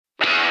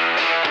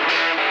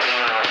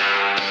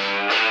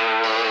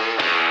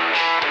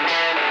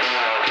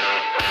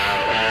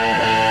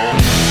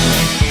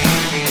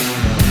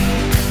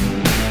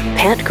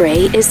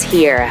Gray is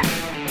here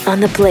on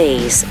the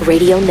Blaze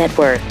Radio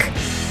Network.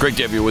 Great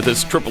to have you with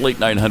us.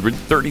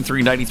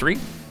 888-900-3393.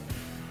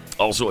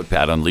 Also at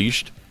Pat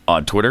Unleashed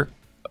on Twitter.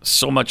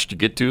 So much to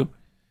get to.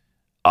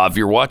 If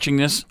you're watching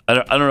this, I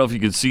don't know if you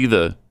can see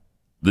the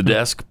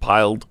desk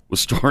piled with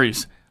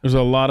stories. There's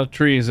a lot of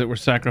trees that were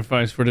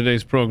sacrificed for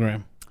today's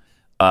program.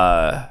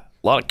 A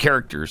lot of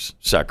characters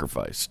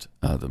sacrificed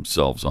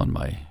themselves on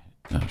my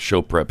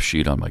show prep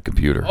sheet on my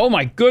computer. Oh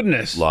my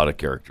goodness! A lot of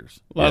characters.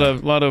 A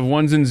lot of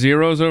ones and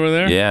zeros over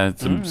there. Yeah,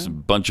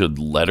 some bunch of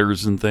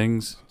letters and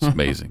things. It's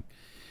amazing.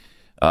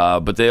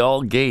 But they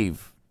all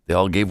gave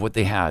what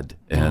they had,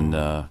 and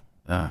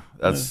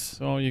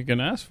that's all you can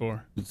ask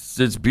for.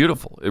 It's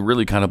beautiful. It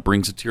really kind of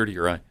brings a tear to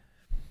your eye.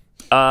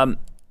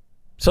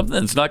 Something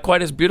that's not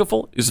quite as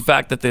beautiful is the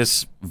fact that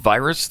this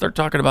virus they're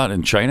talking about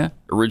in China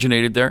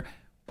originated there.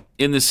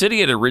 In the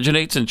city it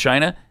originates in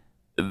China,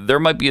 there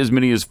might be as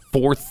many as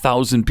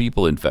 4,000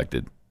 people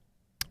infected.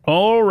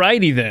 All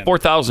righty then.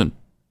 4,000.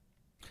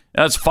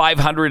 That's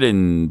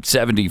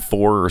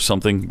 574 or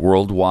something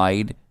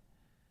worldwide.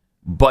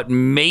 But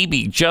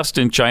maybe just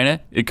in China,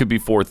 it could be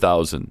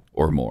 4,000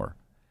 or more.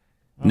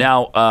 Oh.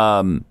 Now,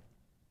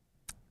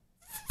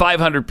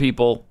 500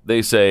 people,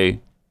 they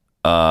say,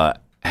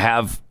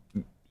 have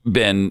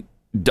been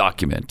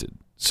documented.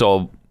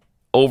 So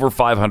over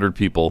 500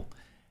 people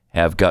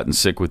have gotten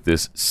sick with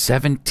this.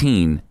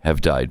 17 have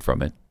died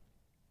from it.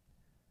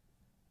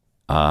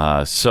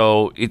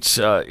 So it's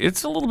a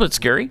little bit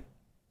scary.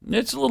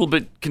 It's a little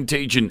bit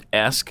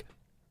Contagion-esque.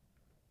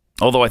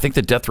 Although I think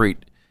the death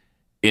rate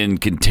in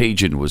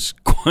Contagion was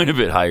quite a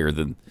bit higher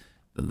than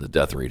the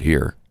death rate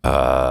here.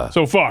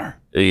 So far.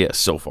 Yes,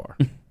 so far.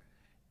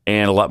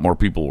 And a lot more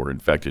people were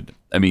infected.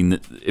 I mean,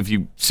 if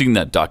you've seen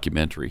that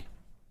documentary.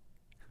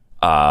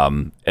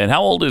 And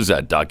how old is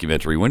that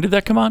documentary? When did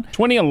that come on?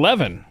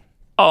 2011.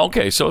 Oh,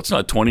 okay. So it's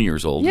not 20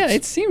 years old. Yeah,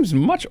 it seems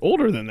much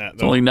older than that, though.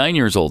 It's only 9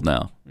 years old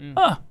now. Yeah.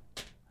 Huh.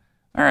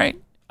 All right.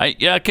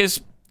 Because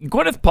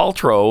Gwyneth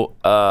Paltrow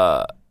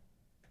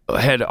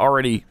had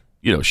already,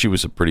 she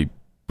was a pretty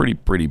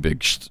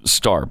big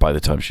star by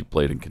the time she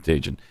played in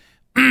Contagion.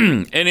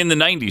 And in the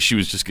 90s, she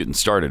was just getting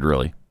started,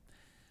 really.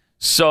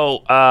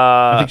 So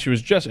I think she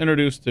was just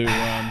introduced to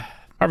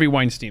Harvey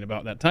Weinstein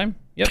about that time.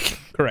 Yep,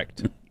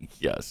 correct.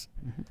 Yes.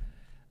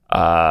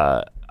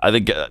 I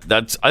think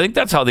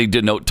that's how they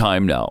denote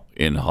time now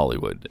in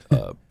Hollywood.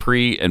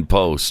 Pre and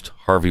post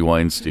Harvey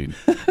Weinstein.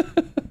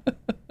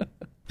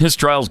 His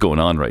trial's going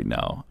on right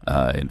now,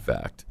 in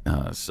fact.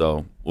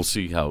 So we'll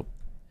see how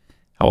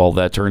all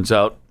that turns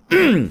out.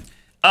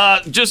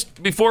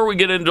 Just before we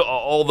get into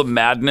all the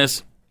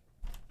madness,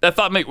 I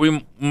thought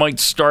we might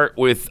start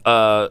with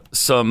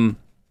some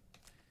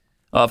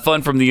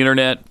fun from the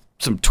internet,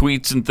 some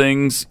tweets and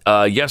things.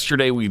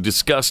 Yesterday we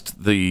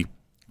discussed the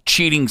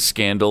cheating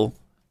scandal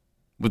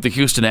with the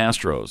Houston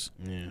Astros.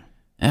 Yeah.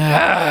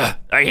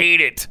 I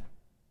hate it.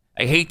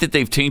 I hate that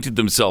they've tainted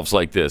themselves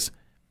like this.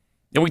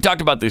 And we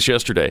talked about this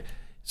yesterday.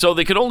 So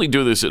they could only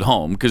do this at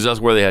home because that's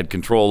where they had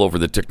control over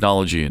the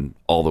technology and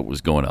all that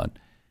was going on.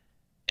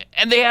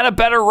 And they had a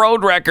better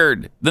road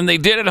record than they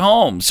did at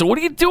home. So what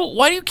do you do?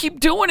 Why do you keep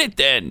doing it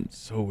then?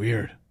 So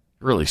weird.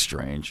 Really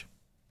strange.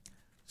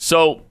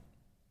 So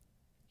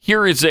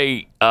here is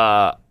a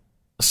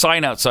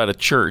sign outside a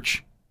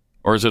church.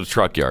 Or is it a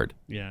truck yard?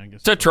 Yeah, I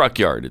guess it's a truck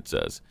yard, it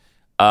says.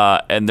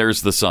 And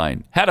there's the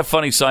sign. Had a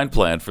funny sign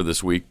planned for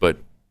this week, but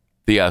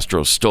the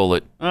Astros stole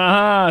it.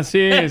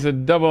 See, it's a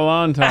double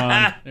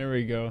entendre. There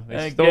we go.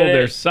 They stole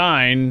their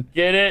sign.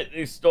 Get it?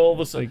 They stole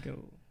the sign.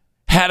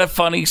 Had a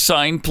funny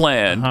sign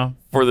planned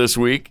for this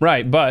week.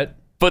 Right, but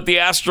the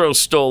Astros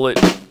stole it.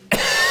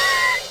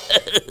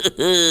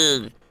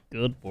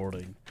 Good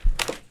morning.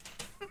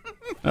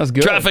 That's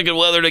good. Traffic and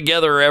weather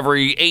together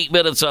every 8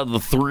 minutes on the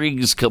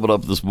threes coming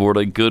up this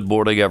morning. Good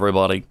morning,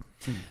 everybody.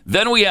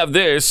 Then we have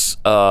this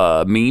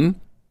meme.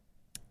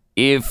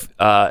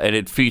 And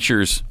it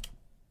features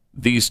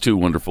these two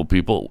wonderful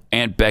people,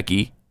 Aunt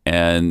Becky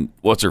and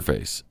what's her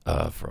face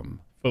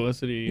from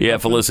Felicity. Yeah,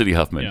 Huffman? Felicity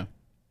Huffman. Yeah.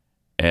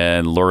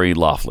 And Lori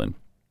Loughlin.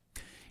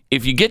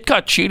 If you get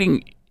caught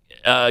cheating,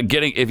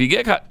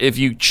 if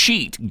you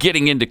cheat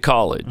getting into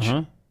college,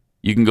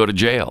 you can go to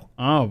jail.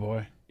 Oh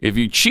boy. If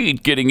you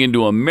cheat getting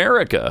into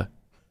America,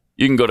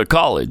 you can go to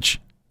college.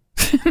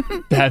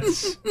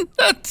 That's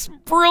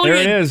brilliant. There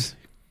it is.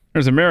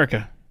 There's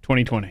America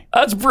 2020.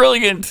 That's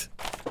brilliant.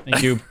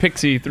 Thank you,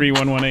 Pixie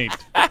 3118.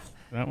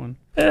 That one.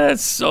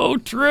 That's so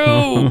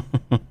true.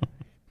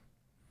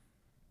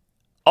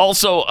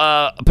 Also,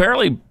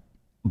 apparently,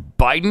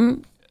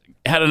 Biden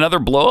had another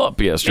blow up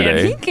yesterday.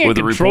 Man, he can't with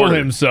a control reporter.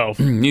 Himself.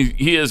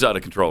 He is out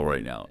of control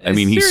right now. I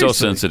mean, he's so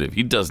sensitive.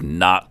 He does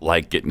not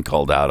like getting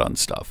called out on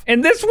stuff.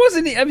 And this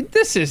wasn't. I mean,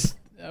 this is.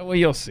 Well,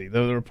 you'll see.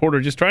 The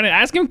reporter just trying to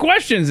ask him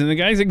questions, and the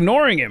guy's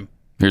ignoring him.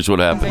 Here's what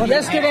happened. Well,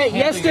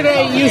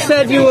 yesterday you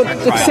said you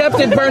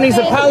accepted Bernie's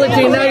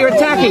apology, and now you're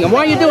attacking him. Why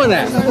are you doing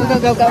that?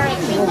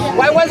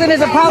 Why wasn't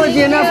his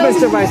apology enough,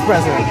 Mr. Vice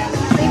President?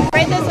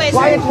 Right this way,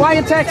 sir. Why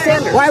attack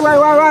Sanders? Why?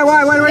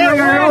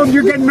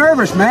 You're getting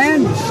nervous,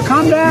 man. Just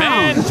calm down.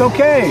 Man. It's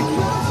okay.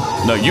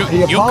 No, you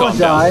He calm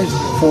down.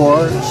 apologized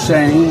for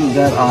saying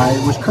that I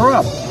was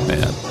corrupt.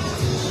 Man.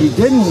 He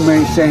didn't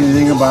say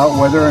anything about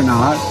whether or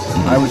not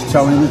I was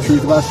telling the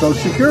truth about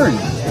Social Security.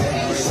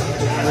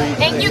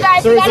 Thank you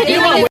guys. We gotta do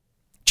it.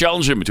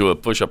 Challenge him to a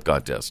push-up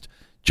contest,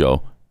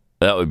 Joe.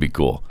 That would be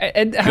cool.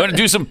 And You want to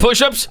do some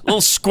push-ups? A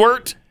little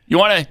squirt? You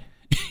want to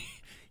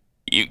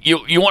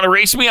you want to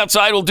race me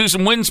outside? We'll do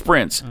some wind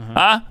sprints.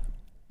 Huh?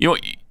 Why?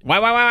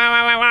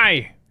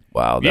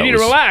 Wow, You need to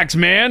relax,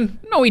 man.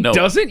 No, he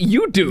doesn't.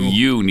 You do.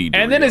 You need to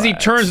And then as he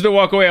relax. turns to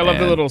walk away, I love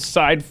the Man. little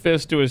side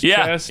fist to his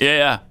Yeah, chest.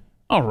 yeah.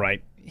 All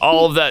right.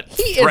 All of that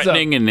he is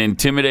threatening and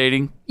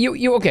intimidating.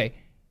 You okay?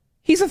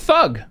 He's a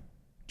thug.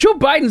 Joe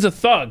Biden's a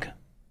thug.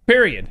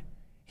 Period.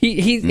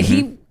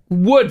 He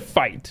would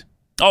fight.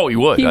 Oh, he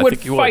would. He I would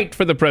think he fight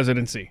for the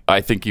presidency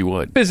I think he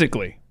would.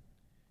 physically.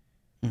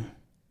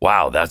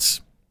 Wow,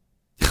 that's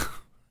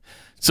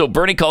so.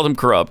 Bernie called him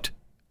corrupt,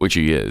 which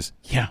he is.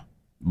 Yeah.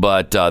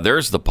 But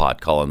there's the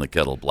pot calling the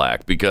kettle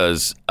black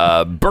because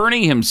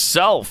Bernie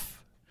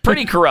himself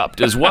pretty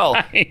corrupt as well.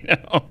 I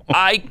know.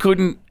 I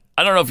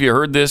don't know if you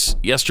heard this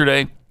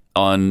yesterday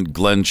on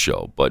Glenn's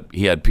show, but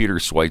he had Peter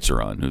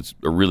Schweitzer on, who's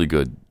a really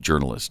good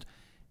journalist.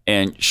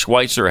 And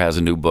Schweitzer has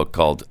a new book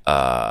called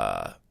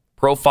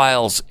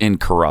Profiles in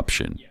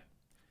Corruption.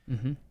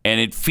 And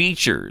it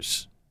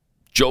features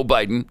Joe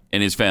Biden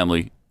and his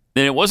family.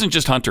 And it wasn't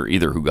just Hunter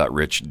either who got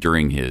rich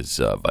during his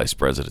vice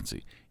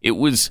presidency. It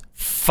was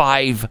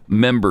 5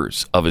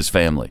 members of his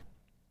family.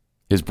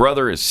 His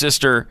brother, his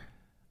sister,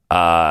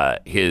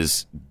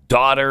 his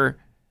daughter,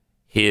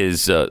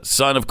 his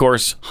son, of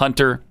course,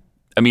 Hunter.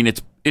 I mean,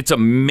 it's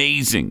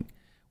amazing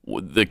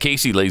the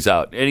case he lays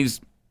out. And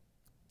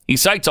he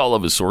cites all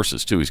of his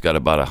sources, too. He's got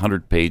about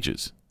 100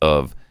 pages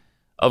of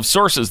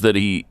sources that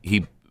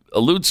he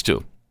alludes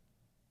to.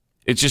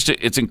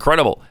 It's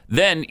incredible.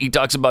 Then he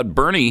talks about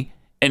Bernie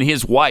and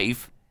his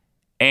wife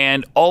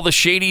and all the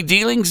shady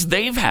dealings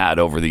they've had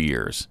over the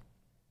years.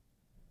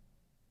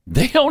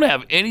 They don't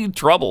have any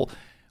trouble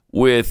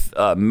with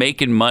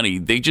making money.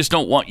 They just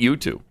don't want you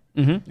to.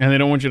 And they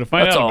don't want you to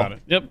find That's out all. about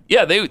it. Yep.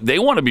 Yeah, they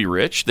want to be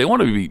rich. They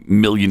want to be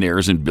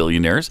millionaires and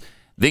billionaires.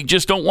 They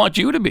just don't want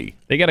you to be.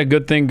 They got a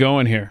good thing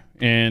going here,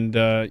 and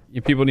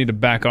you people need to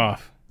back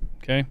off.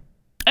 Okay.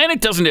 And it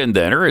doesn't end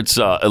there. It's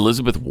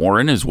Elizabeth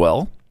Warren as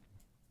well,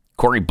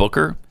 Cory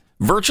Booker,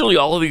 virtually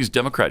all of these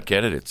Democrat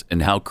candidates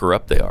and how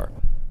corrupt they are.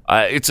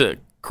 It's a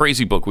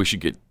crazy book. We should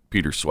get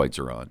Peter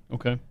Schweitzer on.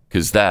 Okay.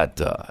 Because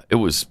it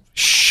was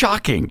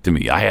shocking to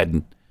me. I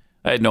had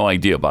no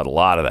idea about a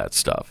lot of that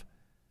stuff.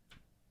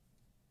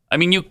 I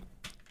mean, you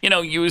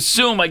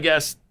assume, I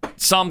guess,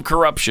 some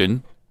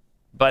corruption,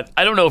 but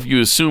I don't know if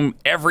you assume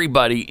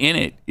everybody in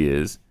it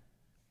is.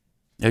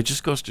 It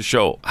just goes to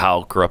show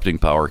how corrupting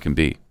power can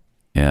be.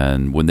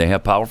 And when they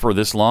have power for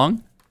this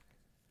long,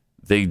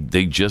 they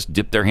just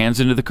dip their hands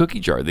into the cookie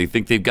jar. They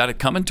think they've got it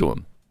coming to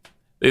them.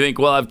 They think,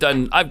 well, I've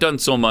done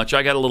so much.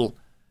 I got a little,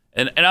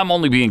 and I'm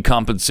only being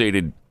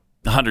compensated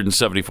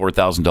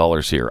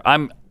 $174,000 here.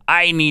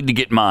 I need to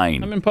get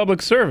mine. I'm in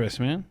public service,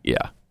 man.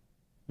 Yeah.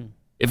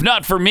 If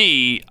not for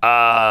me,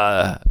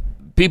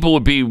 people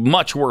would be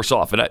much worse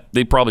off, and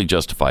they probably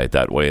justify it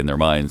that way in their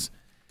minds.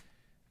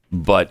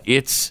 But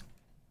it's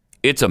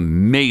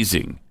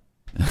amazing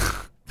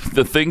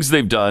the things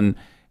they've done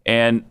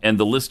and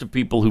the list of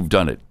people who've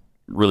done it.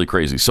 Really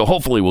crazy. So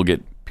hopefully we'll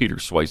get Peter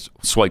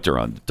Schweitzer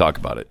on to talk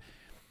about it.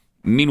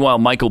 Meanwhile,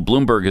 Michael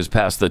Bloomberg has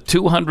passed the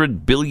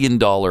 $200 billion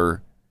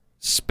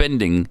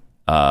spending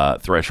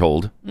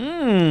threshold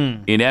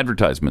in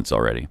advertisements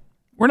already.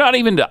 We're not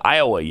even to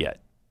Iowa yet.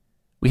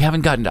 We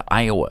haven't gotten to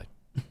Iowa.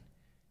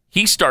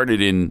 He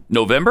started in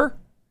November.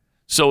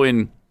 So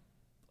in,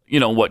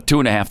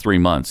 2.5, 3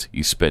 months,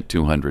 he spent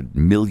 $200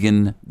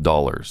 million.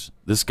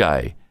 This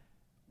guy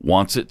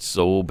wants it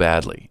so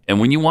badly. And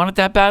when you want it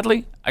that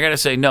badly, I got to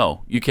say,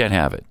 no, you can't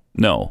have it.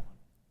 No,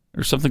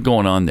 there's something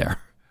going on there.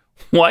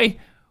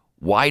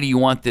 Why do you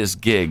want this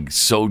gig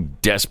so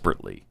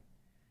desperately?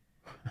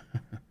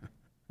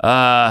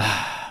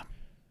 Got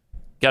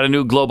a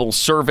new global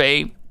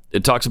survey.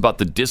 It talks about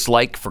the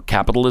dislike for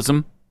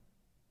capitalism.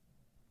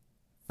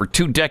 For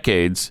 2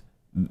 decades,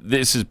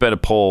 this has been a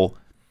poll,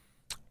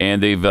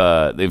 and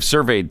they've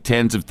surveyed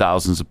tens of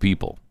thousands of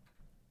people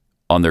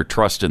on their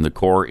trust in the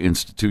core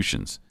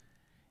institutions.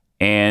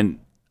 And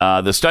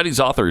the study's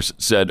authors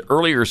said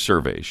earlier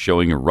surveys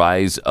showing a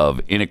rise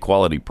of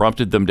inequality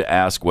prompted them to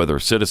ask whether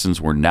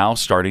citizens were now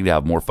starting to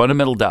have more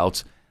fundamental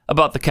doubts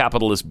about the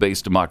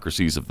capitalist-based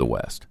democracies of the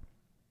West.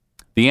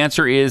 The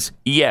answer is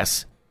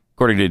yes,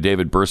 according to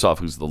David Bursoff,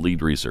 who's the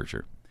lead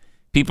researcher.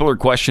 People are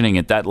questioning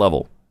at that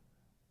level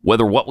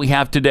whether what we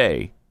have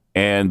today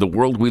and the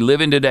world we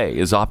live in today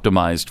is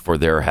optimized for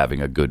their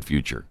having a good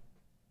future.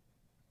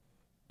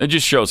 It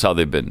just shows how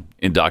they've been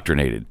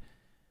indoctrinated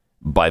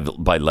by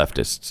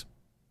leftists.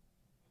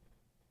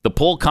 The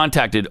poll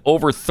contacted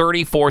over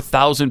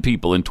 34,000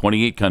 people in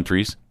 28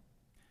 countries,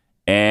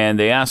 and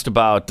they asked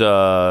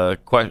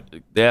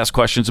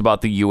questions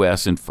about the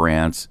U.S. and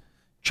France,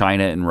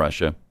 China and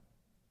Russia.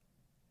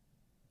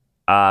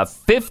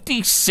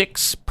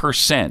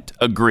 56%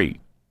 agree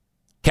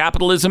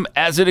capitalism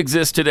as it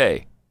exists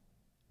today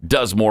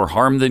does more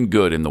harm than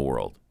good in the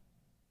world.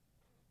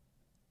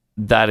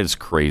 That is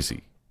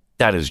crazy.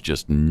 That is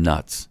just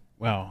nuts.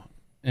 Wow.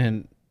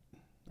 And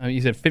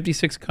you said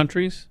 56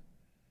 countries?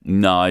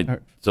 No,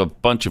 it's a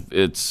bunch of,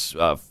 it's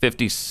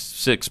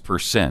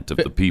 56% of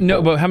the people.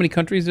 No, but how many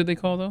countries did they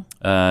call, though?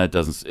 It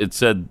doesn't, it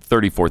said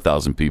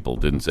 34,000 people.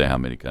 Didn't say how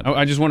many countries. Oh,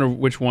 I just wonder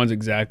which ones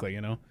exactly,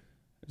 I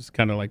just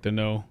kind of like to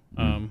know.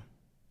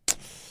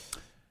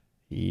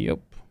 Yep.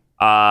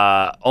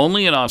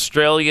 Only in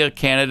Australia,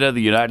 Canada,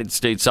 the United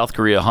States, South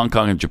Korea, Hong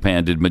Kong, and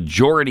Japan did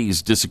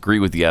majorities disagree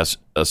with the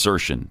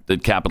assertion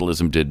that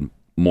capitalism did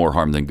more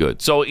harm than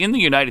good. So in the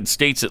United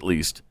States, at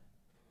least,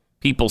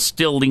 people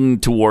still lean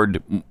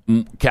toward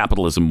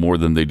capitalism more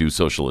than they do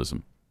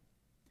socialism.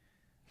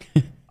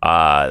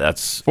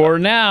 That's for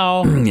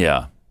now.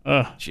 Yeah.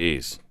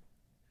 Jeez.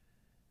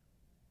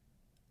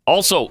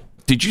 Also,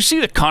 did you see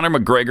that Conor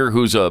McGregor,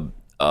 who's a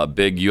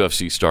big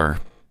UFC star,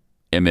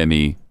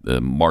 MMA, the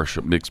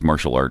mixed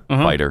martial art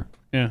fighter?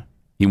 Yeah.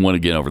 He won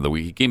again over the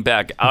week. He came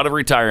back out of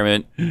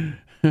retirement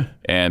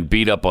and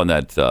beat up on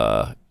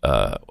that,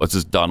 what's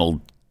his,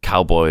 Donald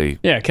Cowboy?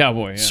 Yeah,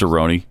 Cowboy. Yeah.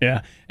 Cerrone.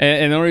 Yeah.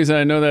 And the only reason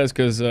I know that is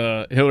because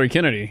Hillary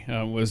Kennedy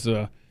was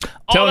telling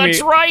me.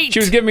 That's right. She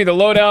was giving me the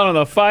lowdown on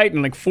the fight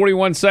in like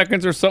 41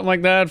 seconds or something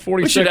like that.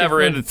 40 We should seconds. have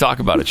her in to talk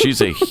about it. She's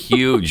a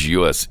huge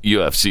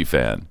UFC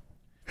fan.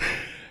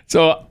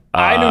 So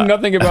I knew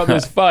nothing about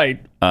this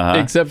fight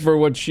except for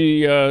what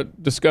she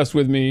discussed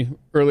with me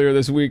earlier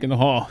this week in the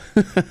hall.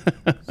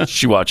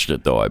 She watched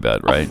it, though, I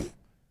bet, right?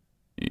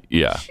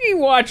 Yeah. She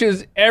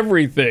watches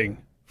everything.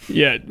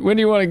 Yeah. When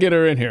do you want to get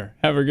her in here?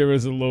 Have her give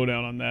us a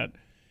lowdown on that.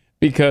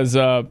 Because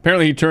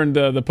apparently he turned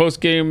the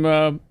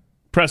post-game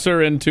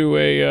presser into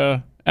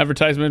a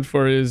advertisement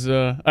for his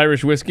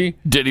Irish whiskey.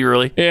 Did he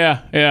really?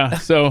 Yeah.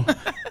 So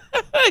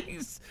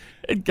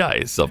That guy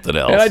is something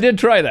else. and I did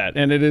try that,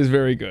 and it is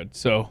very good.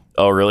 So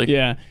Oh, really?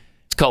 yeah.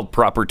 It's called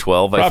Proper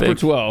 12, I think. Proper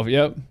 12,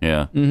 yep.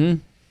 Yeah.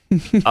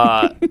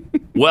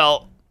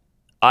 Well,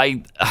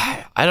 I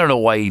don't know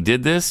why he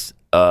did this.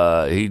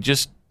 It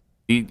just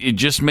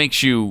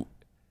makes you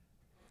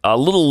a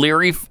little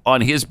leery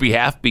on his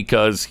behalf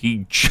because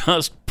he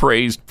just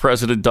praised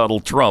President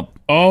Donald Trump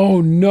Oh,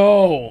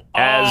 no.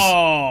 as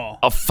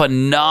a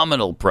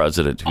phenomenal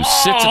president who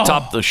sits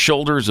atop the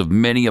shoulders of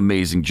many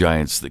amazing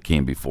giants that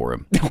came before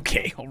him.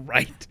 Okay, all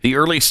right. The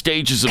early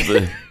stages of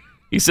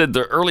he said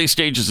the early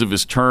stages of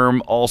his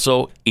term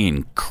also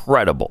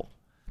incredible.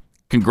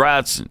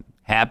 Congrats and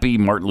happy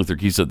Martin Luther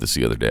King. He said this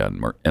the other day on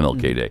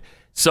MLK Day.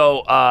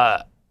 So,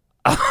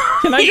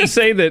 Can I just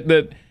say that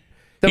the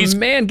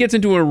man gets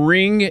into a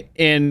ring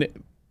and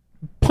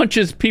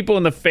punches people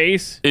in the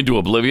face into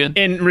oblivion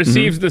and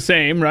receives the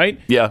same, right?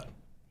 Yeah.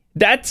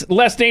 That's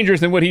less dangerous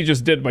than what he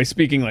just did by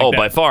speaking like that. Oh,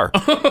 by far.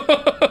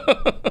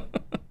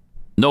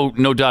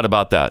 No doubt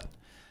about that.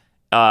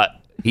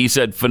 He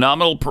said,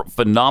 phenomenal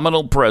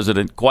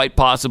president, quite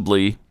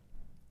possibly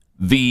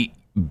the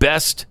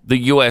best the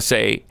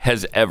USA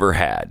has ever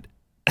had.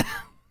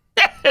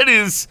 That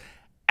is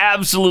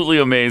absolutely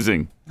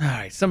amazing. All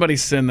right, somebody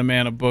send the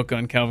man a book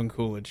on Calvin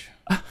Coolidge.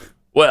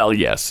 Well,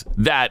 yes,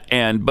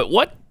 but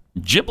what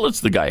giblets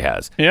the guy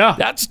has. Yeah.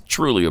 That's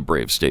truly a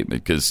brave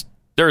statement because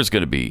there's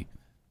going to be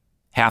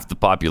half the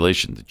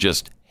population that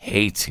just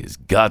hates his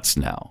guts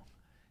now.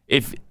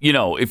 If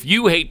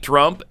you hate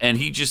Trump and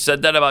he just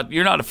said that about,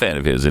 you're not a fan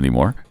of his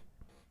anymore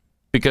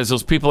because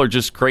those people are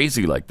just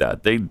crazy like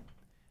that. They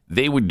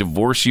would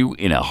divorce you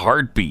in a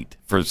heartbeat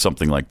for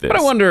something like this. But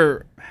I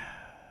wonder,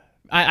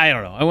 I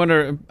don't know.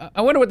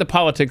 I wonder what the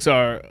politics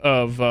are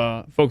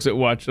of folks that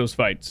watch those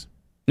fights.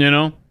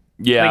 Yeah.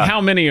 Like how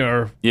many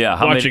are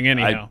watching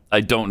anyhow? I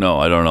don't know.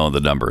 I don't know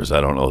the numbers.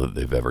 I don't know that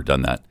they've ever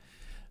done that.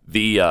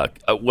 The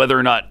whether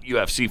or not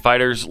UFC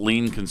fighters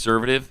lean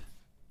conservative,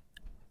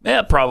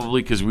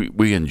 probably because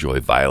we enjoy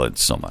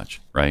violence so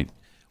much, right?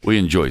 We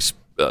enjoy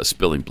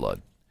spilling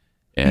blood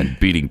and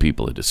beating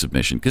people into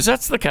submission because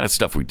that's the kind of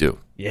stuff we do.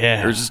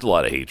 Yeah. There's just a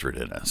lot of hatred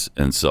in us.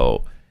 And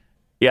so,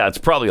 yeah, it's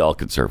probably all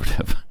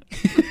conservative.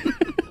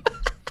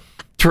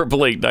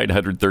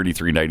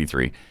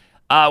 888-900-3393.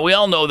 We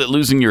all know that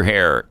losing your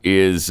hair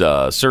is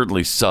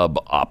certainly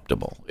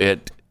suboptimal.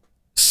 It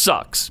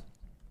sucks.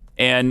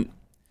 And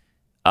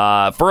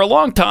for a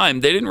long time,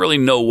 they didn't really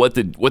know what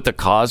the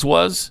cause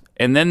was.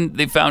 And then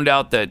they found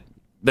out that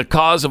the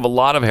cause of a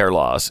lot of hair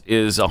loss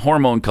is a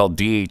hormone called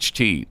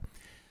DHT.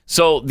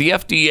 So the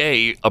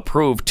FDA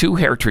approved 2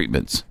 hair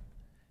treatments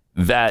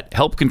that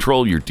help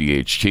control your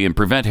DHT and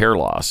prevent hair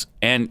loss.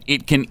 And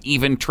it can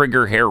even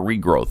trigger hair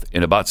regrowth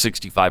in about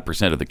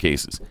 65% of the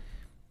cases.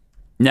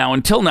 Now,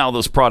 until now,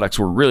 those products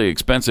were really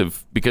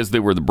expensive because they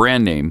were the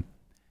brand name.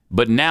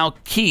 But now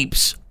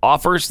Keeps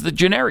offers the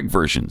generic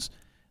versions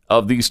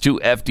of these 2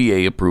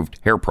 FDA-approved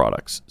hair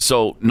products.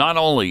 So not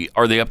only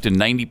are they up to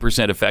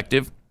 90%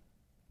 effective,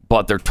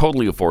 but they're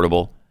totally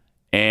affordable.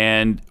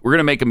 And we're going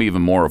to make them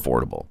even more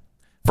affordable.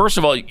 First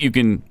of all, you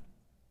can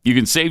You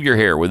can save your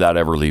hair without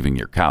ever leaving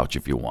your couch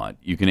if you want.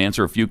 You can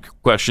answer a few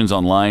questions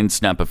online,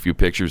 snap a few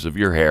pictures of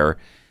your hair,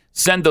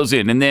 send those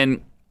in, and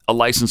then a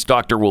licensed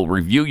doctor will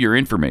review your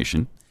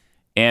information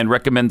and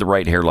recommend the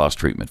right hair loss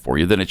treatment for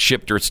you. Then it's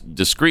shipped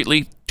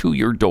discreetly to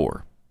your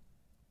door.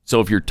 So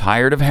if you're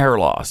tired of hair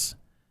loss,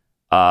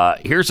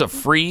 here's a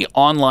free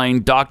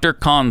online doctor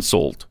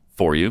consult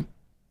for you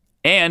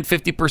and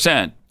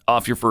 50%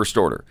 off your first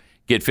order.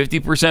 Get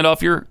 50%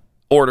 off your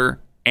order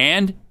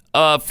and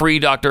a free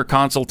doctor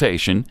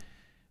consultation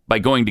by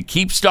going to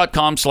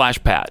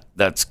keeps.com/Pat.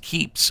 That's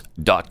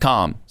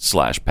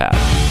keeps.com/Pat.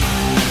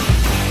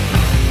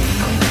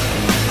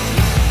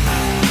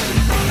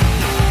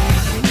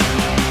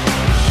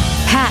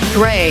 Pat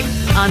Gray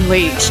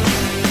Unleashed.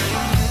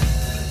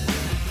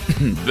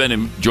 Been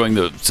enjoying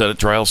the Senate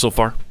trial so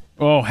far?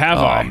 Oh, have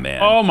I?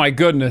 Man. Oh, my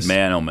goodness.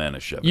 Man, oh, man, a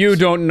Chevy. You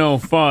don't know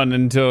fun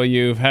until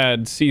you've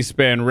had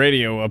C-SPAN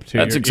radio up to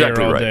That's your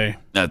exactly ear all right. day.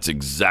 That's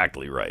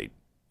exactly right.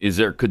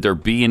 Could there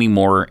be any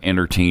more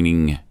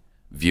entertaining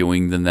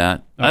viewing than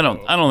that? I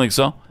don't think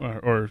so.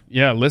 Or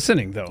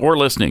listening, though. Or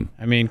listening.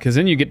 I mean, because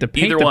then you get to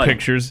paint Either the one.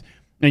 pictures,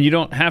 and you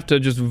don't have to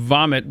just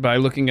vomit by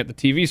looking at the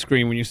TV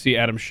screen when you see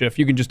Adam Schiff.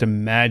 You can just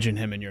imagine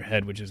him in your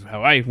head, which is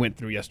how I went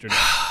through yesterday.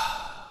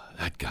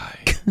 That guy.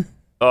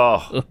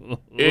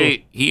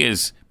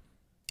 He's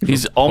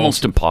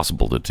almost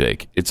impossible to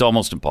take. It's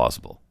almost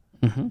impossible.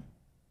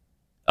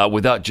 Mm-hmm.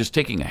 Without just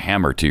taking a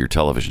hammer to your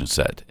television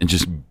set and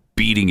just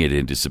beating it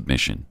into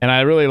submission. And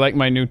I really like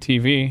my new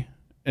TV,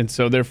 and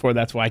so therefore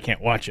that's why I can't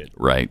watch it.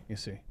 Right. You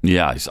see.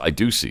 Yeah, I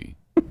do see.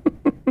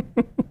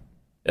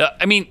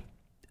 I mean,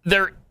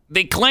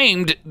 they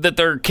claimed that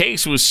their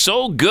case was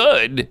so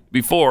good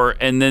before,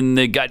 and then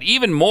they got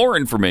even more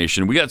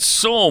information. We got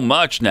so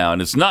much now,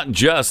 and it's not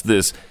just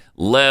this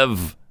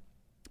Lev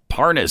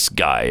Parnas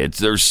guy.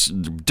 There's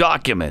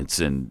documents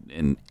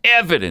and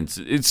evidence.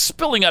 It's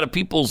spilling out of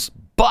people's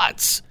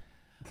butts.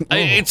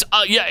 It's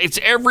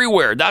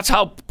everywhere. That's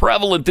how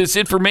prevalent this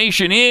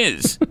information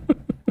is.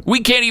 We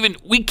can't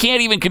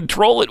even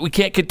control it. We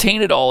can't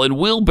contain it all in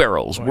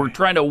wheelbarrows. We're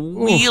trying to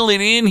wheel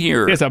it in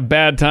here. It's a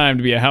bad time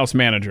to be a house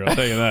manager, I'll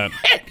tell you that.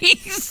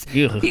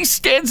 He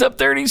stands up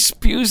there and he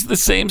spews the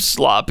same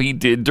slop he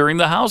did during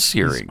the House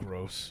hearing. It's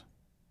gross.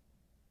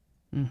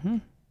 Mm-hmm.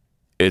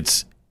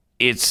 It's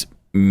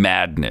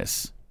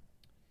madness.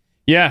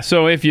 Yeah,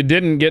 so if you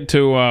didn't get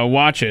to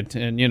watch it,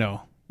 and you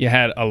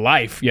had a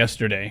life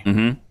yesterday,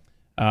 do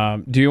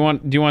you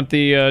want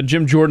the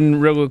Jim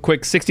Jordan real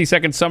quick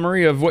 60-second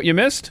summary of what you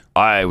missed?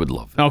 I would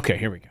love that. Okay,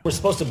 here we go. We're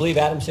supposed to believe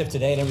Adam Schiff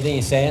today and everything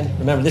he's saying.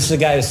 Remember, this is a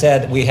guy who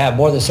said we have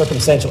more than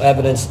circumstantial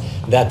evidence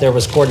that there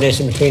was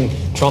coordination between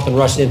Trump and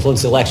Russian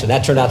influence in the election.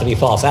 That turned out to be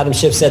false. Adam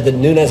Schiff said the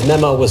Nunes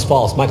memo was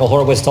false. Michael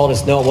Horowitz told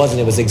us, no, it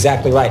wasn't. It was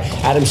exactly right.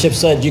 Adam Schiff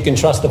said you can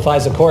trust the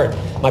FISA court.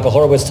 Michael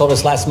Horowitz told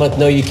us last month,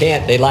 no, you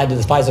can't. They lied to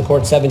the FISA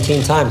court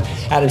 17 times.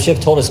 Adam Schiff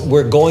told us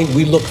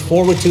we look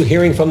forward to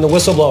hearing from the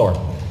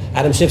whistleblower.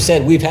 Adam Schiff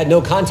said we've had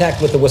no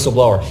contact with the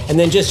whistleblower. And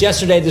then just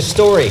yesterday, the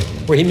story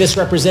where he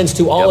misrepresents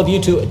to all of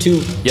you,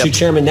 to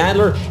Chairman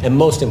Nadler, and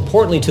most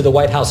importantly to the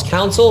White House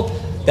counsel,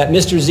 that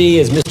Mr. Z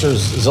is Mr.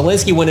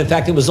 Zelensky, when in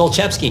fact it was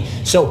Zolchevsky.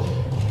 So,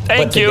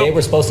 but today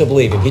we're supposed to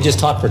believe him. He just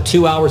talked for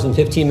 2 hours and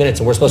 15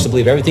 minutes, and we're supposed to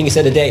believe everything he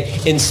said today.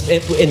 In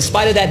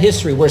spite of that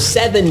history, where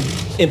 7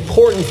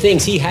 important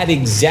things he had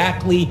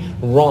exactly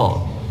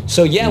wrong.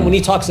 So, when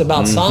he talks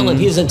about Sondland,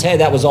 he doesn't tell you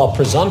that was all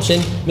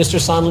presumption. Mr.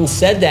 Sondland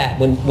said that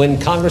when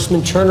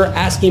Congressman Turner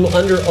asked him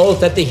under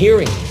oath at the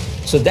hearing.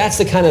 So that's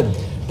the kind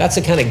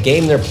of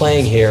game they're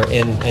playing here.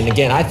 And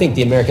again, I think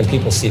the American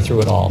people see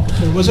through it all.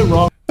 Was it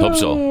wrong? Hope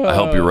so. I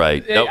hope you're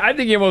right. Nope. I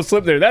think you almost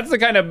slipped there. That's the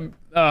kind of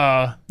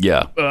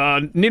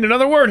need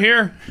another word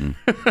here.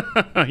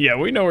 Yeah,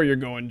 we know where you're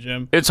going,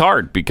 Jim. It's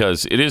hard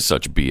because it is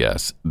such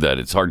BS that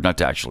it's hard not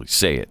to actually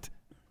say it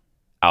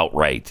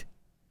outright.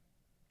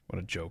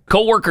 What a joke.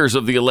 Co-workers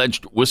of the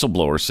alleged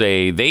whistleblower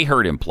say they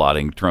heard him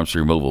plotting Trump's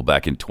removal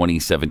back in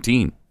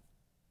 2017.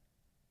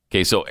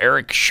 Okay, so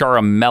Eric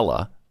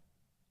Sharamella,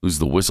 who's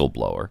the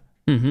whistleblower,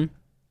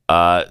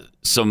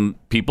 some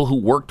people who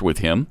worked with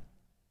him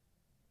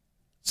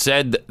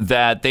said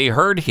that they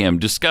heard him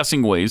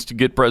discussing ways to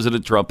get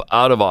President Trump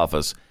out of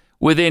office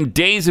within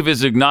days of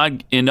his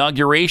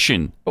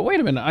inauguration. But wait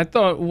a minute. I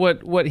thought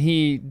what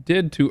he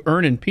did to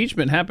earn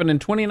impeachment happened in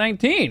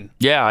 2019.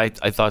 Yeah,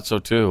 I thought so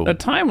too. The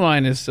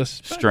timeline is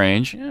suspect.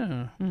 Strange.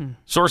 Yeah.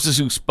 Sources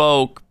who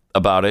spoke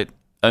about it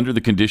under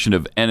the condition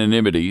of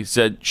anonymity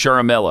said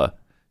Sharamella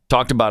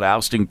talked about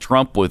ousting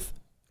Trump with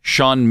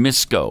Sean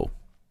Misko.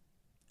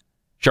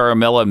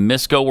 Sharamella and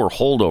Misko were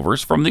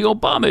holdovers from the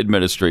Obama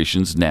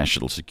administration's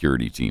national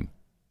security team.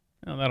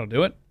 Well, that'll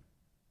do it.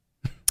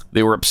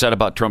 They were upset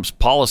about Trump's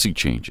policy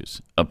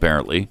changes,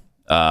 apparently.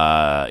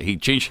 He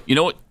changed. You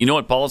know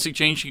what policy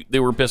change they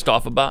were pissed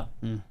off about?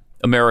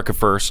 America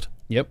first.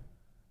 Yep.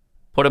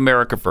 Put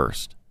America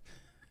first.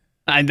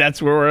 And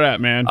that's where we're at,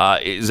 man.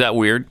 Is that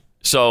weird?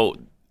 So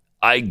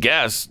I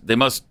guess they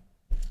must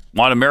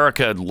want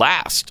America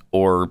last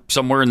or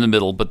somewhere in the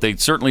middle, but they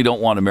certainly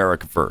don't want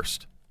America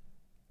first.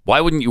 Why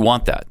wouldn't you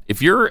want that?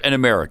 If you're an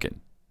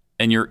American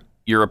and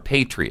you're a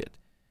patriot.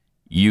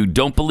 You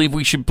don't believe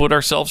we should put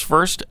ourselves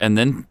first and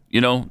then,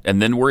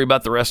 and then worry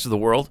about the rest of the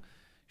world?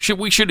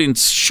 We should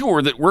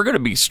ensure that we're going to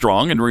be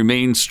strong and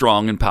remain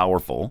strong and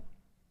powerful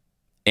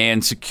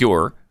and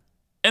secure,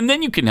 and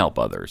then you can help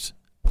others.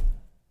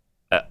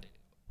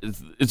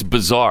 It's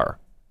bizarre.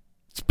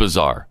 It's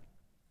bizarre.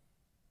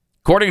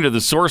 According to the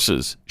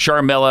sources,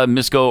 Sharmila and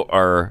Misko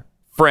are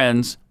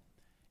friends,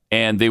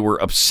 and they were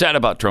upset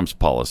about Trump's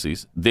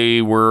policies.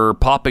 They were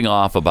popping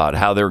off about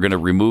how they were going to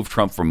remove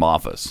Trump from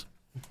office.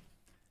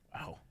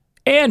 Wow.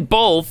 And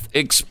both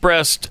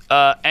expressed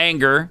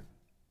anger,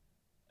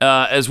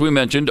 as we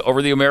mentioned,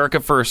 over the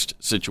America First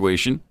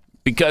situation,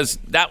 because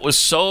that was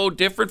so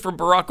different from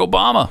Barack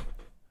Obama.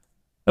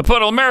 They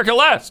put America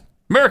last.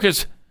 America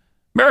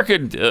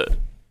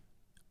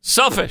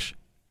selfish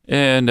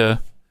and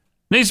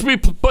needs to be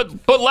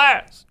put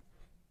last.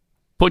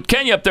 Put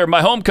Kenya up there,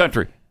 my home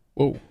country.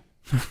 Whoa.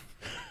 Is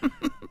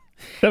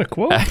that a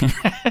quote?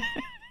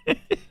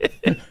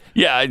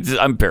 Yeah,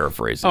 I'm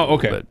paraphrasing. Oh,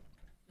 okay. But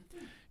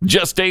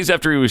just days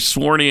after he was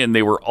sworn in,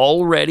 they were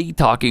already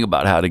talking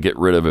about how to get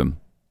rid of him.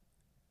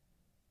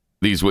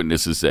 These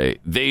witnesses say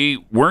they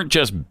weren't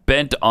just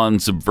bent on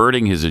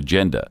subverting his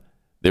agenda.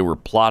 They were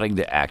plotting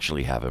to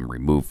actually have him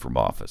removed from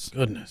office.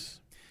 Goodness.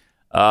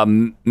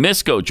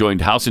 Misko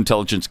joined House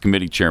Intelligence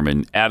Committee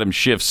Chairman Adam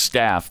Schiff's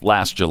staff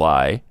last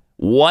July,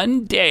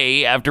 one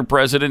day after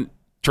President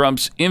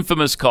Trump's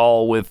infamous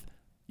call with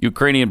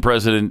Ukrainian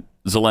President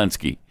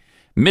Zelensky.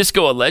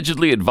 Misko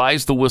allegedly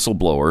advised the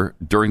whistleblower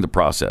during the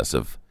process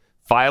of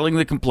filing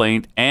the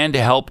complaint and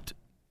helped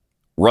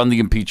run the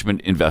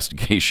impeachment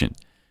investigation.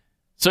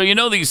 So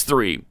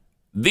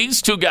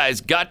these two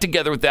guys got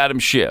together with Adam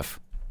Schiff,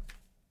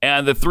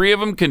 and the three of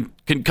them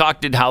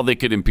concocted how they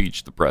could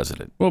impeach the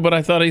president. Well, but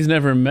I thought he's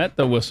never met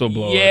the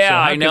whistleblower. Yeah, so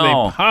how I know.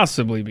 Could they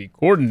possibly be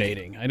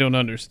coordinating? I don't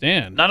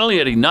understand. Not only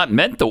had he not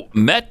met the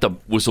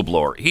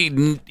whistleblower, he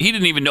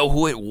didn't even know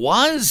who it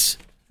was.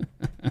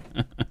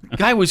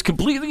 Guy was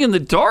completely in the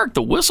dark.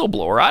 The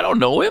whistleblower, I don't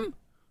know him.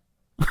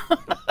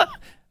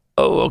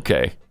 Oh,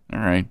 okay, all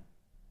right.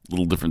 A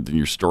little different than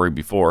your story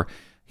before.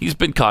 He's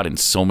been caught in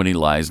so many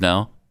lies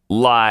now.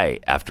 Lie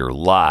after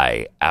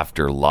lie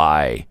after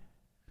lie.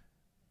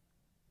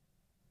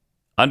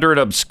 Under an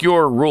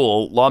obscure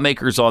rule,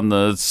 lawmakers on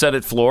the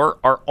Senate floor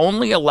are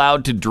only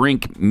allowed to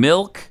drink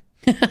milk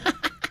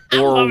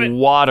or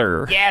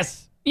water.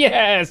 Yes.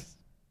 Yes.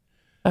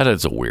 That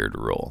is a weird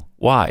rule.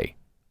 Why?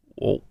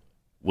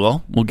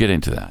 Well, we'll get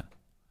into that.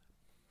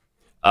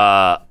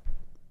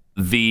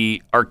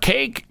 The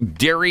archaic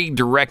dairy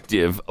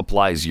directive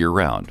applies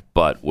year-round,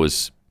 but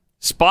was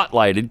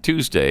spotlighted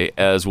Tuesday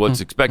as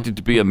what's expected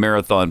to be a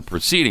marathon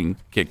proceeding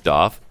kicked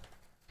off.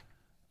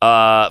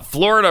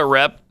 Florida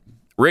Rep.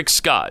 Rick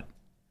Scott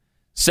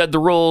said the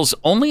rules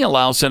only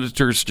allow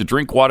senators to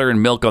drink water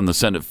and milk on the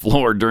Senate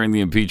floor during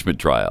the impeachment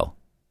trial.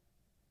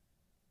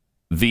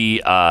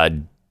 The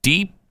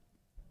deep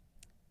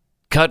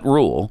cut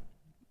rule,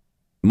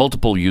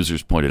 multiple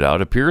users pointed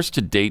out, appears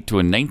to date to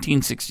a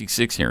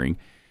 1966 hearing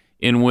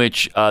in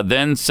which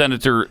then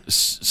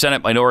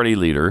Senate Minority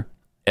Leader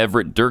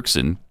Everett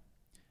Dirksen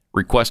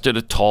requested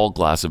a tall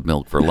glass of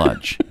milk for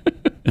lunch.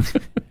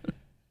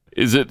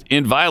 Is it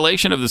in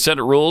violation of the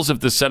Senate rules if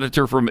the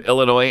senator from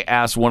Illinois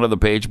asked one of the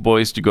page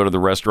boys to go to the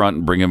restaurant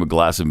and bring him a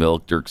glass of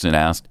milk? Dirksen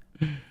asked.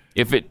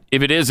 If it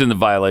is in the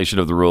violation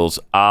of the rules,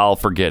 I'll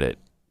forget it.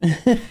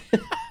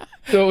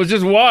 So it was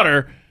just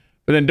water,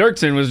 but then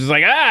Dirksen was just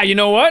like, you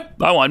know what?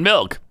 I want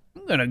milk.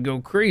 I'm going to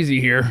go crazy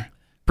here.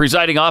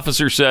 Presiding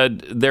officer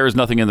said there is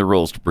nothing in the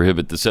rules to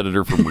prohibit the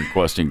senator from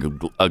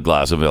requesting a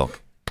glass of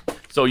milk.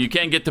 So you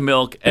can get the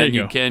milk and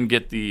you can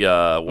get the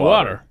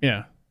water.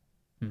 Yeah.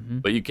 Mm-hmm.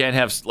 But you can't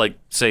have,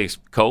 say,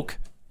 Coke?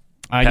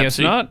 I guess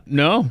not.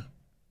 No.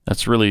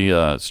 That's really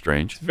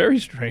strange. It's very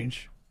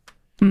strange.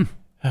 All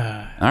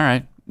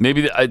right.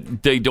 Maybe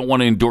they don't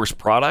want to endorse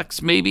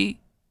products, maybe?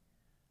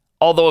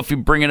 Although if you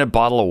bring in a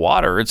bottle of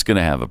water, it's going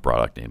to have a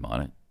product name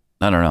on it.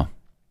 I don't know.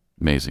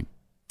 Amazing.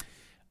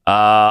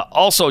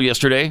 Also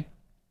yesterday,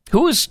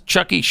 who is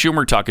Chucky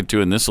Schumer talking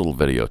to in this little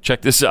video?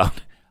 Check this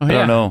out. I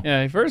don't know.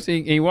 Yeah, first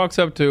he walks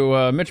up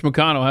to Mitch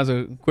McConnell, has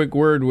a quick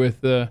word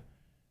with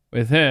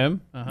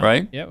him.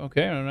 Right? Yep.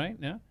 Okay. All right.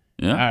 Yeah.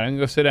 Yeah. All right. I'm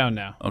gonna go sit down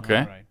now. Okay.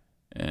 All right.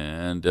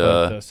 And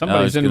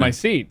somebody's in my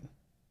seat.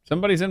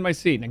 Somebody's in my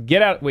seat. Now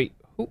get out. Wait.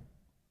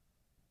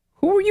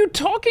 Who are you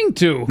talking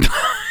to?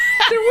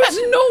 There was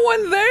no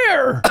one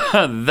there.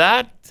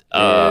 That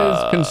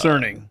is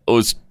concerning. It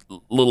was a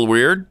little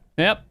weird.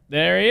 Yep.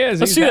 There he is.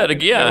 Let's see that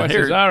again.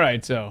 Here. All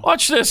right. So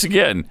watch this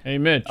again. Hey,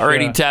 Mitch. All right.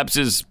 He taps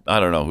his.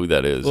 I don't know who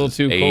that is. A little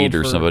too aide cold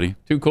or somebody.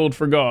 Too cold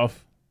for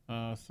golf.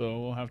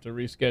 So we'll have to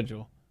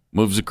reschedule.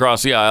 Moves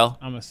across the aisle.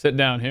 I'm going to sit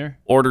down here.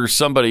 Orders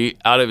somebody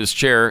out of his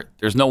chair.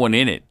 There's no one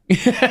in it.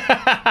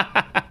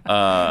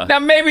 Now,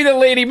 maybe the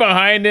lady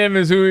behind him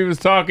is who he was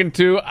talking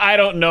to. I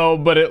don't know,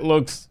 but it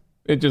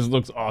just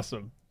looks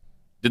awesome.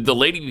 Did the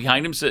lady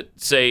behind him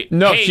say,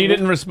 no, hey, she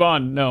didn't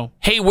respond. No.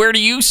 Hey, where do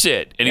you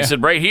sit? And he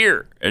said, right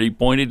here. And he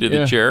pointed to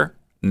the chair.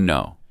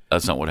 No,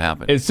 that's not what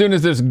happened. As soon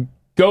as this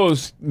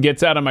ghost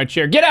gets out of my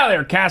chair. Get out of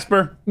there,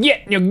 Casper.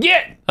 Get.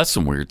 That's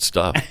some weird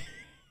stuff.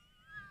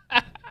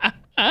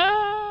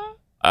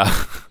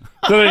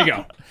 So there you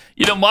go.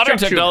 Modern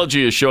Chuck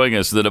technology is showing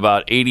us that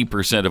about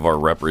 80% of our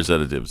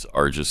representatives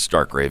are just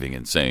stark raving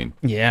insane.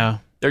 Yeah.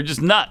 They're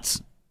just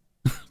nuts.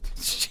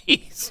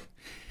 Jeez.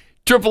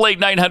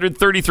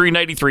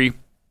 888-900-3393.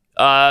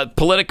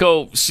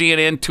 Politico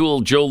CNN tool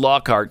Joe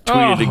Lockhart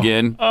tweeted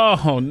again.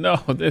 Oh, no,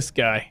 this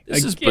guy.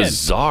 This is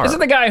bizarre. This is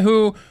the guy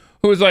who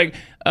was like,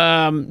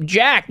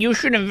 Jack, you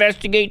should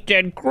investigate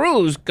Ted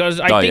Cruz because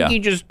I think he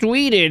just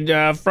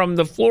tweeted from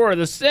the floor of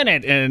the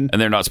Senate. And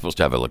they're not supposed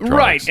to have electronics.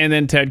 Right. And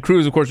then Ted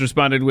Cruz, of course,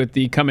 responded with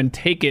the come and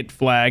take it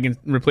flag and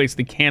replaced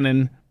the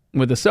cannon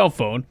with a cell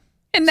phone.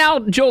 And now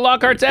Joe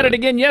Lockhart's at it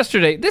again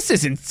yesterday. This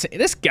is insane.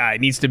 This guy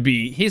needs to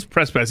be, his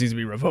press pass needs to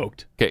be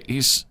revoked. Okay,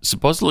 he's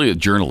supposedly a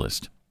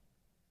journalist.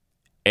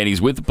 And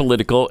he's with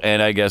Politico,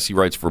 and I guess he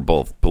writes for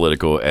both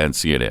Politico and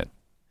CNN.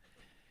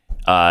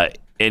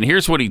 And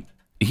here's what he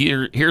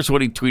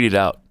tweeted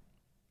out.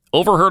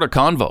 Overheard a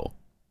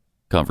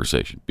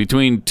conversation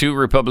between two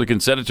Republican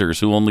senators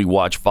who only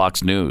watch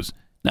Fox News.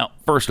 Now,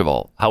 first of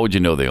all, how would you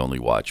know they only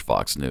watch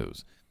Fox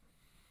News?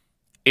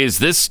 Is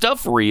this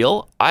stuff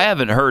real? I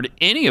haven't heard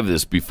any of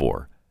this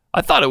before.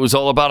 I thought it was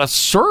all about a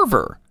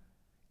server.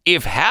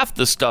 If half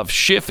the stuff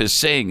Schiff is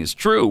saying is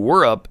true,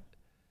 we're up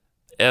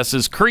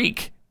S's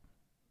Creek.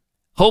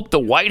 Hope the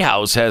White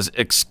House has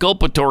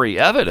exculpatory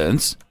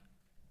evidence.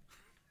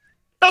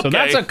 Okay. So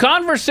that's a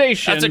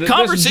conversation. That's a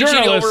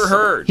conversation he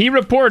overheard. He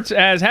reports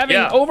as having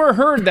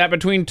overheard that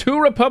between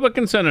two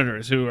Republican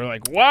senators who are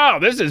like, wow,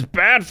 this is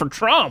bad for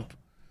Trump.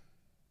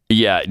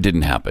 Yeah, it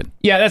didn't happen.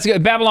 Yeah, that's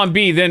good. Babylon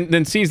Bee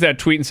then sees that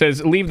tweet and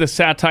says, leave the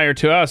satire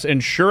to us.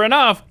 And sure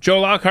enough, Joe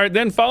Lockhart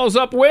then follows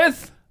up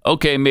with,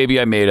 okay, maybe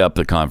I made up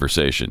the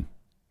conversation.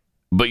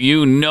 But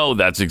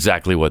that's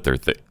exactly what they're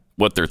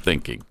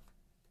thinking.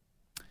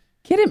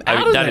 Get him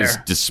out of there. That is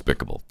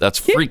despicable.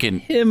 That's Get freaking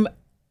him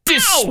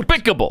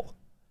despicable. Out.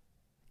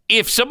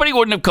 If somebody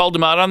wouldn't have called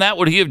him out on that,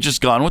 would he have just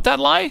gone with that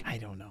lie? I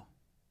don't know.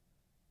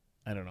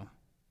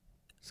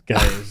 This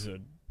guy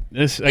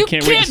is I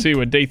can't wait to see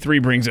what day 3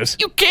 brings us.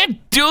 You can't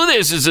do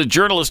this as a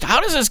journalist. How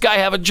does this guy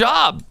have a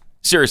job?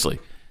 Seriously,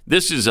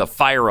 this is a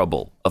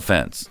fireable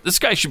offense. This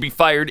guy should be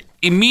fired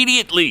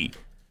immediately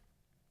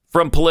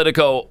from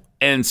Politico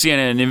and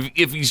CNN.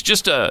 If he's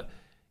just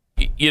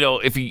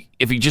if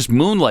he just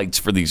moonlights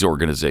for these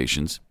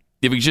organizations,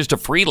 if he's just a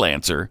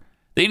freelancer,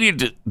 they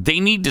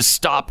need to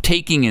stop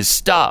taking his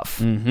stuff.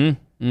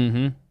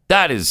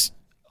 That is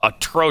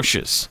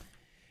atrocious.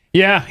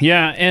 Yeah,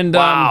 and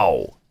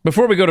wow.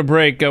 Before we go to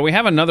break, we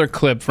have another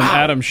clip from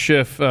Adam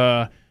Schiff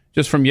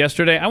just from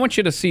yesterday. I want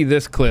you to see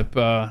this clip.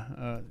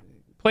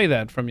 Play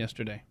that from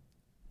yesterday.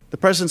 The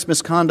president's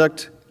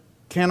misconduct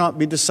cannot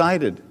be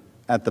decided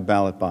at the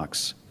ballot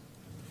box,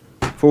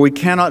 for we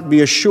cannot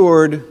be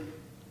assured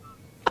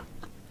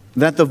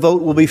that the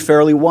vote will be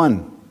fairly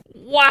won.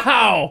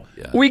 Wow.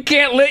 Yeah. We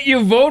can't let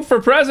you vote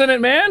for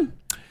president, man.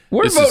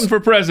 We're voting for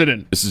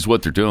president. This is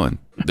what they're doing.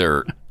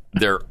 They're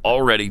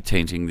already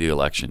tainting the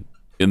election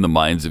in the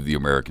minds of the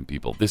American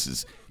people. This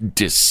is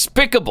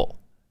despicable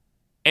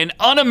and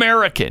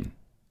un-American.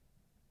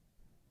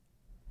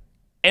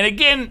 And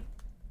again,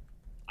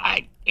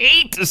 I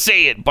hate to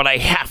say it, but I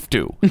have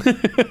to.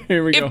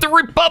 Here we go. If the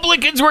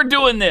Republicans were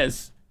doing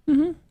this,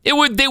 they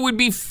would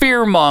be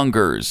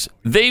fearmongers.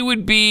 They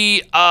would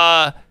be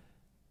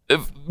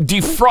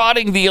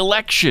defrauding the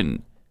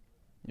election.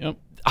 Yep.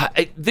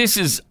 This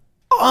is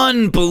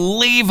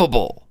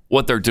unbelievable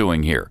what they're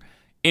doing here.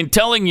 In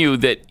telling you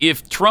that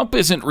if Trump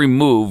isn't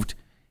removed,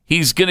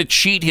 he's going to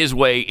cheat his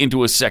way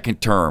into a second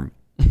term,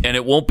 and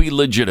it won't be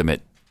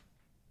legitimate.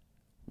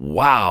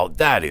 Wow,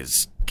 that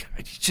is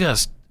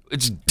just,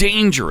 it's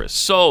dangerous,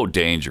 so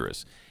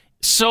dangerous,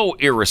 so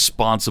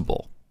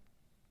irresponsible,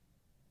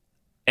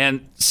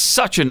 and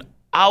such an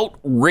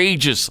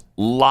outrageous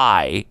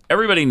lie.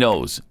 Everybody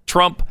knows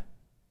Trump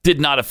did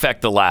not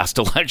affect the last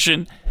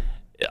election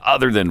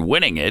other than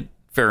winning it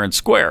fair and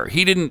square.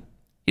 He didn't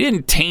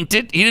taint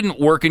it. He didn't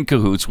work in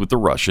cahoots with the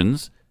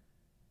Russians.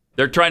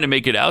 They're trying to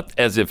make it out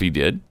as if he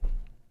did.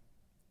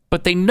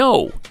 But they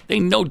know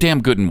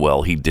damn good and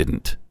well he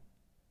didn't.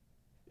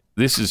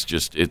 This is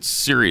just, it's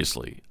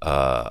seriously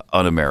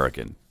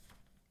un-American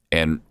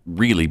and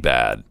really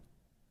bad.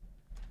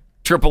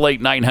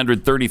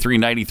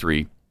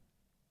 888-900-3393.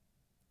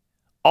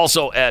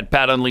 Also at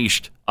Pat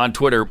Unleashed on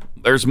Twitter.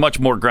 There's much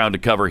more ground to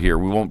cover here.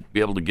 We won't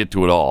be able to get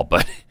to it all,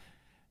 but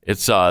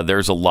it's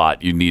there's a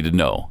lot you need to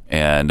know.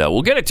 And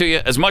we'll get it to you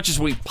as much as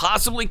we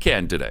possibly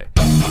can today.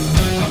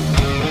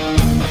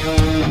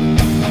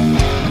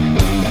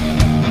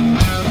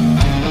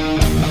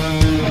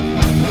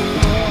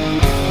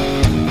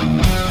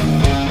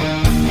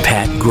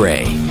 Pat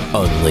Gray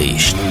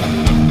Unleashed.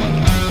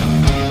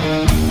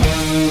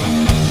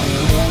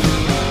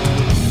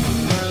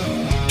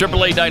 Triple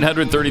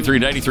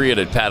 8-900-3393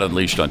 at Pat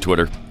Unleashed on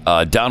Twitter.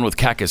 Down with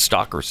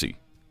Kakistocracy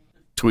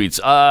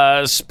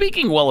tweets.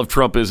 Speaking well of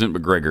Trump isn't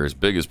McGregor's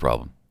biggest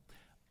problem.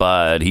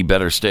 But he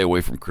better stay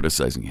away from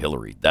criticizing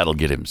Hillary. That'll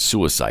get him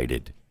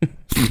suicided.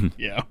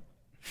 Yeah.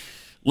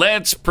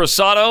 Lance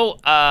Prasado,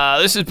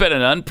 this has been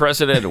an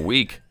unprecedented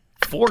week.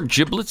 4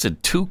 giblets in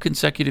 2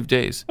 consecutive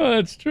days. Oh,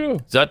 that's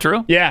true. Is that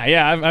true?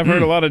 Yeah. I've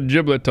heard a lot of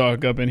giblet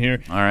talk up in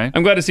here. All right.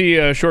 I'm glad to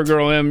see Short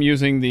Girl M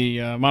using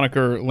the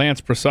moniker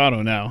Lance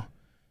Prasado now.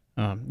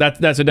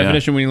 That's a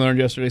definition we learned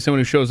yesterday.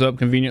 Someone who shows up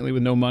conveniently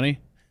with no money.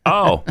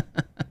 Oh,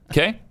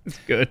 okay. That's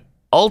good.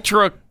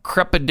 Ultra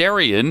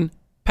crepidarian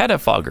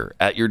pedophager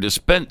at your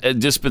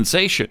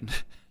dispensation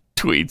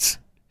tweets.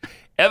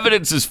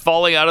 Evidence is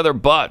falling out of their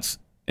butts.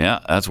 Yeah,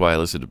 that's why I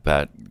listen to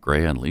Pat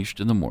Gray Unleashed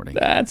in the morning.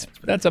 That's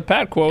a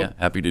Pat quote. Yeah,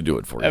 happy to do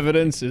it for you.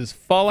 Evidence is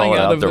falling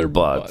out of their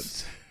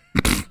butts.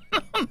 I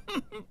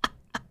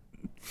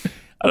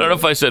don't know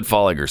if I said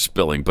falling or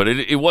spilling, but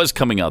it was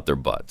coming out their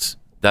butts.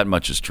 That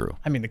much is true.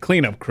 I mean, the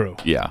cleanup crew.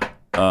 Yeah,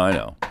 I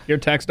know. Your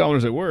tax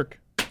dollars at work.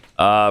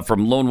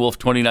 From Lone Wolf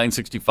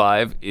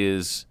 2965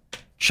 is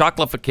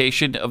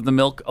chocolification of the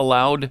milk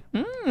allowed?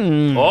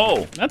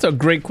 Oh, that's a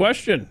great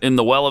question. In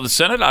the well of the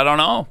Senate? I don't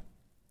know.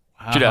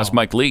 Wow. Should ask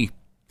Mike Lee.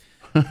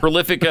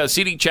 Prolific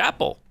C.D.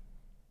 Chapel.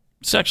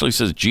 This actually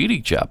says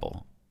G.D.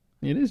 Chapel.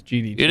 It is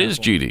G.D. It is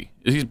G.D.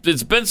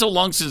 It's been so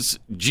long since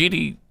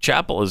G.D.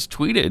 Chapel has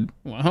tweeted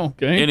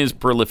in his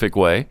prolific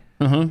way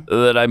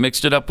that I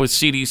mixed it up with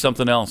C.D.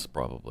 something else,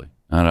 probably.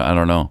 I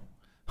don't know.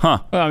 Huh.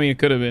 Well, I mean, it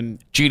could have been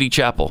G.D.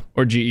 Chapel.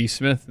 Or G.E.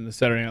 Smith in the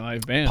Saturday Night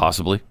Live band.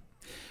 Possibly.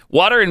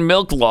 Water and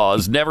milk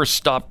laws never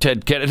stopped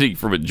Ted Kennedy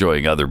from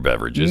enjoying other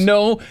beverages.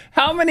 No.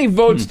 How many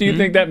votes do you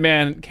think that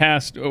man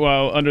cast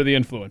while under the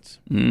influence?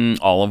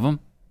 All of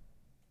them.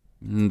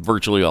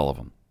 Virtually all of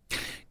them.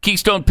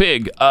 Keystone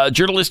Pig, a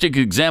journalistic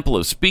example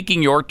of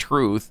speaking your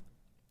truth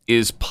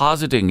is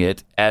positing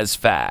it as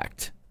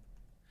fact.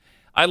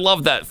 I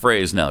love that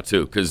phrase now,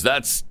 too, because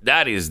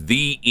that is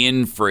the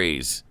in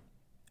phrase.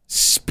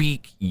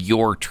 Speak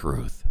your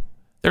truth.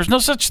 There's no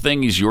such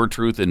thing as your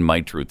truth and my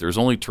truth. There's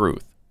only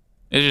truth.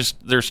 It's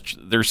just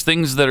there's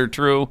things that are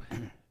true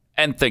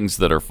and things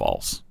that are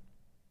false.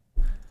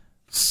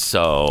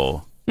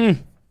 So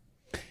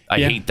I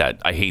hate that.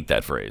 I hate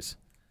that phrase.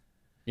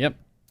 Yep.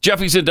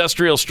 Jeffy's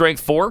industrial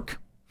strength fork.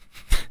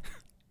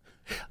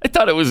 I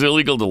thought it was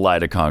illegal to lie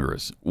to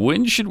Congress.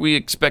 When should we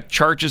expect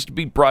charges to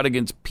be brought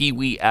against Pee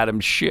Wee Adam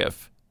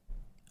Schiff?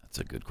 That's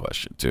a good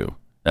question, too.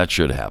 That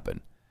should happen.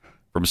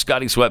 From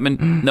Scotty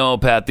Sweatman, no,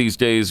 Pat, these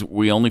days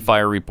we only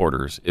fire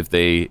reporters if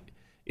they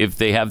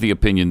have the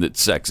opinion that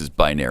sex is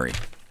binary.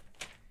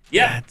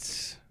 Yeah.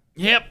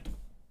 Yep.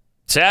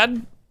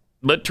 Sad,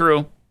 but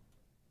true.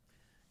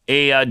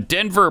 A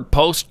Denver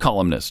Post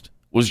columnist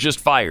was just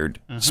fired,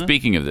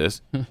 speaking of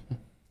this,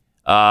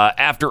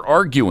 after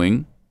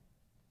arguing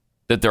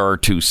that there are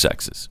 2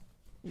 sexes.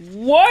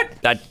 What?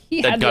 That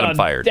had got him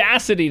fired.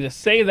 Audacity to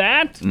say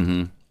that?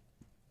 Mm-hmm.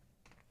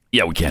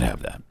 Yeah, we can't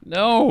have that.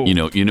 No.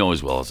 You know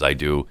as well as I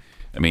do.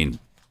 I mean,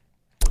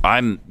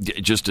 I'm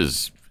just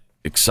as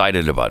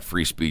excited about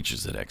free speech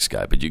as the next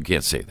guy, but you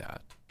can't say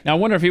that. Now, I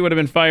wonder if he would have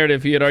been fired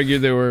if he had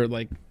argued there were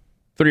like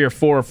 3 or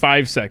 4 or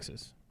 5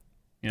 sexes.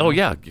 You know? Oh,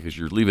 yeah, because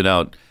you're leaving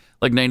out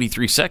like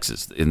 93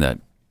 sexes in that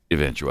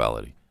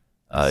eventuality.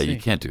 You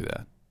can't do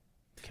that.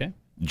 Okay.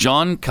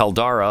 John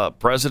Caldara,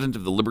 president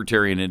of the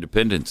Libertarian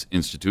Independence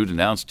Institute,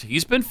 announced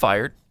he's been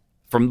fired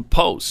from the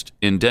Post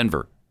in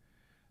Denver,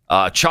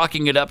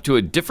 chalking it up to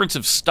a difference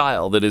of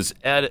style that his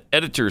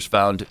editors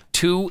found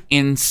too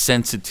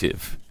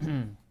insensitive.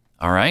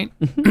 All right?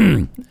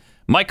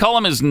 My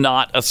column is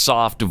not a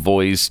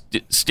soft-voiced,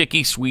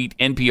 sticky, sweet,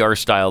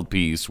 NPR-styled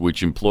piece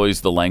which employs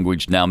the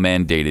language now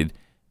mandated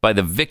by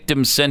the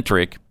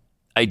victim-centric,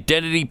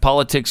 identity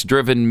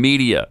politics-driven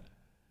media.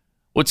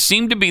 What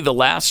seemed to be the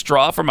last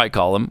straw for my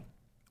column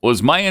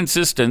was my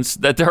insistence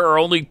that there are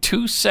only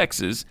 2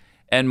 sexes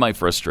and my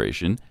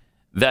frustration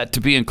that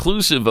to be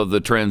inclusive of the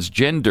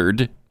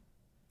transgendered,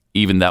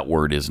 even that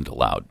word isn't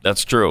allowed.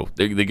 That's true.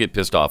 They get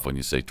pissed off when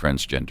you say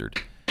transgendered.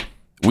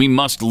 We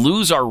must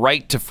lose our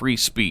right to free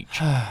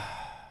speech.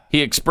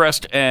 He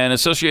criticized an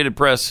Associated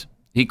Press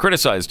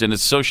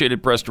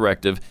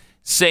directive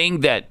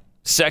saying that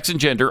sex and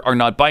gender are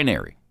not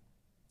binary.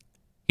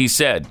 He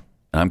said,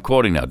 and I'm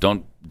quoting now,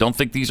 don't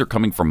think these are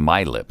coming from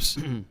my lips.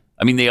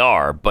 I mean, they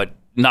are, but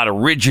not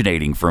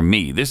originating from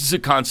me. This is a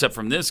concept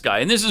from this guy,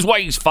 and this is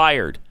why he's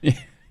fired.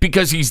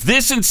 Because he's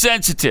this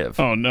insensitive.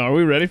 Oh, no. Are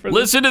we ready for this?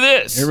 Listen to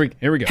this. Here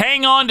we go.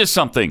 Hang on to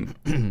something.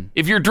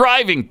 If you're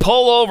driving,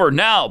 pull over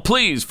now,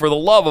 please, for the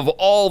love of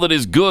all that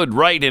is good,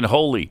 right, and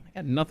holy. I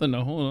got nothing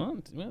to hold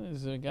on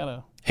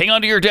to. Hang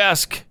on to your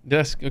desk.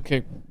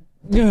 Okay.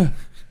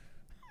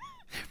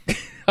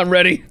 I'm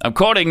ready. I'm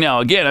quoting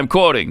now. Again, I'm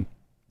quoting.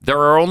 There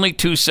are only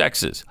 2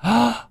 sexes,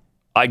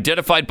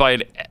 identified by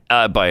an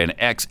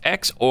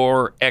XX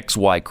or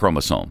XY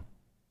chromosome.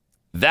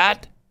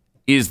 That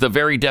is the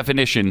very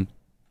definition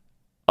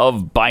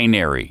of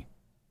binary.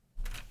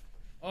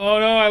 Oh,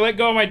 no, I let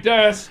go of my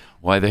desk.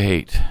 Why the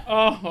hate?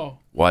 Oh.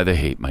 Why the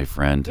hate, my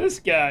friend? This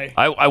guy.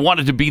 I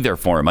wanted to be there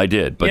for him. I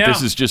did, but Yeah.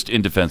 This is just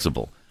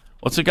indefensible.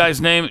 What's the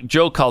guy's name?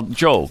 Joe called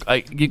Joe.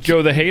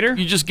 Joe the hater?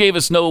 You just gave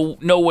us no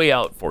way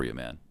out for you,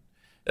 man.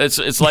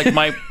 It's like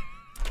my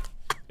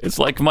it's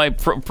like my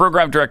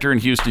program director in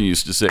Houston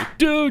used to say,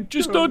 dude,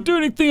 just don't do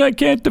anything I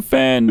can't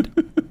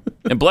defend.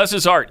 And bless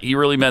his heart, he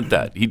really meant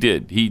that. He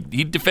did.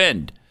 He'd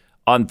defend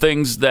on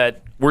things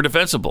that were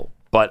defensible.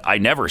 But I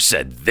never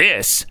said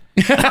this.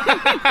 You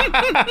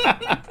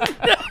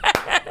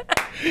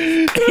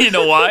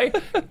know why?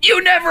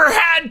 You never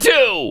had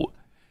to.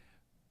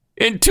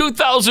 In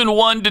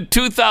 2001 to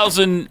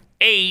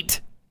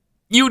 2008,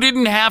 you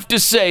didn't have to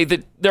say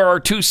that there are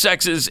two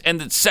sexes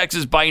and that sex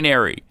is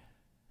binary.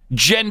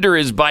 Gender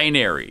is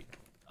binary.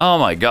 Oh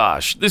my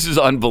gosh, this is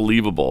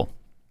unbelievable.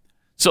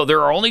 So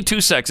there are only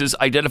two sexes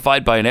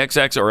identified by an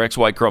XX or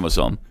XY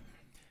chromosome.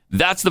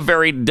 That's the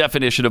very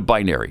definition of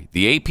binary.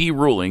 The AP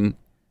ruling,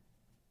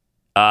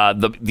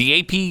 the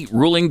AP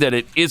ruling that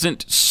it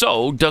isn't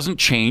so doesn't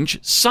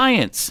change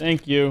science.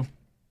 Thank you.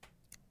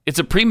 It's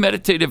a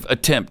premeditative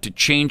attempt to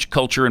change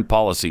culture and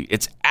policy.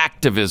 It's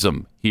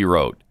activism, he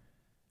wrote.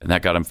 And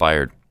that got him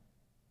fired.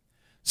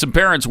 Some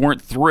parents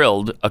weren't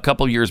thrilled a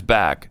couple years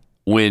back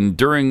when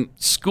during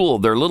school,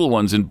 their little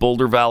ones in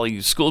Boulder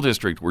Valley School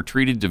District were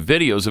treated to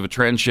videos of a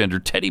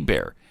transgender teddy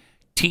bear,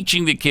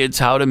 teaching the kids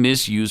how to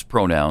misuse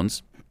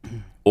pronouns,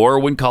 or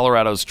when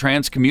Colorado's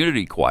trans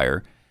community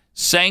choir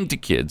sang to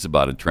kids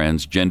about a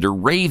transgender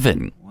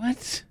raven.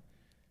 What?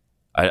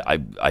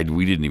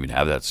 We didn't even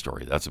have that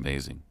story. That's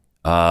amazing.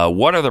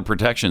 What are the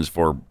protections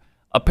for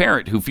a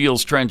parent who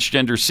feels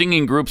transgender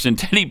singing groups and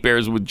teddy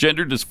bears with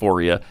gender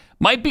dysphoria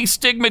might be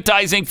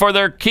stigmatizing for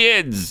their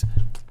kids?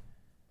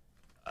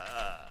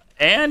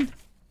 And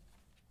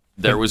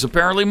there was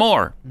apparently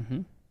more.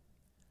 Mm-hmm.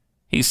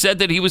 He said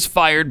that he was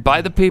fired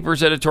by the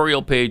paper's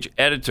editorial page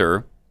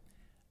editor.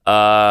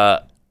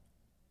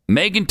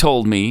 Megan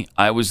told me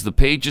I was the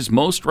page's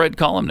most read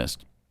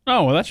columnist.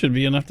 Oh, well, that should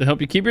be enough to help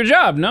you keep your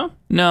job, no?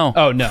 No.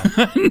 Oh, no.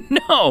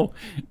 No.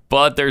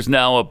 But there's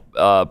now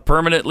a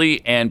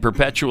permanently and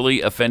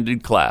perpetually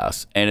offended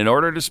class. And in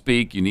order to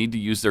speak, you need to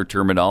use their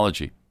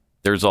terminology.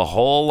 There's a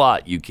whole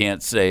lot you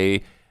can't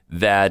say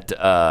that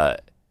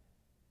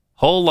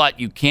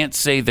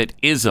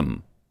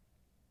ism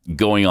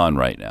going on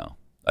right now.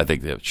 I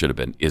think that should have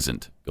been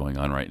isn't going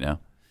on right now.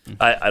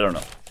 I don't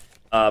know.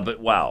 But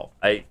wow.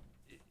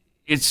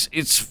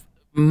 It's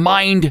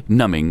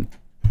mind-numbing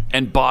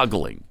and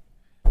boggling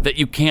that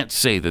you can't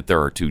say that there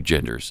are two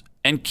genders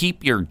and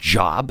keep your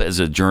job as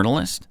a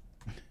journalist.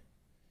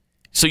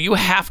 So you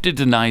have to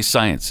deny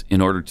science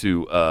in order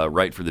to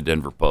write for the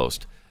Denver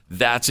Post.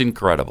 That's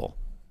incredible.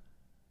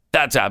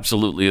 That's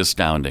absolutely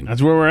astounding.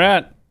 That's where we're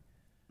at.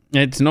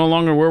 It's no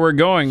longer where we're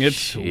going.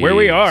 It's where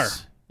we are.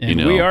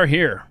 And we are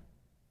here.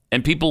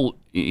 And people,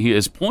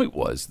 his point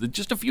was that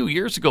just a few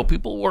years ago,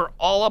 people were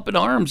all up in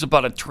arms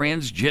about a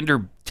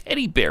transgender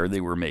teddy bear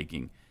they were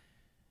making.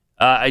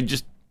 I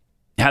just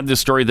had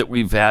this story that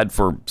we've had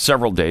for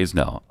several days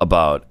now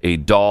about a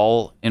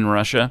doll in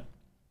Russia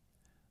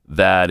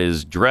that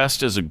is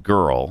dressed as a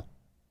girl.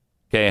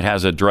 Okay, it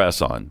has a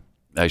dress on.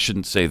 I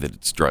shouldn't say that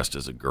it's dressed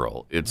as a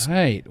girl. It's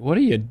right. What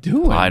are you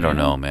doing? I don't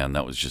know, man.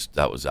 That was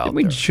out Did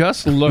we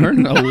just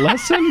learn a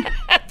lesson?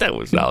 That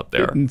was out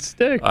there. Didn't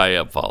stick. I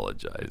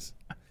apologize.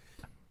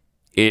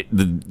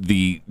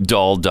 The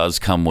doll does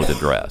come with a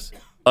dress.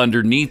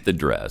 Underneath the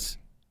dress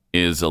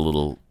is a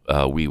little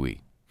wee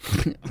wee.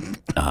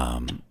 A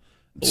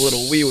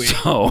little wee wee.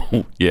 So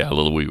yeah, a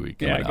little wee wee.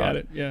 Yeah, I got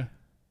it. Yeah.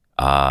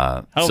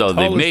 How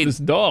tall is this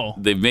doll?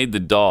 They've made the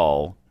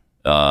doll,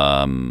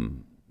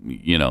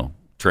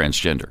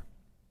 transgender,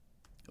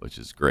 which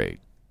is great.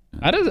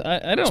 I don't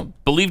It's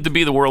believed to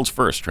be the world's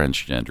first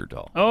transgender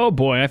doll. Oh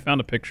boy, I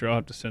found a picture. I'll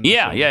have to send.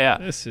 Yeah.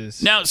 This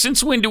is now.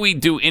 Since when do we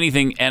do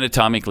anything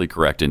anatomically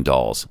correct in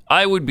dolls?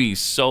 I would be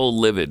so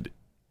livid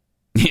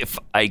if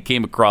I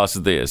came across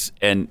this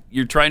and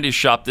you're trying to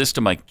shop this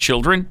to my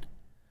children.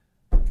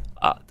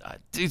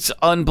 It's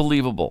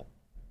unbelievable.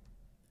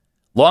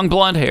 Long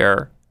blonde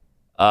hair,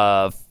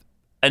 an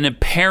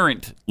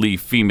apparently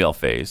female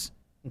face,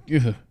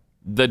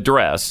 the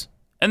dress,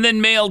 and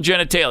then male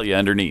genitalia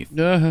underneath.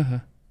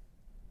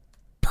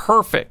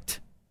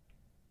 Perfect.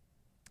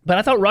 But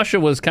I thought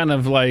Russia was kind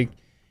of like,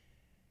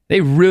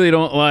 they really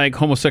don't like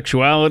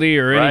homosexuality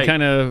or any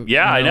kind of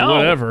I know.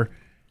 Whatever.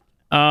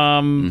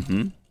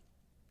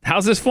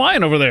 How's this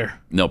flying over there?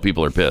 No,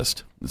 people are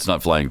pissed. It's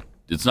not flying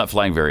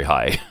very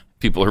high.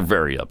 People are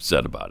very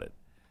upset about it.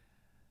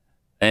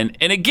 And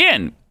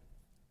again,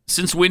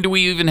 since when do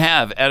we even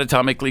have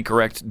anatomically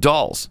correct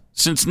dolls?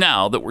 Since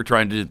now that we're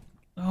trying to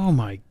oh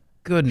my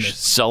goodness,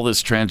 sell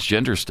this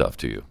transgender stuff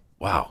to you.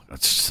 Wow,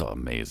 that's so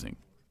amazing.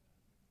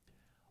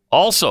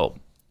 Also,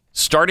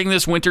 starting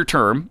this winter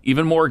term,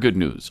 even more good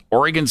news.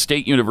 Oregon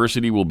State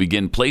University will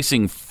begin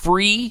placing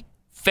free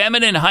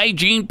feminine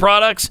hygiene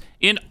products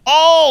in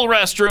all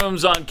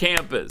restrooms on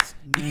campus.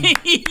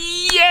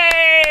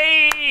 Yay!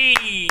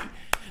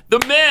 The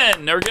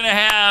men are going to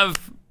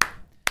have,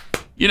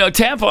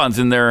 tampons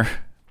in their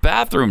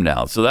bathroom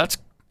now. So that's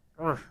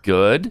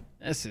good.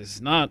 This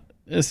is not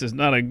This is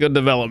not a good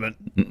development.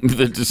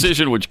 The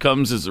decision, which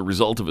comes as a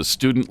result of a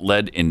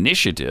student-led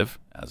initiative,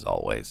 as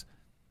always,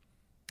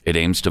 it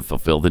aims to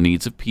fulfill the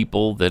needs of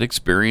people that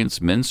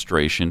experience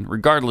menstruation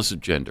regardless of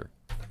gender.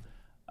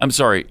 I'm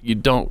sorry, you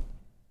don't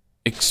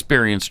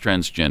experience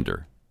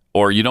transgender,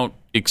 or you don't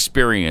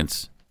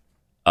experience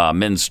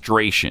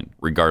menstruation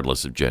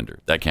regardless of gender.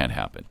 That can't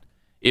happen.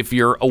 If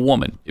you're a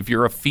woman, if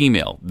you're a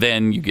female,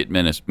 then you get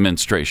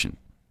menstruation.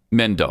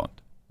 Men don't.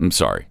 I'm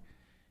sorry.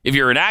 If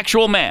you're an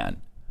actual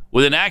man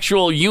with an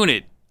actual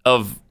unit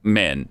of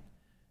men,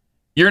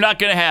 you're not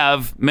going to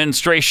have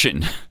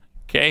menstruation.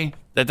 Okay?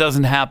 That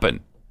doesn't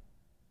happen.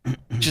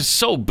 Just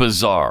so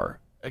bizarre.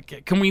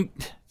 Can we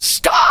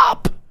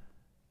stop?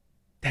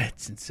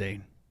 That's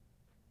insane.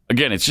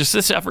 Again, it's just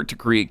this effort to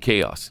create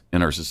chaos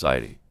in our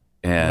society.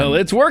 And well,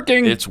 it's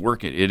working. It's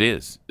working. It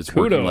is. It's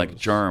working like a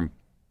charm.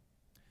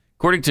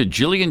 According to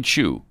Jillian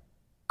Chu,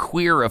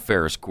 Queer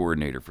Affairs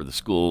Coordinator for the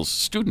school's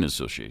Student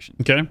Association.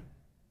 Okay.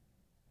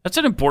 That's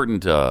an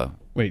important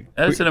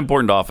that's an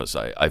important office,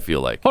 I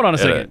feel like. Hold on a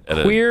second.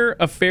 Queer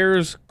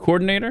Affairs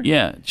Coordinator?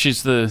 Yeah,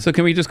 she's the... So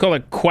can we just call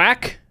it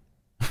Quack?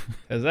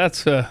 Because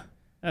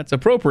that's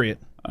appropriate.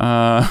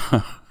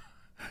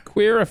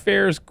 Queer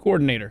Affairs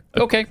Coordinator.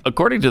 Okay.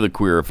 According to the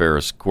Queer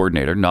Affairs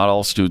Coordinator, not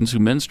all students who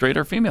menstruate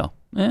are female.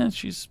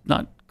 She's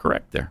not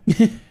correct there.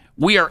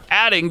 We are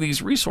adding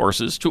these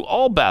resources to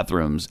all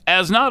bathrooms,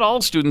 as not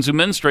all students who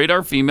menstruate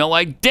are female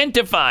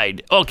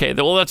identified. Okay,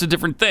 well, that's a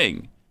different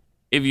thing.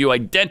 If you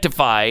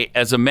identify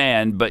as a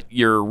man, but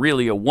you're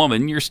really a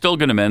woman, you're still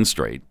going to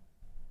menstruate.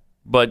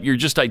 But you're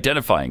just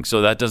identifying,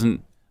 so that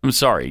doesn't... I'm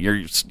sorry,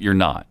 you're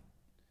not.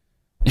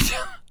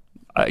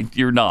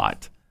 You're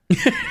not.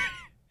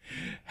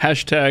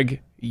 Hashtag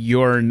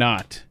you're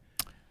not.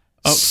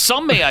 Oh.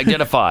 Some may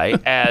identify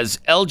as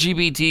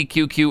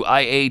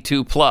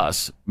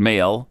LGBTQIA2+,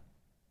 male,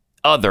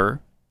 other,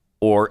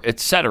 or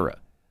etc.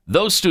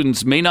 Those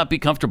students may not be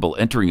comfortable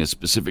entering a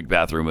specific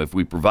bathroom if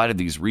we provided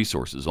these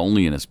resources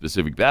only in a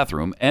specific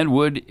bathroom and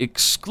would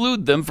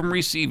exclude them from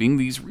receiving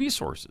these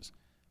resources.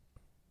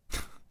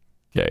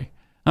 Okay.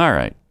 All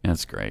right.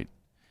 That's great.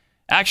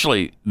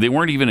 Actually, they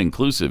weren't even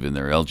inclusive in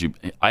their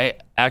LGBT. I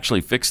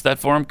actually fixed that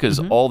for them because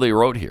all they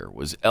wrote here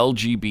was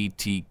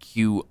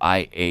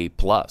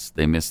LGBTQIA+.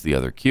 They missed the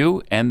other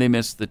Q and they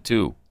missed the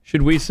 2.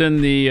 Should we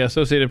send the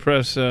Associated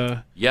Press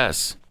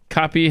yes.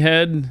 copy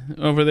head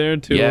over there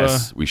to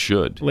yes, we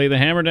should. Lay the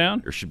hammer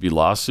down? There should be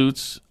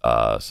lawsuits.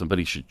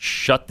 Somebody should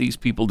shut these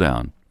people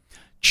down.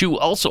 Chu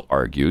also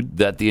argued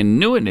that the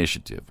new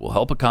initiative will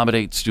help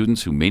accommodate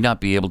students who may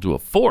not be able to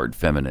afford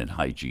feminine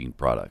hygiene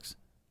products.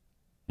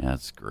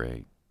 That's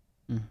great.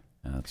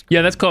 That's great.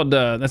 Yeah, that's called,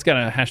 that's got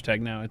a hashtag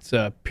now. It's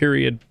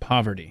period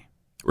poverty.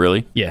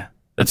 Really? Yeah.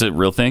 That's a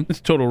real thing? It's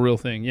a total real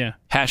thing, yeah.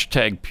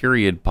 Hashtag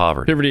period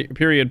poverty.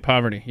 Period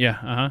poverty,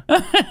 yeah,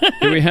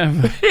 Do we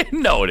have...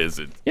 No, it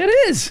isn't. Yeah,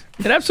 it is.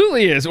 It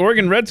absolutely is.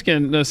 Oregon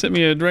Redskin sent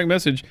me a direct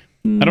message.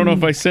 I don't know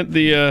if I sent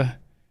the...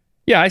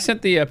 I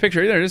sent the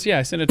picture. There it is. Yeah,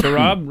 I sent it to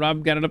Rob.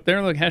 Rob got it up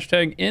there. Look,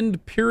 hashtag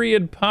end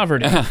period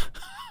poverty.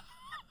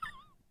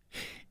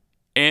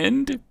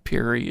 End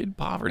period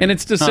poverty. And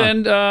it's to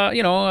send,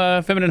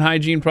 feminine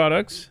hygiene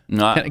products.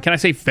 Can I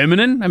say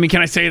feminine? I mean,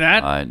 can I say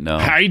that? No.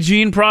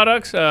 Hygiene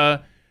products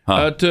to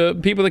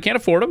people that can't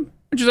afford them,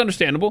 which is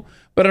understandable.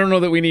 But I don't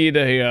know that we need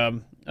a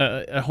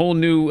whole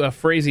new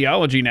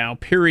phraseology now,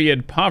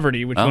 period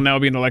poverty, which will now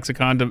be in the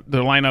lexicon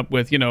to line up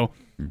with,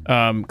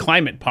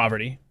 climate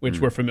poverty, which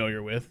we're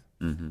familiar with.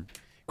 Mm-hmm.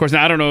 Of course,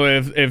 now I don't know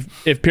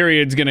if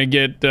period's going to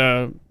get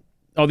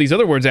all these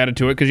other words added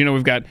to it because,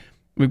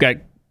 we've got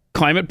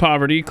climate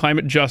poverty,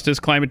 climate justice,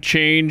 climate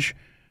change.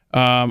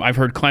 I've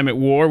heard climate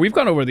war. We've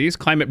gone over these.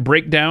 Climate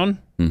breakdown.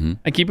 Mm-hmm.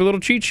 I keep a little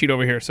cheat sheet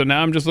over here. So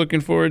now I'm just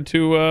looking forward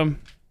to...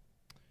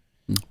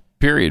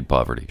 period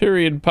poverty.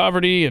 Period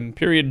poverty and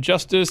period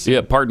justice.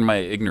 Yeah, pardon my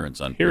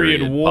ignorance on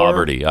period war.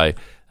 Poverty.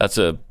 That's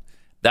a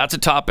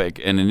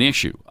topic and an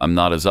issue I'm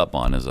not as up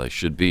on as I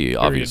should be, period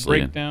obviously.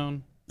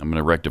 Breakdown. I'm going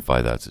to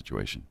rectify that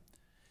situation.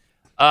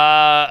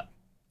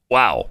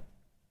 Wow.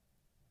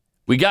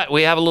 We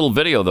have a little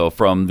video, though,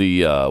 from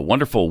the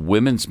wonderful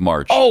Women's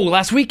March. Oh,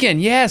 last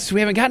weekend. Yes, we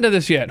haven't gotten to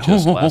this yet.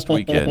 Just last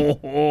weekend.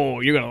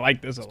 Oh, you're going to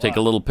like this a lot. Take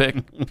a little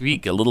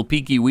peek, a little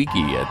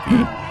peeky-weeky at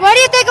the... What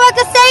do you think about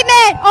the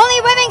statement?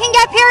 Only women can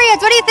get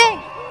periods. What do you think?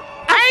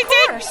 Of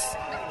course.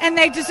 And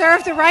they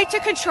deserve the right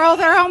to control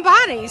their own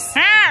bodies.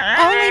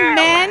 Only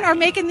men are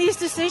making these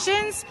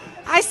decisions.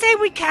 I say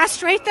we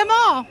castrate them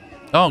all.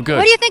 Oh, good.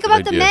 What do you think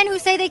about the men who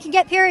say they can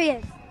get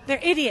periods? They're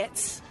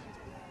idiots.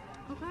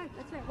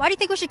 Why do you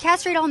think we should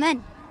castrate all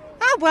men?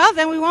 Oh, well,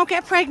 then we won't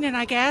get pregnant,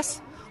 I guess.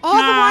 All the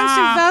ones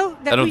who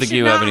vote that I don't we think should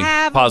you not have any.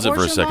 have Pause it for a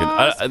abortion second.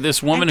 laws.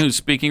 This woman who's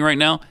speaking right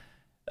now,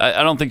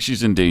 I don't think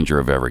she's in danger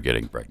of ever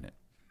getting pregnant.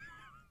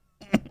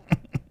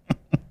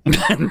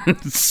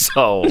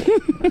 So,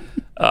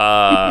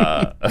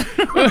 for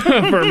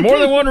more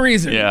than one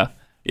reason. Yeah,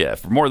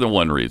 for more than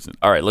one reason.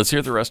 All right, let's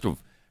hear the rest of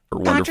her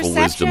wonderful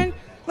wisdom.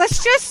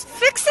 Let's just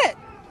fix it.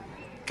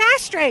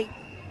 Castrate.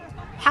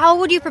 How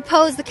would you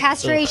propose the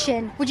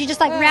castration? Would you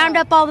just round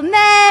up all the men?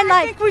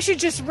 I think we should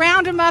just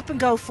round them up and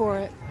go for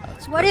it.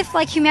 What if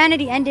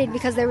humanity ended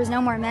because there was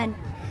no more men?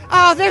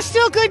 Oh, there's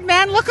still good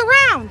men. Look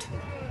around.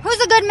 Who's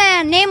a good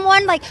man? Name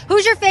one.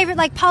 Who's your favorite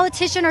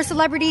politician or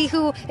celebrity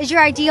who is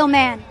your ideal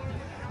man?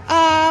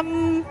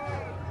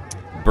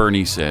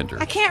 Bernie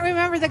Sanders. I can't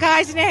remember the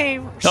guy's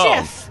name.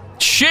 Schiff.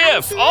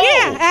 Schiff. Oh,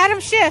 yeah, Adam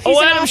Schiff. He's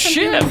an Adam awesome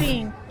Schiff. human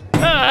being.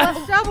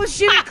 So was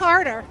Jimmy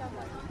Carter.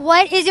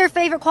 What is your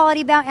favorite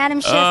quality about Adam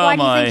Schiff? Why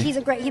do you think he's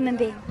a great human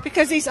being?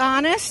 Because he's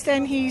honest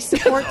and he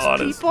supports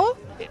people.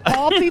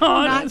 All people,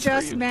 not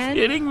just men.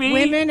 Kidding me?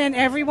 Women and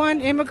everyone,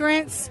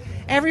 immigrants,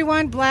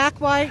 everyone, black,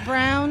 white,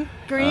 brown,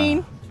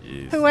 green,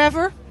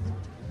 whoever.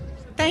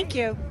 Thank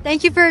you.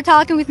 Thank you for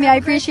talking with me. I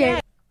appreciate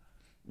it.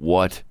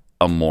 What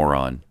a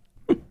moron.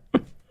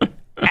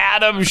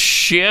 Adam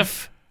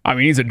Schiff. I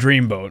mean, he's a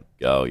dreamboat.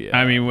 Oh, yeah.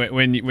 I mean,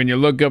 when you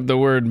look up the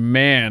word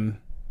man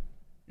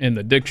in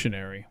the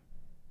dictionary.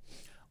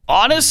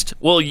 Honest?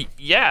 Well,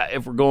 yeah,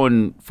 if we're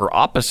going for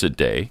opposite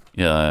day.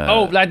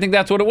 I think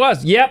that's what it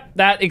was. Yep,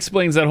 that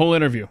explains that whole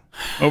interview.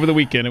 Over the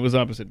weekend, it was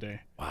opposite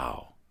day.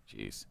 Wow.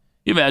 Jeez.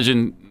 You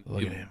imagine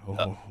Look at him.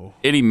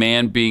 any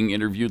man being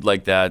interviewed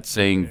like that,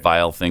 saying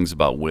vile things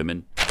about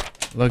women.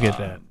 Look at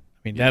that.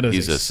 I mean, that is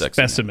he's a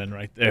sexy specimen man.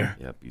 right there.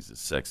 Yep, he's a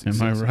sexy.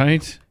 Am I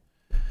right?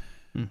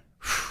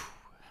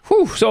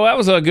 Whew, so that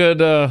was a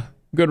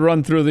good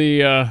run through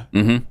the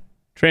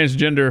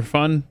transgender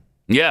fun.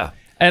 Yeah.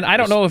 And I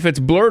don't know if it's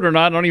blurred or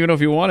not. I don't even know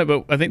if you want it,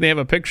 but I think they have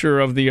a picture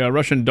of the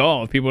Russian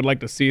doll. If people would like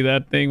to see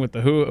that thing with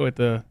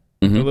the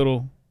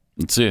little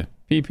Let's see it.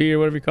 PP or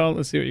whatever you call it.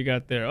 Let's see what you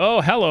got there.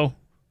 Oh, hello.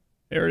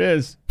 There it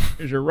is.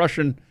 Here's your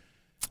Russian.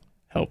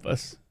 Help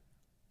us.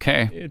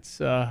 Okay. It's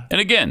and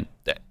again,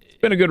 it's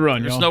been a good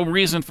run. There's y'all. no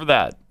reason for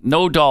that.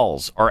 No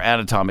dolls are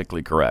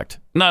anatomically correct.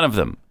 None of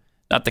them.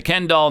 Not the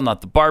Ken doll, not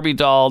the Barbie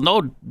doll.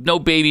 No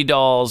baby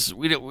dolls.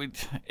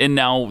 And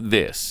now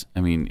this.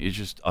 I mean, it's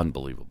just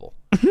unbelievable.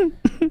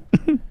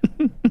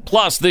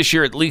 Plus, this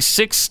year, at least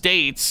 6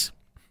 states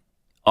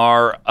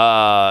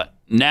are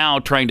now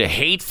trying to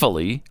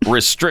hatefully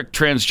restrict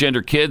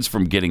transgender kids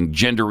from getting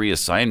gender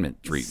reassignment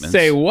treatments.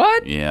 Say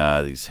what?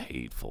 Yeah, these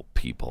hateful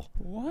people.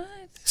 What?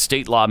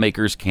 State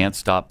lawmakers can't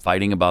stop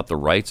fighting about the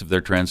rights of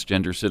their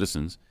transgender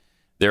citizens,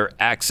 their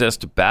access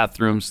to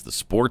bathrooms, the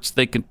sports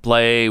they can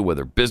play,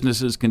 whether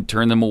businesses can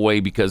turn them away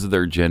because of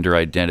their gender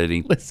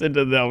identity. Listen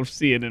to them.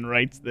 CNN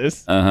writes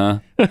this.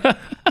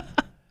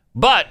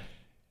 But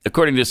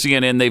according to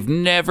CNN, they've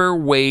never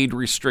weighed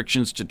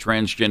restrictions to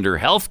transgender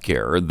health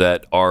care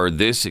that are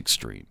this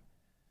extreme.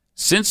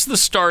 Since the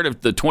start of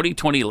the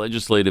 2020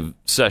 legislative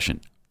session,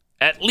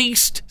 at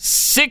least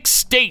 6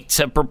 states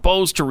have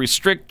proposed to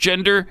restrict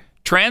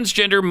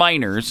transgender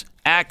minors'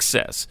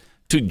 access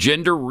to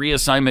gender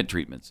reassignment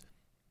treatments,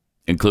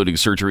 including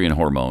surgery and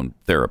hormone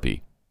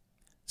therapy.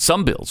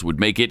 Some bills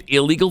would make it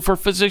illegal for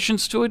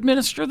physicians to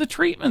administer the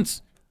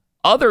treatments.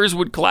 Others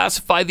would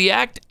classify the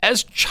act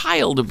as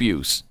child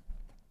abuse.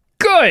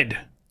 Good.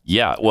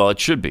 Yeah, well, it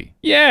should be.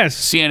 Yes.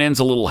 CNN's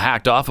a little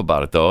hacked off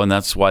about it, though, and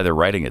that's why they're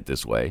writing it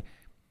this way.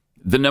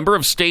 The number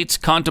of states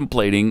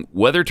contemplating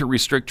whether to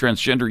restrict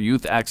transgender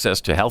youth access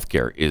to health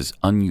care is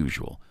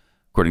unusual,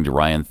 according to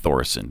Ryan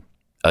Thorson,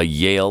 a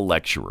Yale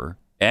lecturer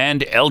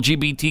and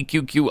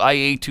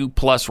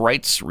LGBTQIA2+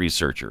 rights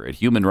researcher at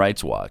Human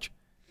Rights Watch.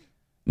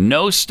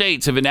 No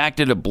states have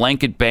enacted a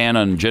blanket ban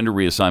on gender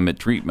reassignment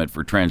treatment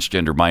for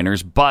transgender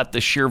minors, but the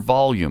sheer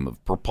volume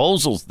of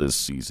proposals this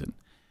season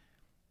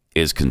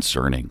is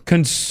concerning.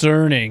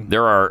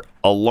 There are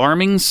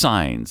alarming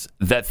signs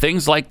that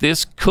things like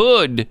this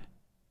could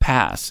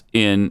pass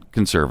in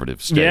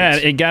conservative states. Yeah,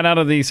 it got out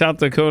of the South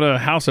Dakota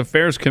House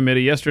Affairs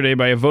Committee yesterday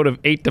by a vote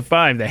of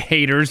 8-5. The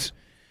haters.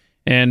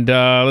 And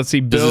let's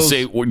see, bills. Does it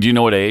say? Do you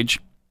know what age?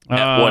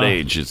 At what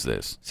age is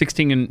this?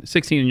 16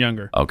 and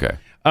younger. Okay.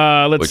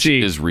 Let's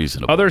see. Which is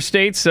reasonable. Other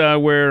states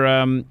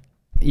where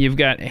you've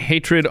got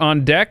hatred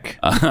on deck: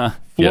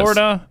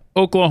 Florida,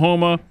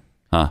 Oklahoma,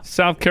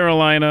 South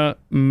Carolina,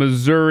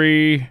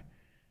 Missouri.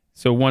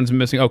 So one's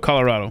missing. Oh,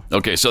 Colorado.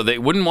 Okay, so they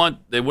wouldn't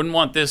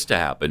want this to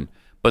happen,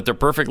 but they're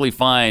perfectly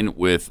fine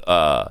with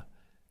the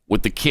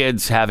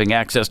kids having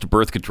access to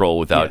birth control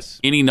without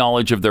any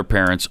knowledge of their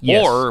parents,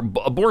 or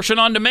abortion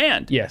on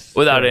demand. Yes,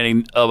 without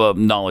any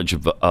knowledge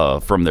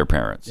of from their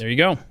parents. There you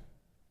go.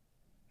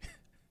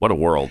 What a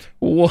world!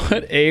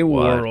 What a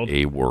world! What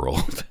a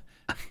world!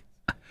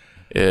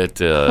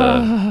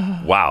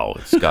 Wow,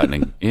 it's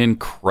gotten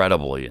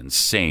incredibly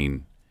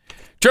insane.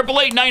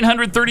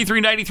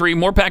 888-900-3393.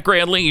 More Pat Gray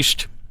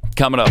Unleashed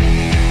coming up.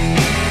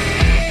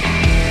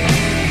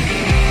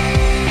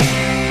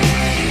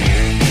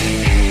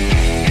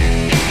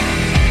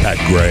 Pat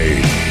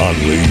Gray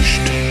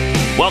Unleashed.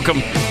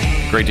 Welcome.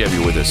 Great to have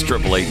you with us.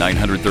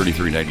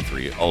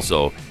 888-900-3393.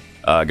 Also,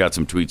 got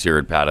some tweets here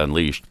at Pat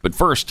Unleashed. But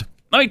first,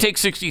 let me take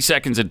 60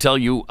 seconds and tell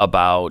you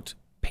about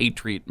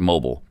Patriot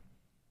Mobile.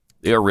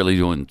 They are really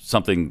doing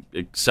something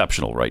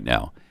exceptional right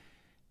now.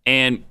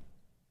 And,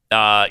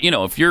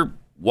 if you're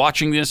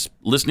watching this,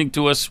 listening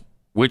to us,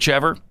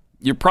 whichever,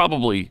 you're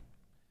probably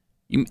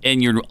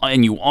and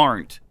you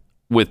aren't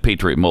with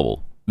Patriot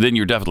Mobile, then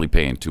you're definitely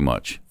paying too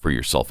much for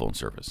your cell phone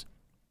service.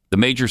 The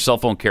major cell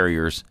phone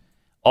carriers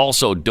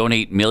also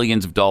donate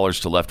millions of dollars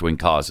to left-wing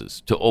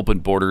causes, to open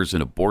borders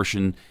and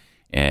abortion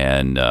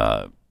and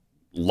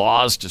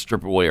laws to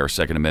strip away our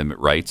Second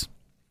Amendment rights.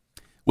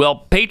 Well,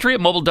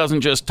 Patriot Mobile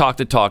doesn't just talk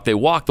the talk, they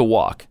walk the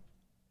walk.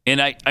 And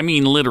I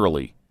mean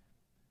literally.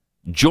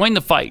 Join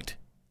the fight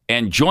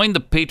and join the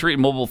Patriot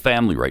Mobile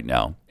family right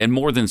now, and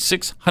more than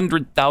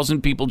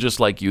 600,000 people just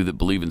like you that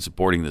believe in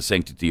supporting the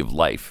sanctity of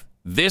life.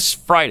 This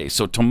Friday,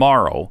 so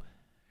tomorrow,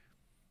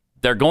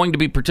 they're going to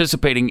be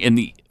participating in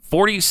the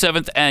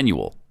 47th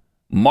annual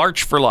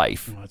March for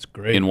Life. That's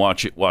great. In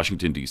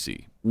Washington,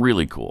 D.C.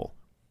 Really cool.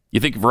 You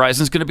think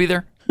Verizon's going to be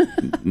there?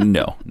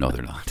 No,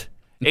 they're not.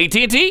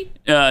 AT&T?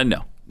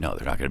 No, they're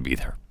not going to be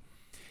there.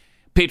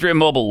 Patriot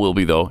Mobile will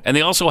be, though. And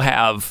they also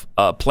have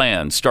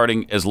plans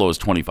starting as low as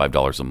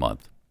 $25 a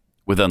month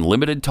with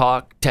unlimited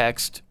talk,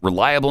 text,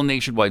 reliable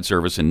nationwide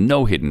service, and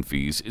no hidden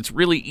fees. It's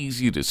really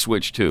easy to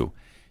switch to.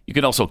 You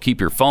can also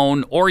keep your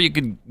phone, or you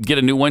can get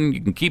a new one.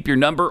 You can keep your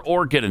number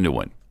or get a new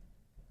one.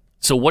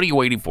 So what are you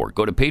waiting for?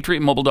 Go to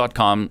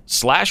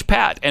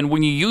patriotmobile.com/Pat, and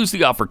when you use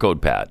the offer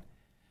code PAT,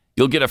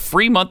 you'll get a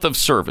free month of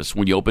service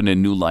when you open a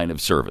new line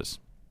of service.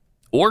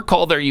 Or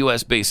call their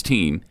U.S.-based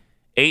team,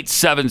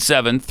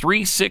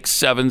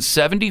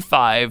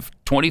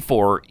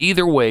 877-367-7524.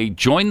 Either way,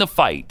 join the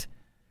fight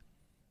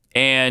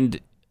and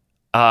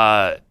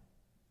get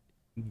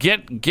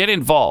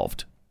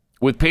involved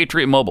with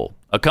Patriot Mobile,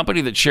 a company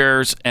that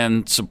shares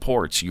and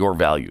supports your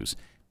values.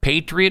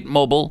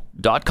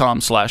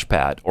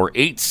 PatriotMobile.com/Pat or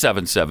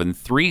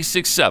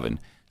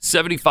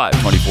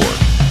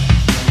 877-367-7524.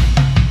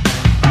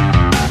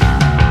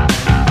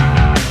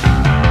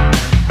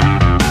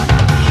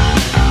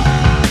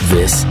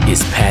 This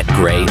is Pat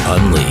Gray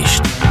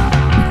Unleashed.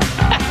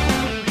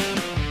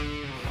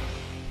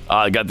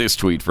 I got this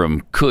tweet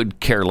from Could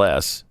Care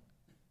Less.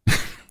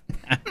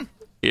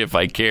 If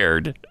I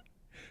cared.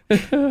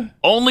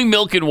 Only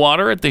milk and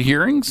water at the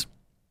hearings?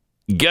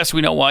 Guess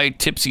we know why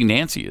Tipsy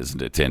Nancy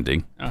isn't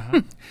attending.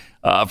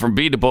 From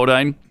B to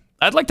Bodine,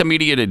 I'd like the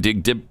media to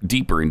dig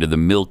deeper into the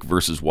milk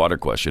versus water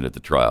question at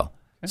the trial,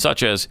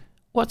 such as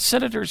what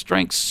senators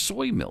drank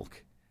soy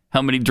milk,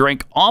 how many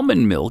drank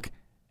almond milk,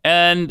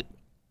 and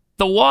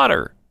the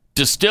water,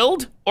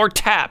 distilled or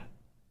tap?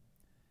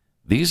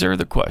 These are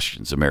the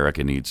questions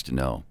America needs to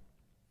know.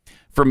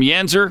 From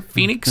Yanzer,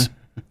 Phoenix,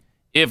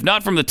 if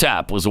not from the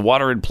tap, was the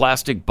water in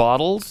plastic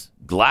bottles,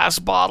 glass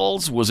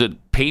bottles? Was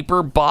it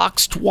paper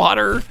boxed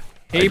water?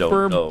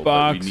 Paper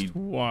boxed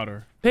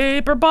water.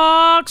 Paper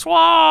box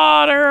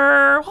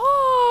water.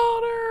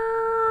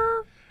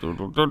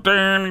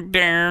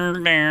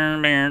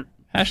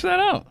 Hash that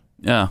out.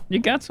 Yeah. You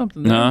got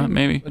something there.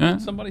 Maybe.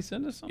 Did somebody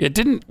send us something? It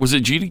didn't. Was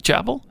it G.D.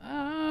 Chapel?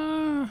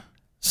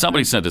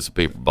 Somebody sent us a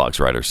Paper Box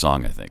Writer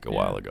song, I think, a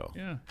while ago.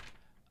 Yeah.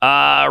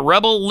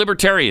 Rebel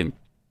Libertarian.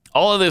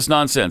 All of this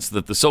nonsense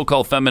that the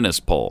so-called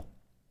feminist poll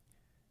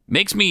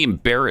makes me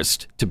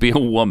embarrassed to be a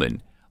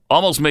woman.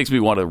 Almost makes me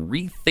want to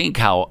rethink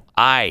how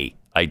I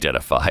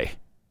identify.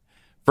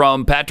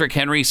 From Patrick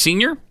Henry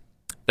Sr.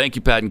 Thank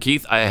you, Pat and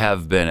Keith. I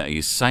have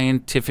been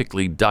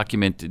scientifically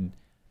documented.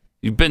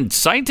 You've been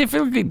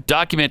scientifically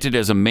documented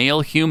as a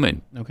male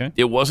human. Okay.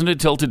 It wasn't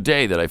until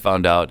today that I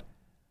found out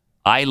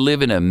I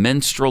live in a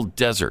menstrual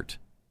desert.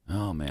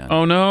 Oh, man.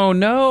 Oh,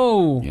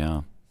 no.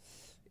 Yeah.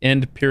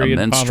 End period.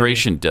 A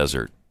menstruation poverty.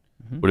 desert.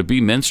 Would it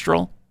be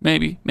menstrual?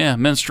 Maybe. Yeah,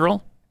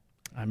 menstrual.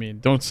 I mean,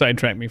 don't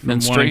sidetrack me from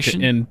Menstruation?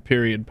 wanting to end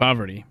period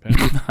poverty.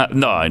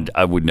 No,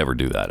 I would never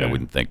do that. Okay. I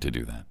wouldn't think to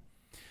do that.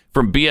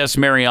 From B.S.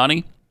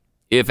 Mariani,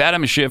 if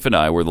Adam Schiff and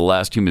I were the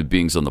last human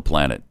beings on the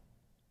planet,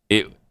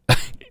 it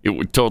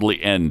would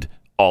totally end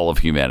all of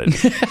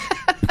humanity.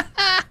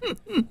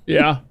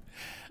 Yeah.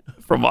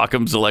 From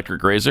Occam's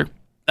Electric Razor,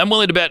 I'm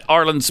willing to bet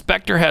Arlen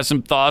Specter has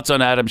some thoughts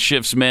on Adam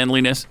Schiff's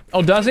manliness.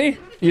 Oh, does he?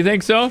 You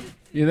think so?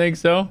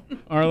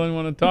 Arlen,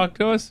 want to talk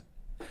to us?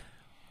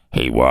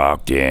 He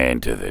walked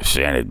into the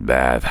Senate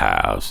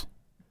bathhouse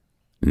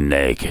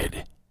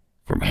naked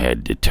from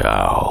head to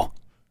toe.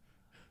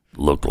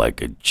 Looked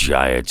like a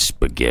giant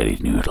spaghetti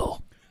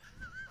noodle.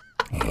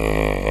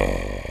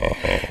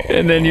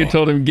 And then you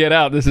told him, get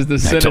out. This is the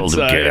Senate I told him,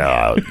 side. get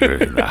out. You're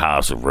in the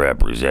House of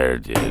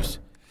Representatives.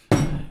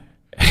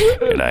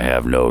 And I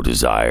have no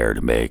desire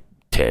to make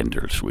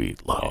tender,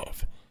 sweet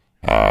love.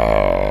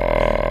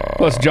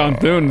 Plus, John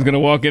Thune's going to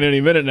walk in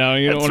any minute now.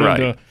 You That's don't want right.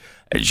 him to...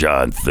 And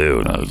John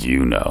Thune, as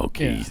you know,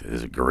 Keith,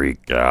 is a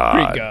Greek god.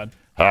 Greek god.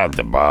 Had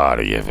the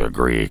body of a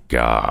Greek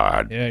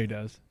god. Yeah, he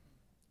does.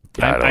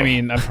 I I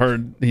mean, I've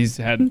heard he's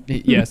had...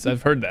 Yes,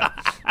 I've heard that.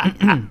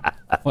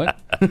 What?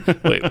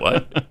 Wait,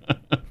 what?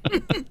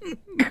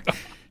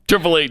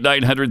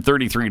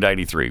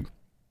 888-900-3393.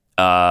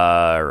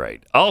 All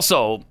right.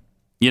 Also,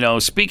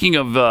 speaking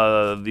of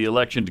the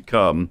election to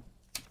come,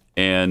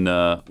 and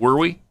were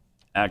we?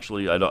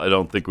 Actually, I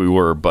don't think we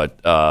were, but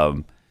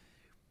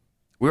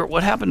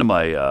what happened to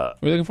my... What are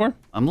you looking for?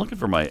 I'm looking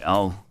for my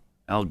Al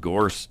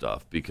Gore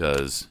stuff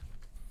because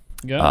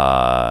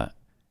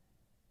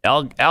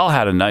Al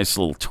had a nice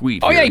little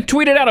tweet. Oh, here. yeah, he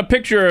tweeted out a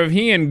picture of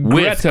he and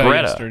With Greta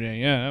Greta. yesterday.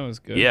 Yeah, that was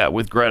good. Yeah,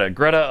 with Greta.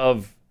 Greta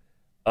of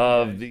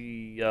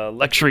the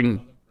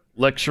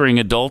lecturing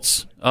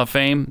adults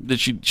fame, that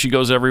she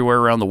goes everywhere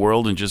around the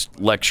world and just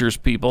lectures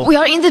people. We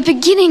are in the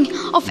beginning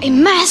of a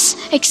mass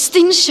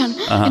extinction,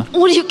 and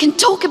all you can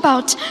talk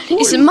about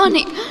is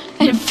money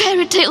and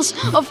fairy tales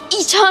of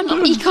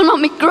eternal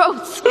economic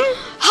growth.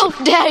 How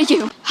dare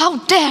you? How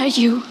dare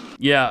you?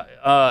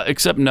 Yeah,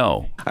 except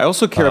no. I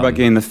also care about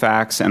getting the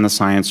facts and the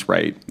science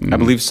right. I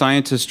believe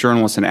scientists,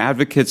 journalists, and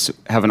advocates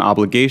have an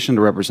obligation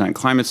to represent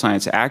climate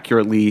science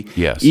accurately,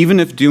 even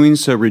if doing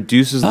so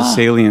reduces the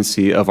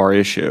saliency of our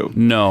issue.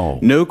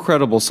 No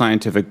credible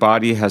scientific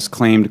body has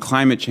claimed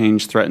climate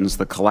change threatens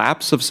the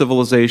collapse of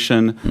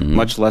civilization,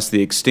 much less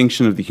the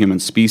extinction of the human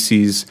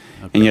species,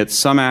 and yet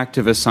some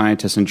activists,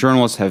 scientists, and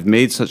journalists have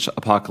made such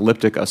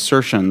apocalyptic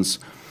assertions,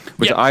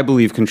 which I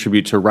believe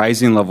contribute to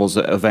rising levels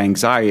of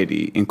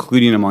anxiety,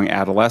 including among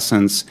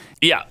adolescents.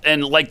 Yeah,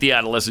 and like the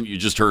adolescent you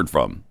just heard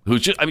from,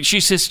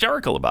 she's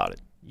hysterical about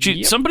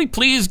it. Somebody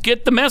please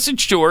get the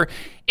message to her.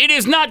 It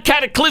is not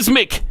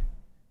cataclysmic.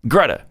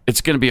 Greta, it's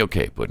going to be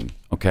okay, Puddin',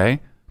 okay?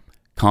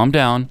 Calm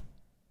down.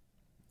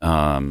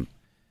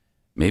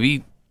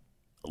 Maybe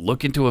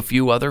look into a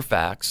few other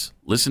facts.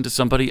 Listen to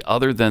somebody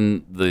other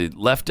than the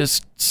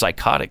leftist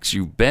psychotics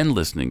you've been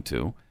listening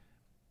to.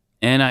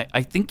 And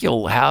I think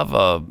you'll have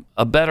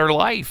a better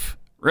life.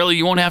 Really,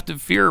 you won't have to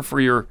fear for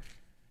your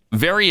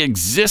very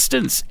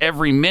existence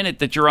every minute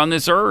that you're on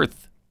this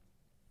earth.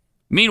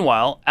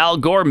 Meanwhile, Al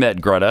Gore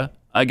met Greta.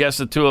 I guess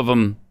the two of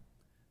them,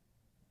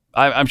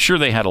 I'm sure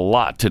they had a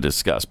lot to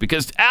discuss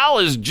because Al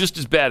is just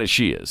as bad as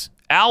she is.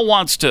 Al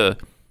wants to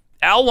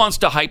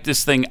hype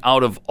this thing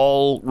out of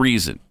all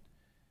reason.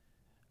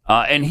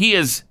 And he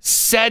has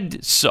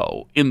said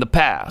so in the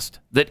past,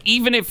 that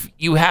even if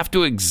you have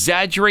to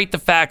exaggerate the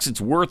facts, it's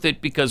worth it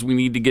because we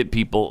need to get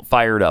people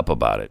fired up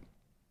about it.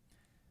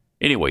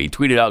 Anyway, he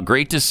tweeted out,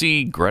 "Great to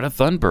see Greta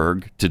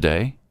Thunberg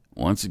today.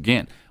 Once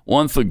again,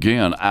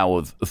 I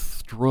was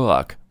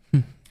struck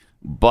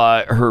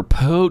by her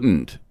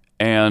potent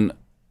and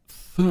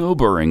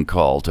sobering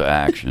call to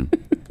action.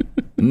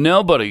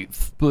 Nobody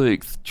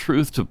speaks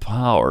truth to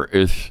power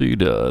as she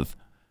does.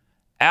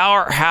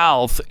 Our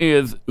house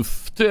is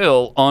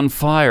still on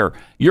fire.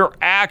 Your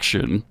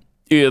action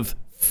is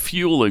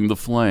fueling the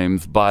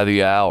flames by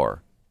the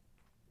hour."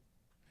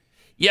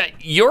 Yeah,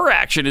 your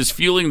action is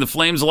fueling the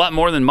flames a lot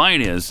more than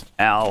mine is,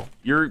 Al.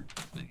 Your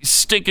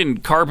stinking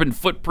carbon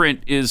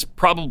footprint is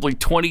probably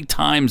 20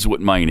 times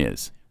what mine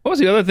is. What was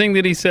the other thing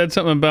that he said?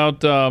 Something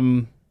about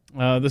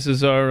this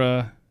is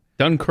our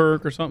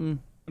Dunkirk or something?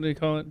 What do you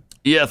call it?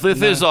 Yeah,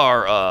 this is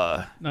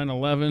our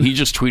 9/11. He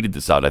just tweeted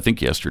this out, I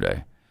think,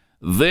 yesterday.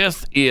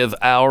 This is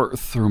our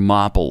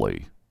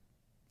Thermopylae.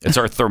 It's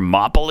our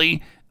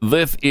Thermopylae.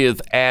 This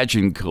is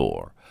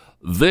Agincourt.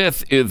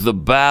 This is the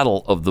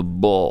Battle of the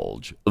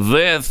Bulge.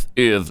 This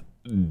is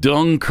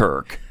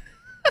Dunkirk.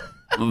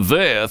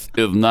 This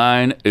is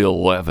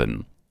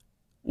 9/11.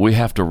 We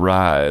have to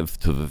rise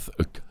to this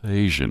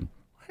occasion.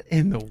 What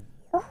in the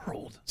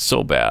world?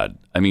 So bad.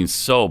 I mean,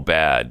 so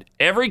bad.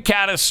 Every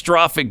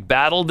catastrophic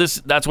battle,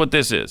 that's what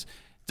this is.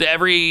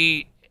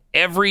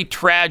 Every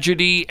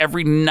tragedy,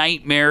 every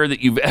nightmare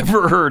that you've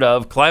ever heard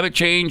of, climate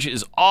change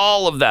is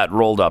all of that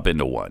rolled up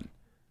into one.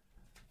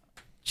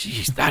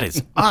 Jeez, that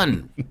is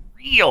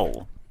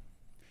unreal.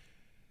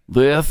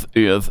 This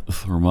is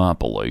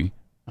Thermopylae.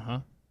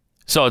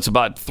 So it's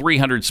about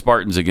 300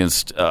 Spartans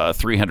against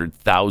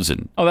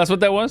 300,000. Oh, that's what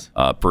that was?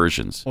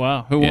 Persians.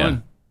 Wow, who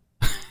won?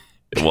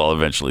 Well,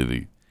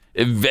 eventually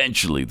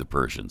the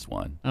Persians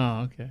won.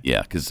 Oh, okay.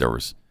 Yeah, because there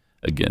was,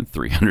 again,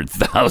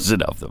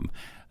 300,000 of them.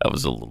 That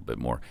was a little bit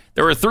more.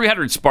 There were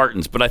 300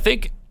 Spartans, but I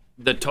think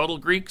the total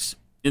Greeks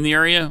in the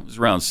area was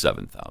around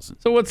 7,000.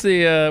 So what's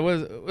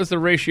the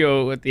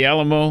ratio at the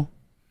Alamo?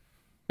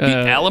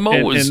 The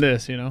Alamo was in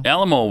this, you know.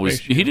 Alamo was.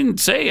 Ratio. He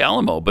didn't say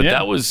Alamo, but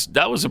that was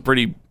a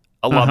pretty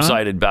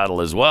lopsided battle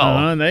as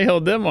well. And they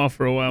held them off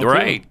for a while,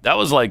 right? Too. That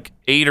was like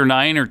 8 or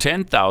 9 or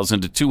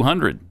 10,000 to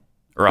 200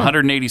 or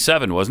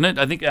 187, wasn't it?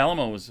 I think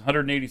Alamo was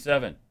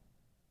 187.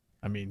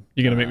 I mean,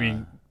 you're gonna make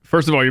me.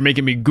 First of all, you're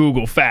making me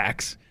Google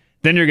facts.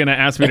 Then you're going to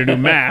ask me to do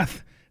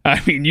math.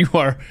 I mean, you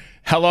are.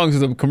 How long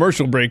is the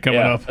commercial break coming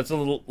up? That's a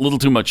little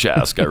too much to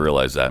ask. I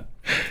realize that.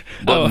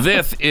 But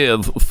this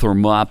is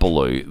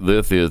Thermopylae.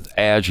 This is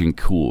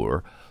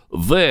Agincourt.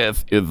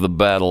 This is the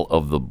Battle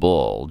of the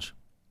Bulge.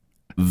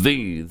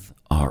 These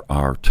are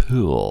our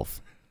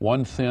tools.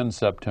 One thin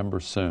September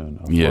soon,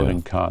 a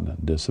floating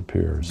continent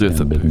disappears in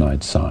the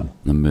midnight sun.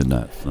 The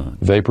midnight sun.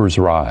 Vapors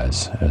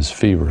rise as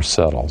fever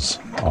settles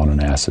on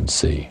an acid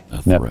sea.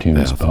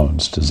 Neptune's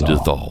bones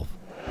dissolve.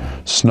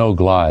 Snow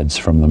glides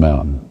from the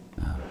mountain.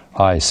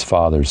 Ice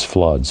fathers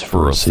floods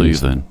for a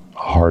season.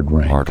 Hard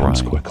rain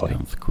comes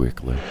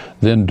quickly.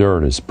 Then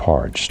dirt is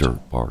parched.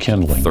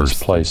 Kindling is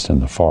placed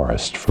in the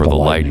forest for the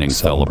lightning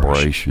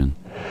celebration.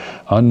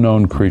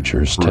 Unknown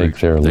creatures take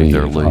their leave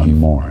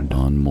unmourned.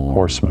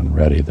 Horsemen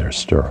ready their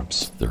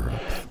stirrups.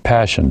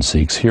 Passion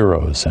seeks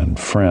heroes and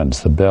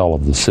friends. The bell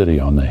of the city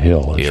on the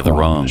hill is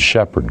rung. The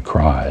shepherd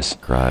cries.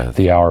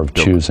 The hour of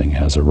choosing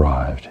has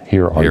arrived.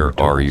 Here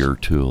are your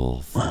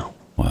tools.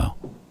 Wow.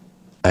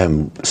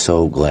 I'm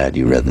so glad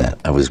you read that.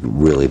 I'm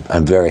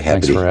very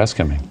happy. Thanks for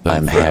asking me.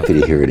 I'm happy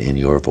to hear it in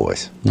your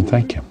voice. Well,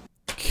 thank you.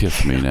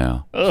 Kiss me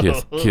now.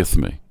 Kiss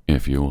me,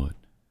 if you would.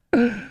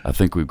 I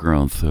think we've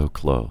grown so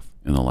close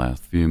in the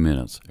last few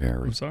minutes,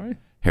 Harry. I'm sorry?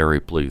 Harry,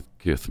 please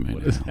kiss me.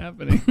 What is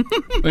happening?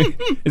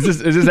 Is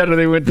this after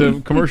they went to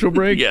commercial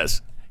break?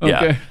 Yes.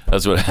 Okay. Yeah.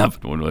 That's what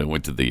happened when we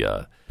went to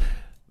the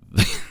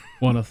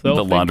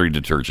laundry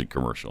detergent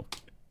commercial.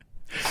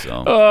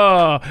 So.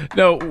 Oh,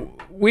 no,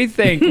 we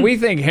thank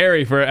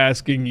Harry for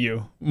asking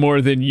you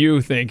more than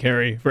you thank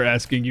Harry for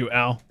asking you,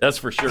 Al. That's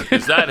for sure,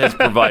 because that has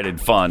provided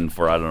fun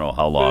for I don't know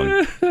how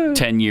long,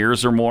 10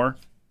 years or more?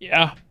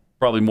 Yeah.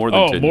 Probably more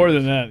than 10 years. More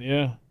than that,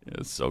 yeah.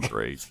 It's so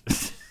great.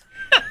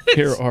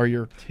 Here are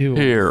your tools.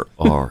 Here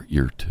are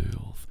your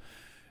tools.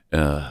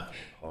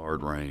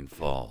 Hard rain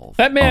falls.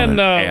 That man, on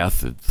an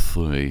acid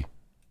sea.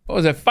 What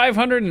was that?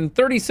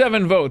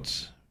 537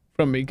 votes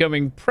from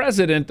becoming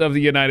president of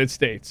the United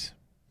States.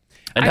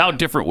 And how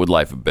different would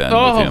life have been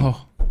with him?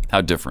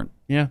 How different?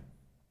 Yeah.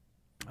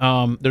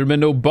 There had been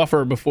no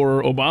buffer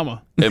before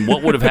Obama. And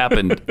what would have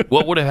happened?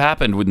 What would have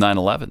happened with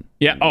 9/11?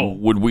 Yeah.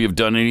 Would we have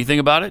done anything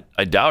about it?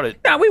 I doubt it.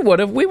 Yeah, we would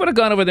have. We would have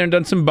gone over there and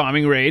done some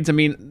bombing raids. I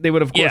mean, they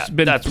would have, of course,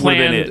 been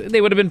planned.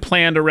 They would have been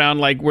planned around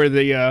like where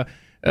the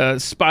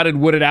spotted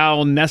wooded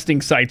owl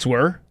nesting sites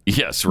were.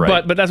 Yes,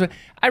 right. But that's what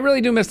I really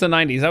do miss the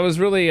 90s. I was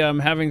really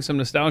having some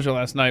nostalgia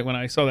last night when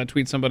I saw that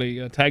tweet.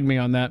 Somebody tagged me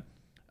on that.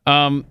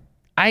 I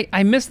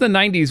miss the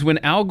 90s when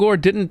Al Gore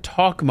didn't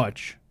talk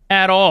much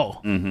at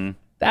all. Mm-hmm.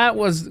 That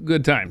was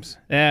good times.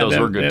 Those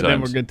were good times.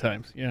 Them were good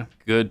times, yeah.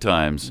 Good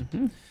times.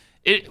 Mm-hmm.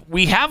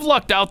 We have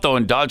lucked out, though,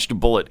 and dodged a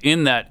bullet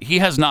in that he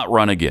has not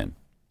run again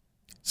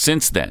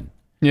since then.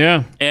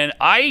 Yeah. And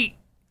I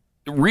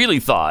really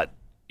thought,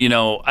 I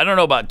don't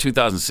know about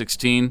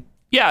 2016.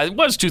 Yeah, it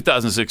was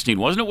 2016,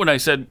 wasn't it, when I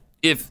said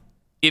if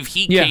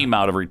he came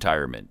out of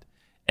retirement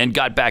and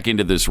got back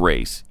into this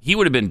race, he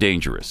would have been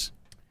dangerous.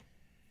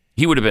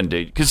 He would have been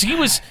dangerous. Because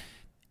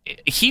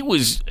he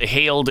was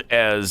hailed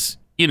as...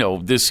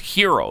 this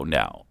hero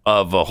now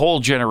of a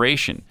whole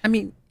generation. I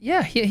mean,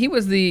 yeah, he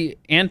was the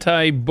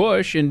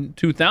anti-Bush in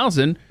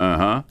 2000.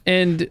 Uh-huh.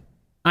 And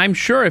I'm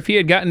sure if he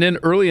had gotten in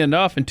early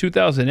enough in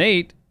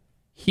 2008,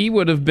 he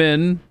would have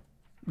been,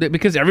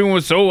 because everyone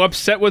was so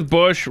upset with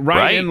Bush,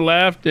 right and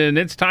left, and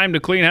it's time to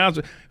clean house.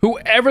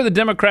 Whoever the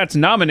Democrats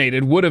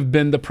nominated would have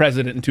been the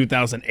president in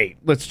 2008.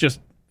 Let's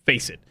just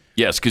face it.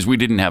 Yes, because we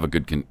didn't have a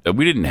good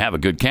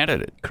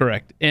candidate.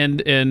 Correct. And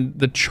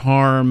the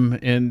charm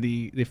and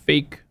the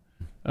fake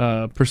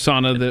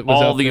persona that was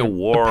all out the there,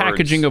 awards, the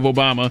packaging of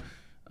Obama,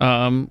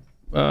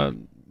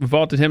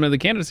 vaulted him into the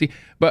candidacy,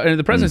 but into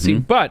the presidency.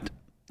 Mm-hmm. But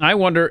I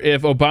wonder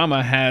if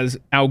Obama has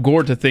Al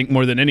Gore to thank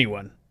more than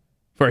anyone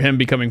for him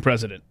becoming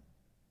president,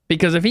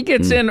 because if he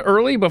gets in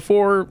early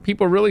before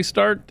people really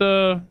start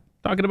talking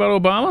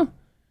about Obama,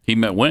 he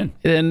might win.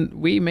 Then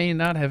we may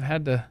not have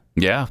had to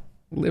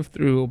live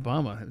through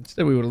Obama.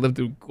 Instead, we would have lived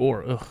through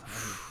Gore. Ugh.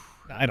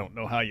 I don't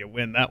know how you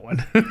win that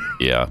one.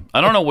 Yeah.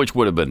 I don't know which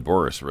would have been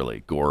worse,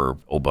 really, Gore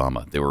or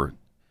Obama. They're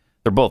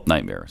both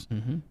nightmares.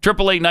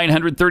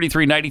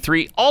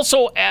 888-900-3393.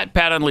 Also at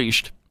Pat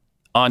Unleashed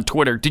on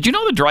Twitter. Did you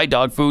know the dry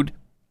dog food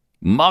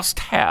must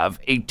have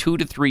a 2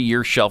 to 3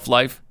 year shelf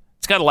life?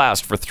 It's got to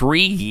last for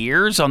 3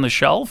 years on the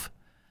shelf.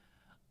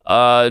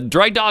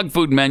 Dry dog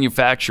food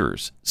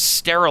manufacturers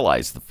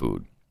sterilize the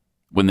food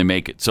when they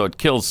make it. So it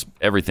kills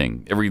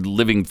everything, every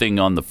living thing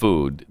on the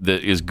food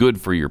that is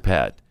good for your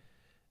pet.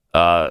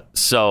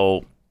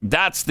 So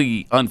that's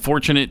the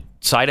unfortunate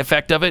side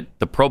effect of it.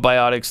 The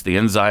probiotics, the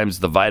enzymes,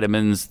 the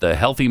vitamins, the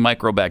healthy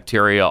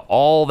microbacteria,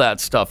 all that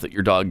stuff that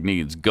your dog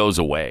needs goes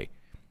away.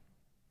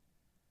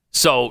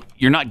 So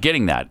you're not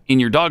getting that in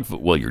your dog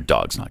food. Well, your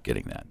dog's not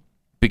getting that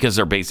because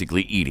they're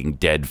basically eating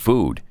dead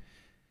food.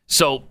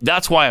 So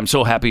that's why I'm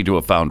so happy to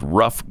have found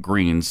Rough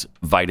Greens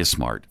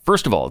VitaSmart.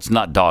 First of all, it's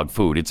not dog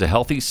food. It's a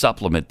healthy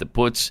supplement that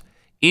puts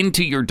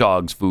into your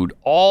dog's food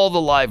all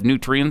the live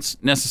nutrients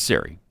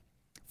necessary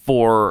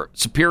for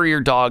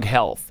superior dog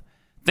health.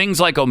 Things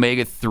like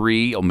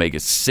omega-3,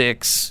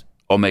 omega-6,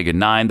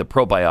 omega-9, the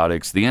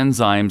probiotics, the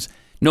enzymes.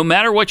 No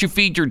matter what you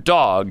feed your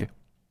dog,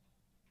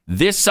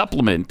 this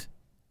supplement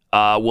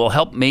will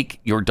help make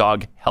your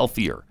dog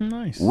healthier.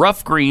 Nice.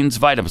 Rough Greens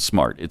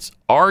VitaSmart. It's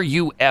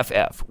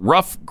RUFF.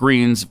 Rough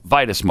Greens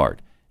VitaSmart.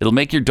 It'll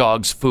make your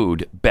dog's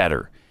food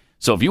better.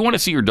 So if you want to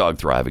see your dog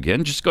thrive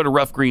again, just go to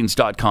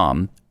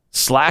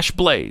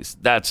roughgreens.com/blaze.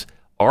 That's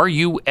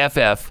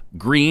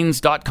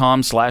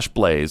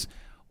RUFFgreens.com/blaze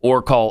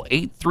or call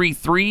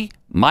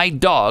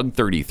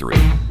 833-MY-DOG-33.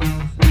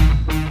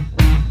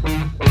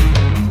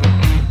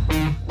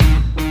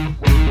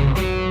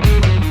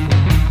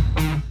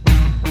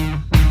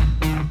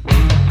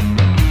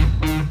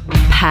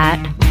 Pat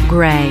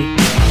Gray.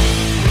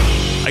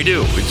 I I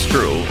do. It's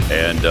true.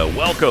 And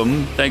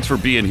welcome. Thanks for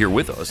being here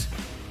with us.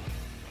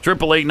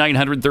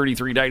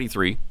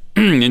 888-900-3393.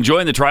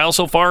 Enjoying the trial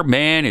so far?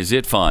 Man, is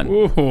it fun.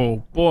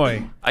 Oh,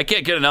 boy. I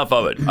can't get enough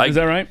of it. Is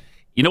that right?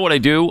 You know what I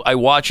do? I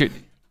watch it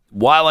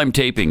while I'm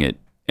taping it.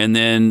 And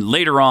then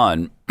later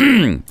on,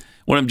 when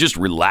I'm just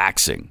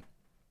relaxing,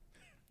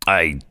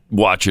 I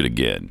watch it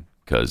again.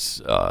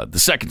 Because the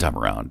second time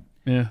around,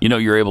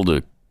 you're able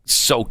to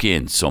soak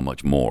in so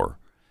much more.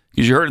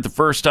 Because you heard it the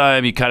first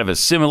time, you kind of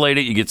assimilate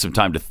it, you get some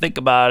time to think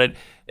about it,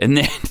 and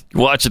then you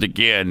watch it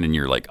again, and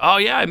you're like, oh,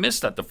 yeah, I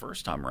missed that the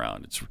first time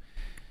around. It's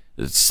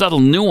the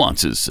subtle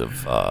nuances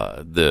of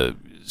the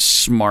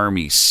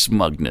smarmy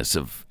smugness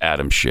of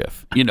Adam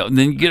Schiff. And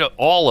then you get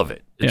all of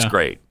it. It's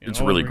great. It's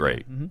really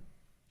great. Mm-hmm.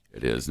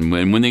 It is. And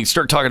when they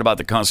start talking about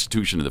the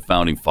Constitution of the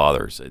Founding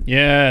Fathers,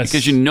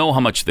 because you know how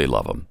much they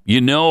love them.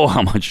 You know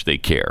how much they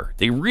care.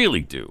 They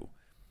really do.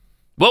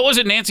 What was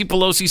it Nancy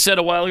Pelosi said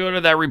a while ago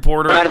to that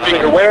reporter? Madam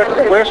Speaker,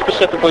 where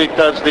specifically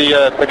does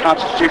the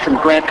Constitution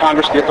grant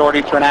Congress the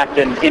authority to enact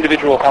an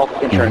individual health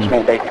insurance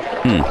mandate?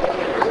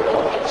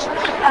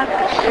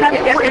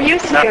 Are you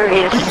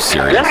serious?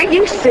 Are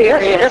you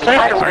serious? Yes,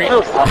 I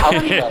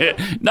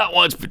am. Not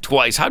once, but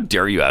twice. How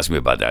dare you ask me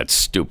about that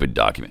stupid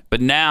document?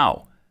 But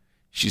now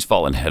she's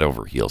fallen head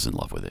over heels in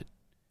love with it.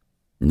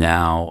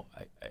 Now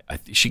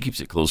she keeps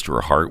it close to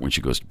her heart when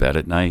she goes to bed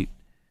at night.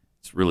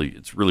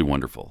 It's really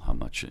wonderful how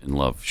much in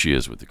love she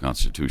is with the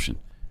Constitution.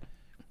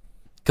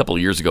 A couple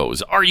of years ago, it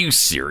was, are you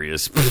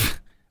serious?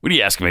 What are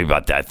you asking me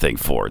about that thing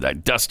for?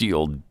 That dusty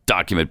old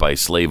document by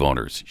slave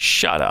owners.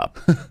 Shut up.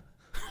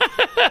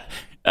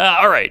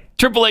 All right.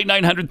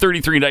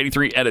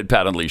 888-900-3393. Edit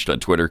Pat Unleashed on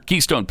Twitter.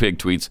 Keystone Pig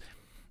tweets,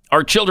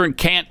 our children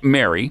can't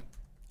marry,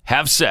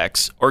 have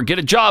sex, or get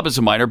a job as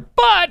a minor,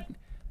 but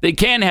they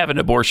can have an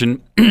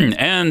abortion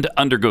and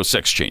undergo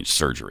sex change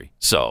surgery.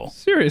 So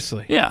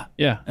seriously, yeah.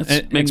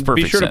 That makes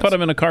perfect sense. Be sure to put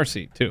them in a car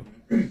seat too.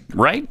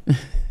 Right?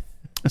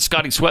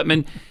 Scotty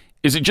Sweatman,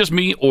 is it just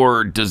me,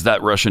 or does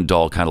that Russian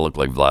doll kind of look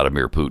like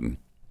Vladimir Putin?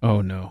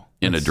 Oh no,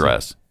 in a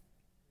dress.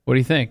 What do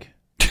you think?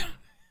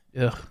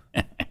 Ugh.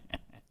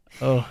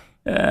 Oh.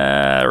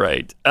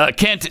 Right.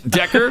 Kent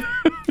Decker,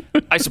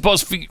 I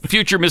suppose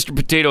future Mr.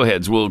 Potato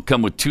Heads will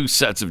come with 2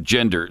 sets of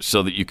gender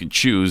so that you can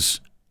choose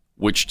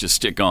which to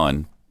stick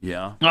on.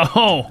 Yeah.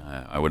 Oh.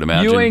 I would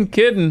imagine. You ain't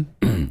kidding.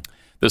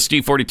 The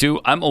Steve 42,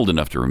 I'm old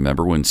enough to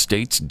remember when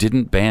states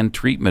didn't ban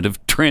treatment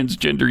of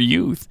transgender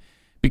youth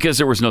because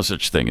there was no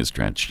such thing as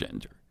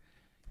transgender.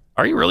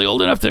 Are you really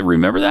old enough to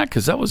remember that?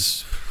 Because that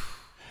was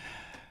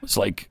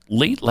like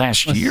late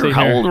last year.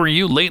 How old were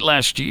you late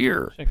last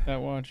year? Check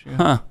that watch. Yeah.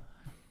 Huh.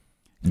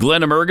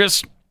 Glenn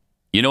Emergus,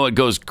 you know what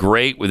goes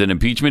great with an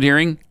impeachment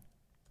hearing?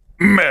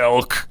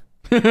 Milk.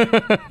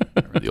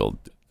 The old.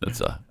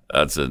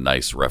 That's a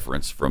nice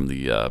reference from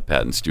the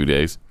Pat and Stu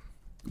days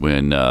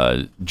when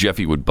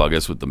Jeffy would bug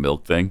us with the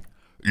milk thing.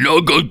 You know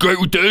what goes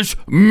great with this?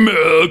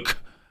 Milk.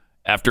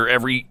 After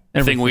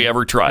everything we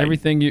ever tried.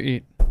 Everything you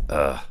eat.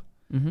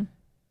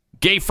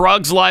 Gay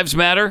Frogs Lives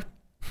Matter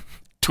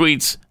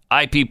tweets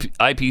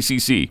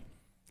IPCC.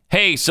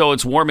 Hey, so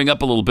it's warming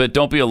up a little bit.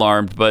 Don't be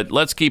alarmed, but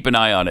let's keep an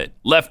eye on it.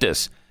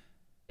 Leftists.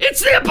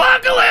 It's the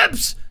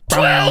apocalypse.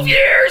 12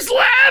 years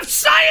left,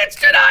 science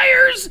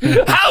deniers!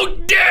 How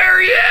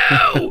dare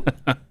you!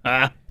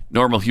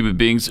 Normal human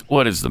beings,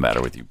 what is the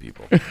matter with you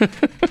people?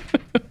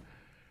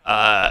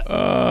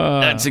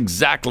 That's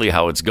exactly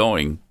how it's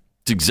going.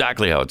 It's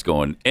exactly how it's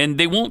going. And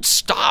they won't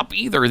stop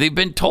either. They've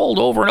been told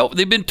over and over.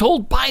 They've been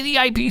told by the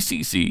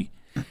IPCC.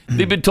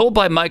 They've been told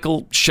by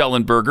Michael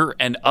Schellenberger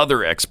and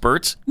other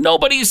experts.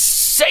 Nobody's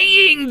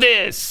saying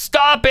this.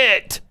 Stop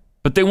it.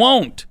 But they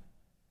won't.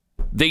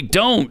 They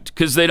don't,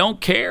 because they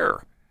don't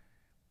care.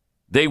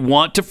 They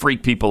want to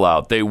freak people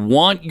out. They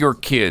want your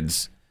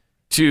kids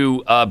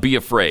to be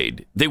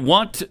afraid. They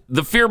want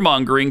the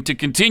fear-mongering to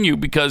continue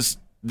because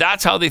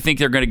that's how they think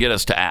they're going to get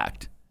us to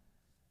act.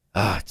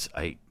 It's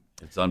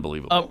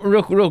unbelievable.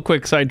 Real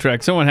quick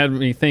sidetrack. Someone had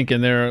me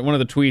thinking there. One of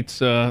the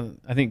tweets,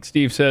 I think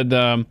Steve said,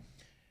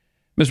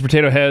 Mr.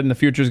 Potato Head in the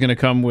future is going to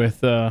come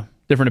with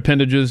different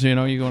appendages, you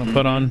want to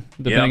put on,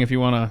 depending if you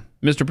want a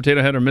Mr.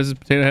 Potato Head or Mrs.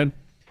 Potato Head.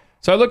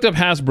 So I looked up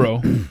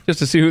Hasbro just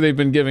to see who they've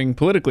been giving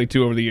politically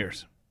to over the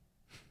years.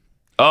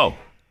 Oh.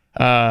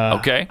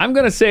 Okay. I'm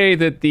going to say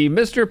that the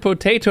Mr.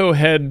 Potato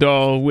Head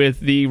doll with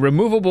the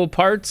removable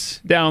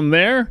parts down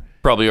there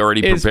probably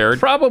already prepared. They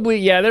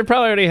probably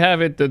already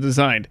have it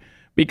designed.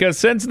 Because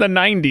since the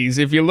 90s,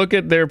 if you look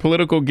at their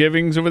political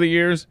givings over the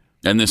years.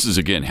 And this is,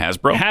 again,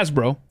 Hasbro?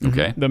 Hasbro.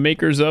 Okay. The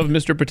makers of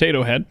Mr.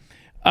 Potato Head.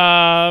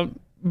 In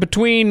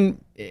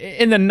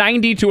the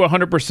 90 to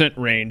 100%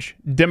 range,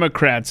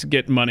 Democrats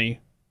get money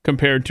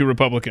compared to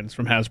Republicans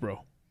from Hasbro.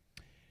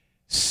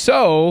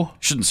 So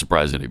shouldn't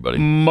surprise anybody.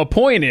 My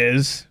point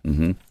is,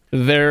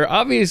 they're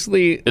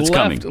obviously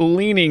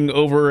leaning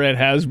over at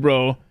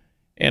Hasbro,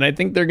 and I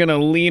think they're going to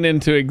lean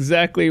into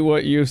exactly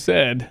what you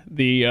said,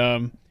 the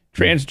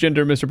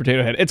transgender Mr.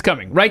 Potato Head. It's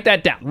coming. Write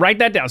that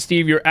down.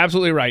 Steve, you're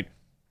absolutely right.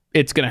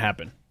 It's going to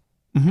happen.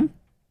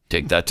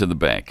 Take that to the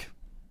bank.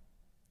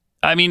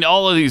 I mean,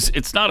 all of these,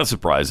 it's not a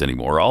surprise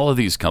anymore. All of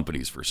these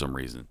companies, for some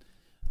reason,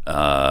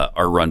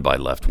 are run by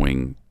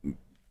left-wing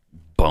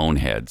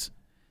boneheads.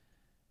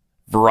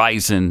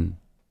 Verizon,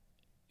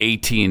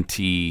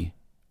 AT&T,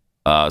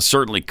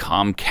 certainly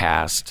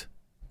Comcast.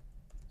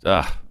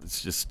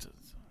 It's just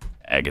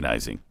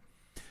agonizing.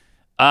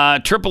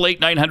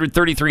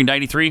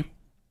 888-900-3393.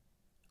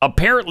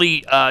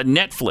 Apparently,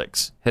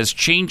 Netflix has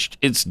changed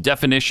its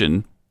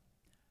definition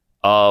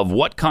of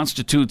what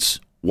constitutes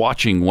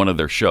watching one of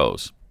their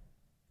shows.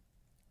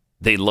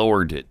 They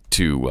lowered it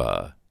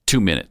to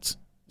 2 minutes.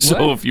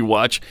 So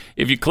What?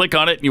 if you click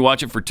on it and you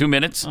watch it for 2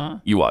 minutes,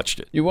 you watched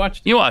it. You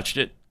watched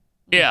it?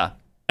 Yeah.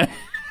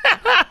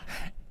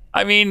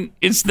 I mean,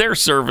 it's their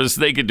service.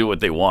 They can do what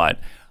they want.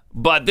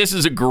 But this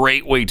is a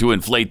great way to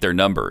inflate their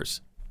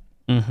numbers.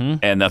 Mm-hmm.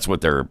 And that's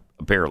what they're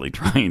apparently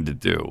trying to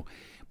do.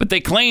 But they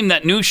claim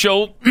that new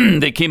show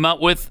they came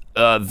out with,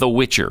 The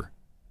Witcher.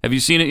 Have you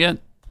seen it yet?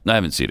 I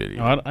haven't seen it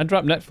yet. Oh, I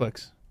dropped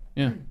Netflix.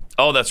 Yeah.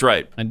 Oh, that's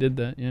right. I did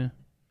that, yeah.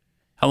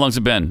 How long's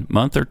it been?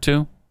 Month or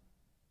two?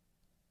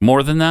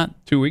 More than that?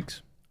 2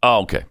 weeks.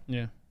 Oh, okay.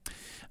 Yeah.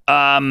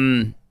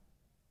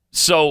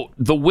 So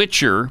The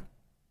Witcher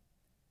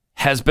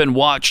has been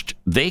watched,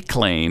 they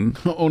claim,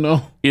 oh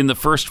no, in the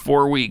first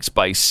 4 weeks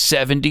by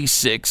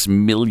 76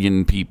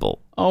 million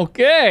people.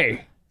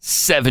 Okay.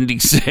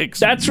 76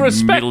 That's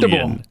respectable.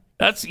 million.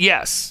 That's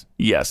yes,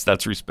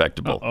 that's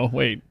respectable. Oh,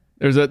 wait.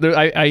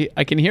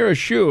 I can hear a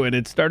shoe and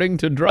it's starting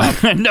to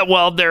drop. No,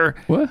 well,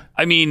 what?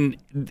 I mean,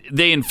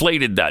 they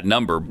inflated that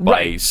number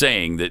by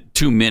saying that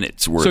 2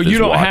 minutes worth. So you is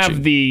don't watching.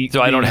 have the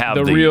So I don't have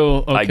the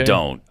real. I Okay.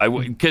 don't.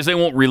 Because they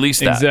won't release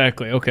that.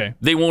 Exactly. Okay.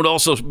 They won't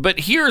also.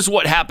 But here's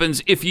what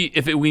happens if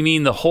we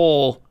mean the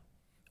whole,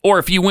 or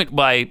if you went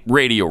by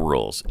radio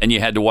rules and you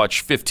had to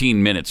watch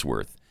 15 minutes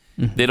worth.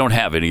 Mm-hmm. They don't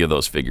have any of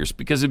those figures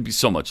because it'd be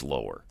so much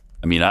lower.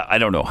 I mean, I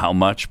don't know how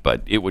much,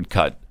 but it would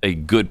cut a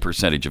good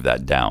percentage of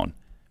that down.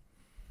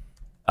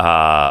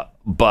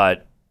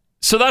 But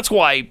so that's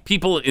why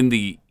people in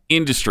the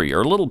industry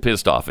are a little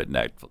pissed off at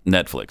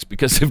Netflix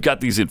because they've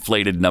got these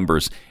inflated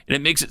numbers and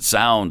it makes it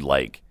sound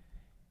like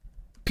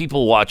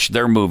people watch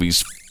their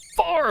movies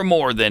far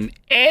more than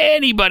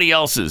anybody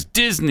else's.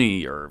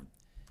 Disney or,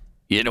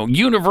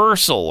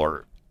 Universal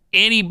or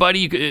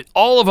anybody,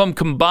 all of them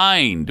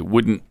combined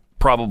wouldn't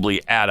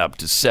probably add up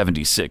to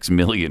 76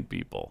 million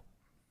people.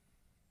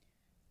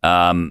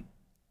 But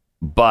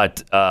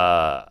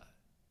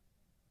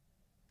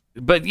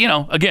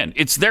again,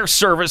 it's their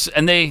service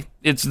and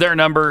it's their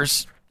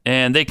numbers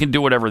and they can do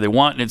whatever they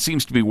want. And it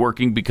seems to be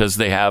working because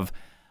they have,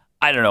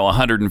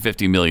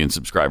 150 million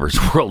subscribers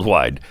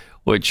worldwide,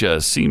 which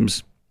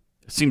seems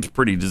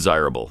pretty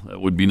desirable.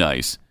 It would be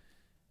nice.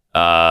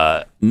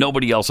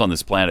 Nobody else on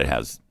this planet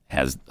has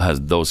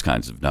those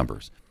kinds of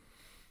numbers.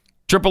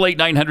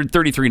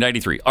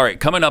 888-900-3393. All right,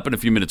 coming up in a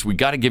few minutes, we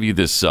got to give you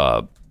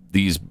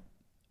these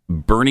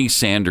Bernie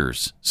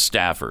Sanders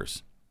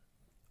staffers.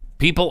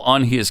 People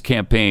on his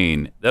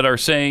campaign that are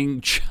saying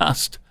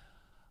just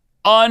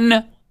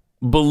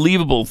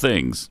unbelievable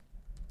things,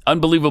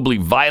 unbelievably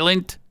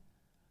violent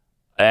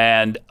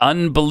and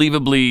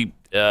unbelievably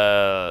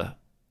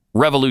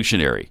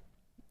revolutionary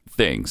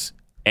things.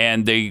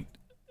 And they,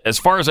 as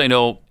far as I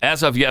know,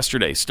 as of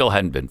yesterday, still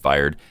hadn't been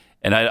fired.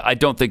 And I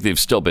don't think they've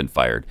still been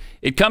fired.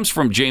 It comes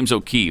from James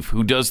O'Keefe,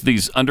 who does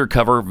these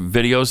undercover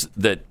videos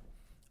that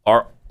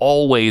are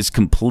always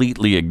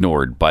completely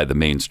ignored by the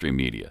mainstream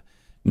media.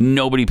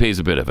 Nobody pays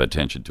a bit of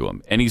attention to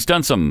him. And he's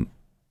done some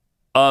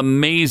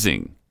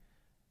amazing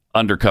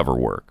undercover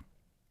work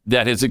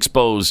that has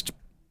exposed,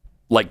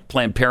 like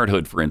Planned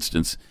Parenthood, for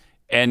instance,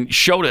 and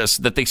showed us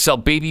that they sell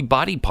baby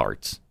body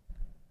parts.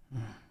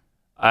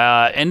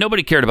 And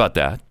nobody cared about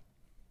that.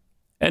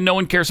 And no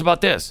one cares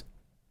about this.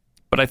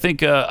 But I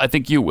think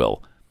you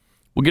will.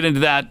 We'll get into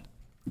that,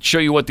 show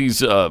you what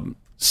these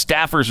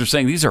staffers are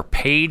saying. These are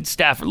paid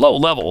staff, low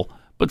level,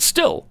 but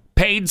still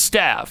paid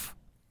staff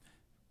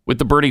with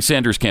the Bernie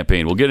Sanders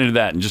campaign. We'll get into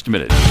that in just a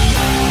minute.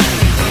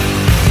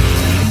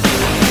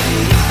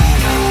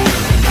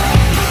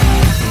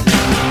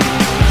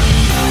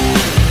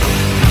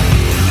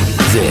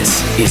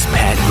 This is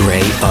Pat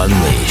Gray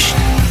Unleashed.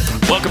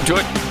 Welcome to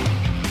it.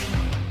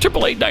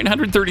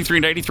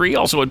 888-900-3393.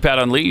 Also at Pat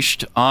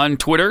Unleashed on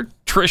Twitter.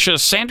 Tricia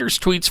Sanders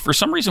tweets, for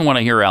some reason when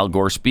I hear Al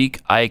Gore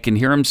speak, I can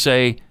hear him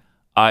say,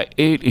 I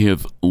ate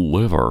his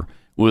liver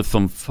with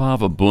some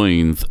fava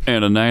beans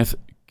and a nice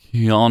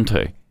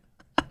Chianti.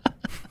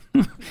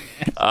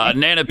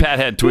 Nana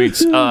Pathead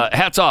tweets,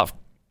 hats off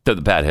to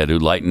the Pathead who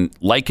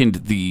likened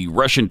the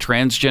Russian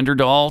transgender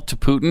doll to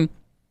Putin.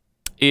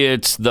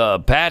 It's the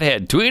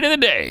Pathead tweet of the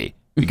day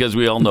because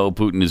we all know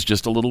Putin is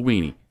just a little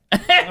weenie.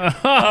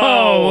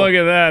 Oh, look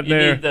at that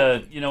there. Need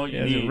the, you know what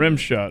you need. A rim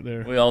shot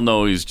there. We all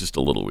know he's just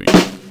a little weenie.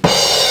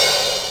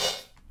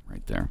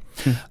 Right there.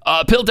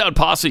 Pilled Out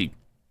Posse.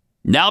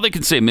 Now they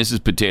can say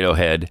Mrs. Potato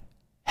Head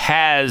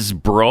has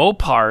bro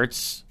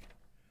parts.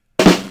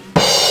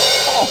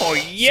 Oh,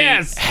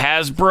 yes. See,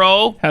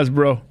 Hasbro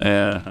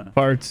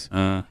parts.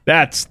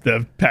 That's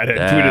the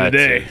Pathead tweet of the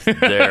day.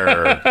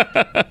 There.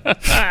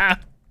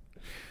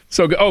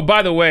 So,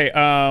 by the way,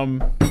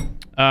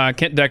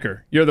 Kent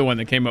Decker, you're the one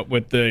that came up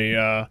with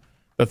the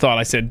thought.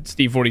 I said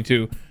Steve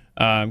 42.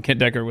 Kent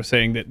Decker was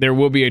saying that there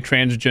will be a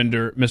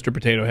transgender Mr.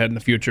 Potato Head in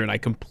the future, and I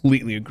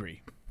completely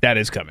agree. That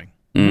is coming.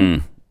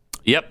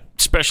 Yep,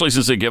 especially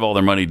since they give all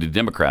their money to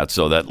Democrats,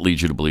 so that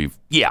leads you to believe,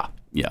 yeah,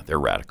 they're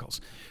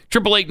radicals.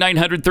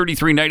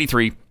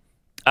 888-900-3393.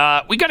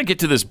 We got to get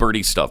to this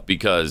Bernie stuff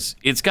because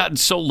it's gotten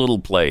so little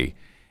play.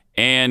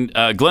 And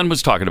Glenn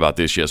was talking about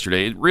this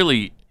yesterday.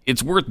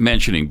 It's worth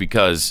mentioning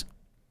because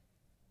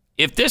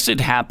if this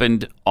had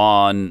happened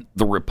on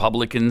the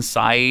Republican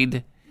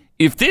side,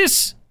 if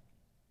this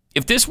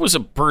was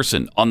a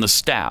person on the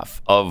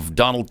staff of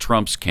Donald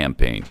Trump's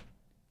campaign,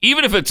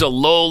 even if it's a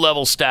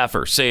low-level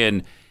staffer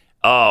saying,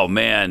 "Oh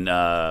man,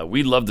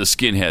 we love the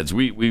skinheads.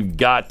 We've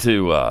got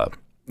to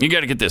you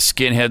got to get the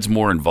skinheads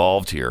more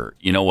involved here.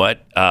 You know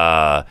what?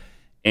 And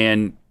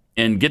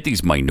get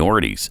these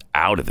minorities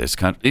out of this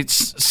country."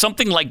 It's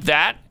something like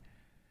that.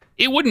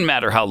 It wouldn't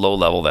matter how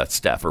low-level that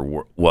staffer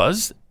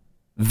was.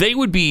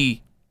 This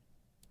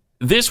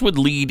would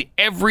lead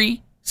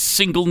every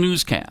single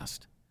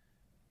newscast.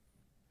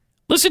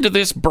 Listen to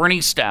this Bernie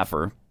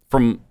staffer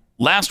from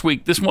last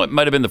week. This one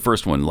might have been the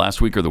first one,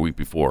 last week or the week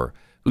before,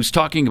 who's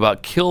talking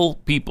about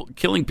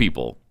killing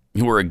people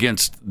who are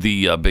against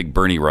the big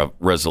Bernie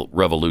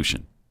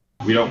revolution.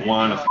 We don't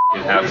want to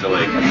have to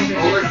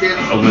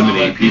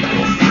eliminate people,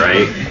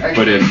 right?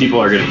 But if people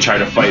are going to try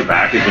to fight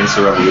back against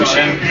the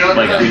revolution,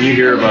 like when you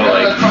hear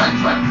about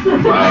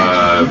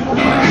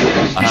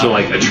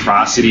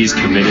atrocities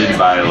committed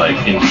by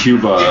in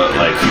Cuba,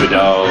 like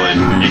Fidel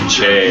and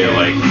Che,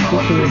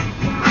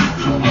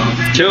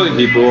 killing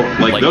people,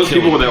 those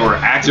people that were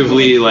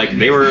actively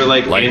they were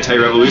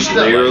anti-revolution.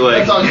 They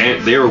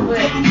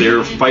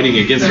were fighting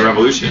against the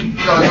revolution.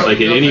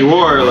 In any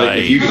war,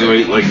 if you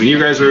when you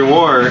guys were in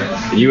war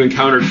and you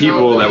encountered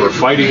people that were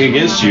fighting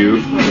against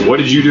you, what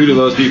did you do to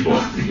those people?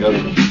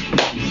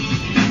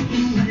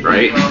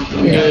 Right?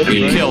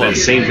 The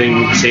same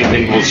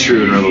thing holds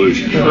true in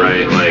revolution,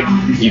 right?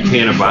 You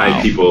can't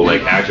abide people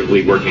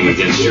actively working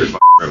against your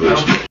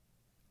revolution.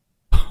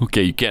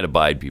 Okay, you can't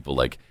abide people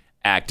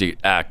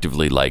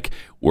actively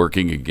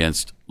working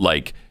against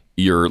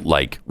your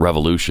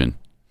revolution,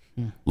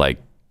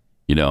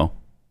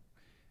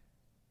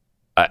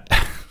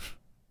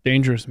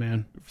 dangerous,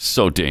 man.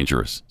 So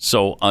dangerous,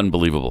 so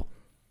unbelievable.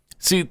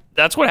 See,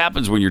 that's what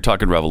happens when you're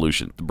talking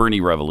revolution, the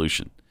Bernie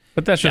revolution.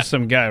 But that's just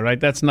some guy, right?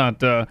 That's not.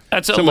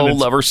 That's a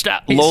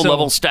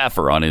low-level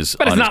staffer on his.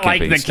 But it's not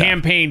like the staff.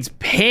 campaign's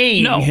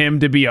paying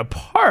him to be a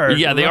part.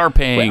 Yeah, they are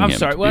paying him. I'm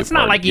sorry. Well, it's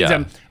not like he's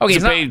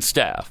it's a paid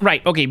staff,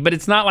 right? Okay, but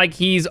it's not like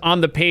he's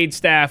on the paid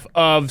staff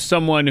of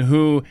someone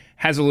who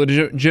has a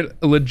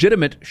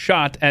legitimate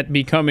shot at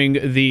becoming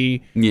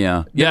the.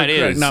 Yeah, it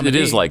is. Nominee. It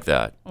is like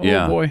that. Oh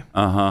yeah. Boy.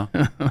 Oh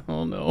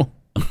no.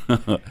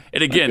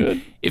 And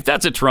again, if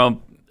that's a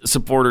Trump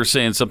supporter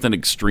saying something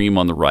extreme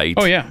on the right,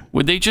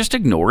 would they just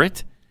ignore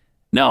it?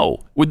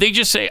 No. Would they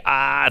just say,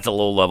 it's a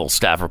low-level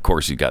staffer, of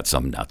course he's got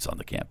some nuts on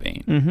the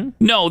campaign? Mm-hmm.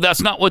 No,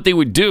 that's not what they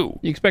would do.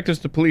 You expect us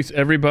to police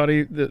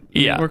everybody?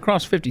 We're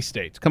across 50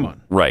 states. Come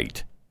on.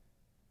 Right.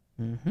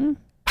 Mm-hmm.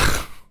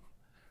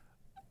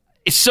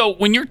 So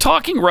when you're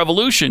talking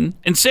revolution,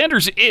 and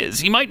Sanders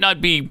he might not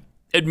be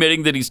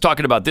admitting that he's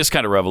talking about this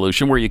kind of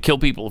revolution where you kill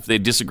people if they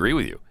disagree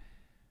with you.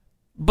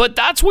 But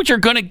that's what you're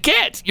going to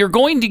get. You're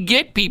going to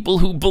get people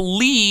who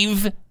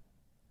believe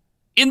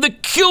in the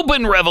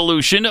Cuban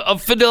revolution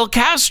of Fidel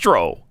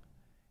Castro.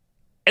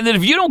 And then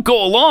if you don't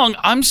go along,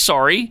 I'm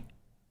sorry,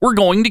 we're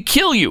going to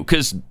kill you.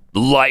 Because,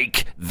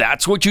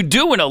 that's what you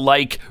do in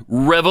a,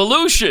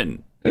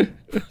 revolution.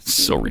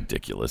 So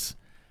ridiculous.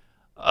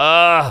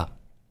 Then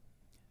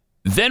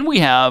we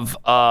have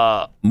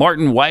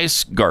Martin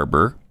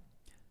Weisgarber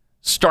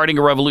starting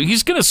a revolution.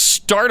 He's going to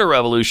start a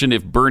revolution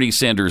if Bernie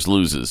Sanders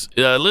loses.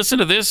 Listen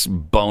to this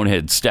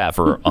bonehead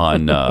staffer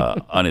on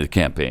the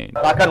campaign.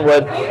 Knock on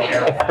wood.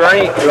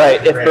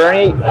 If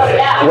Bernie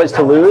was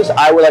to lose,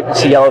 I would like to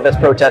see yellow vest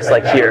protests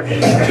here,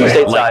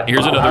 stateside.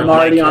 Here's another. I'm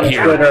already on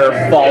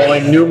Twitter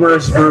following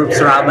numerous groups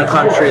around the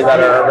country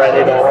that are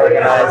ready to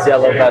organize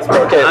yellow vest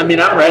protests. I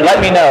mean, I'm ready.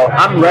 Let me know.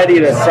 I'm ready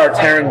to start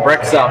tearing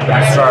bricks up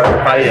and start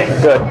fighting.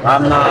 Good.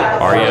 I'm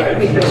not. Are you?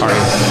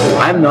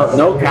 I'm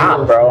no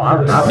cap, bro.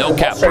 No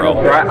cap, bro.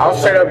 I'll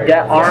straight up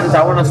get arms.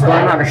 I want to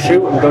learn how to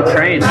shoot and go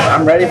train.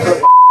 I'm ready for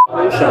the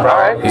revolution, bro. All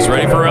right. He's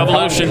ready for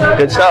revolution.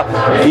 Good stuff.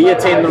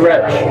 Guillotine the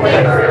rich.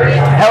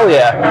 Hell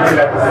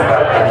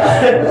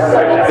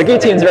yeah. The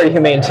guillotine's very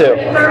humane too.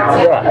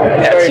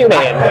 Yeah, it's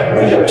humane.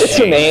 It's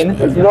humane.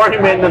 It's more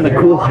humane than the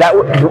cool.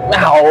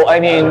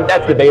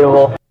 That's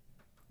debatable.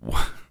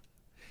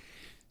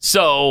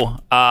 So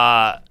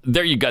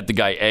there you got the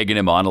guy egging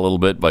him on a little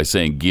bit by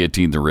saying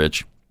guillotine the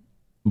rich.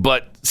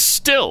 But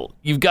still,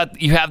 you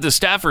have the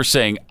staffer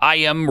saying, I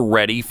am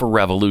ready for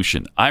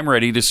revolution. I'm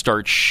ready to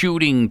start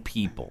shooting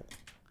people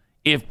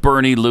if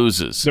Bernie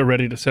loses. They're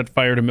ready to set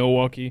fire to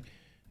Milwaukee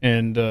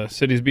and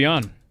cities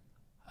beyond.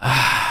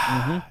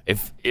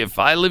 If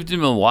I lived in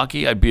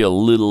Milwaukee, I'd be a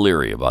little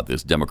leery about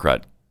this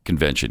Democrat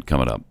convention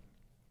coming up.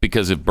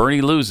 Because if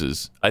Bernie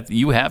loses,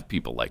 you have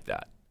people like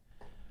that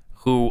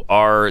who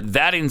are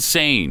that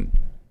insane,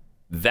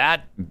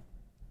 that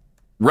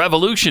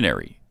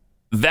revolutionary,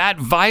 that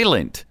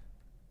violent.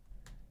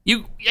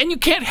 You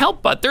can't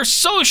help but they're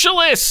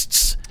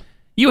socialists.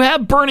 You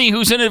have Bernie,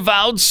 who's an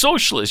avowed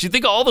socialist. You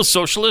think all the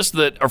socialists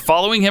that are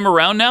following him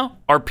around now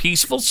are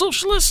peaceful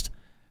socialists?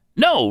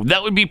 No,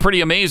 that would be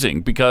pretty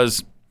amazing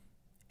because,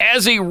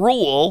 as a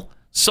rule,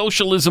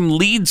 socialism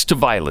leads to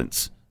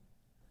violence.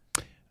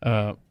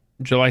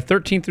 July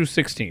 13th through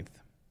 16th.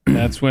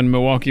 That's when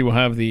Milwaukee will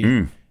have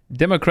the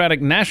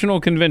Democratic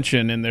National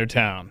Convention in their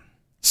town.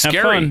 Scary.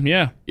 Have fun,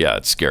 yeah. Yeah,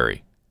 it's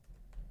scary.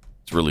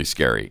 It's really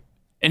scary.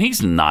 And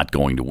he's not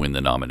going to win the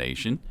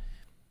nomination.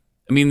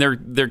 I mean,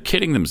 they're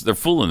kidding them. They're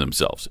fooling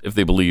themselves if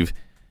they believe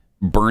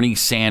Bernie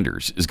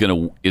Sanders is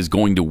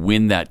going to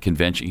win that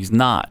convention. He's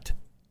not.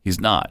 He's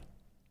not.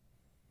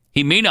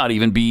 He may not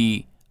even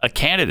be a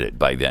candidate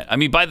by then. I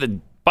mean, by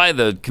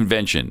the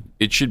convention,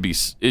 it should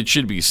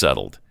be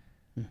settled,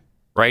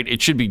 right?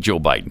 It should be Joe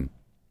Biden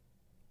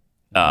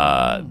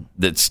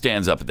that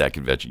stands up at that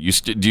convention.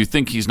 Do you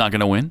think he's not going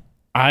to win?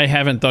 I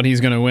haven't thought he's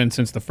going to win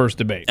since the first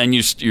debate. And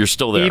you're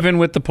still there. Even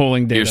with the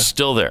polling data. You're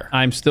still there.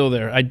 I'm still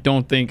there. I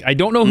don't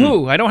know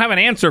who. I don't have an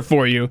answer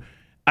for you.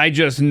 I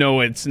just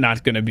know it's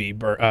not going to be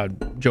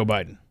Joe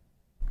Biden.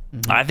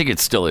 I think it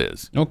still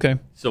is. Okay.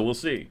 So we'll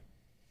see.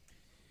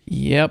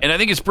 Yep. And I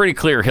think it's pretty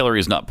clear Hillary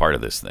is not part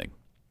of this thing.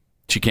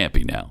 She can't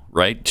be now,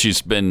 right?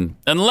 She's been,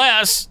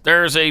 unless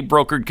there's a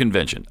brokered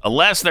convention,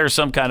 unless there's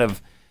some kind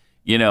of,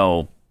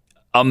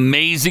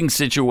 amazing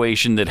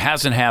situation that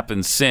hasn't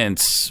happened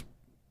since,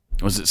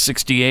 was it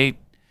 68?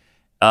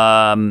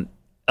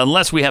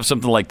 Unless we have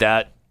something like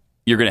that,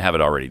 you're going to have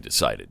it already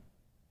decided.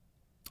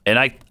 And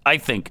I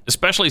think,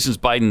 especially since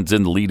Biden's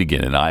in the lead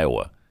again in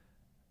Iowa,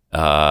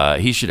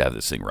 he should have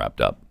this thing wrapped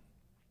up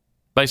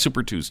by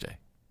Super Tuesday.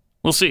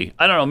 We'll see.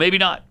 I don't know. Maybe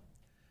not.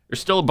 There's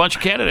still a bunch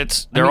of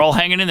candidates. They're all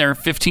hanging in there.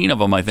 15 of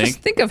them, I think.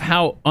 Just think of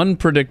how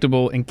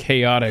unpredictable and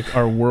chaotic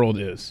our world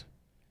is.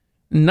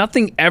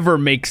 Nothing ever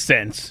makes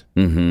sense.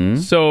 Mm-hmm.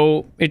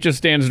 So it just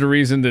stands to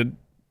reason that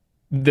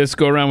this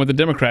go around with the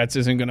Democrats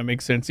isn't going to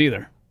make sense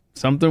either.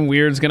 Something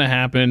weird's going to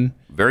happen.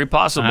 Very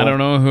possible. I don't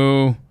know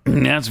who.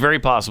 Yeah, it's very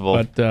possible.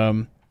 But,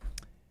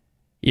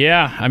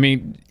 yeah, I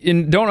mean,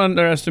 don't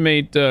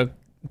underestimate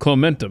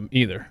Clomentum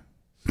either.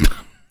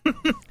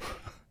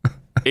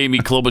 Amy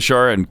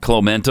Klobuchar and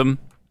Clomentum.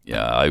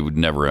 Yeah, I would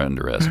never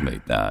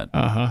underestimate that.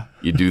 Uh-huh.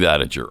 You do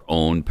that at your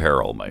own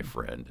peril, my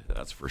friend.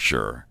 That's for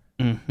sure.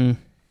 Mm-hmm.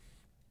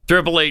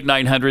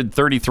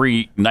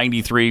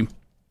 888-900-3393.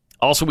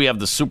 Also, we have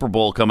the Super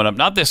Bowl coming up.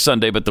 Not this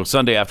Sunday, but the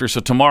Sunday after.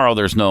 So tomorrow,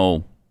 there's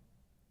no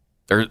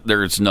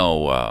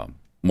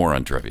more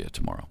on trivia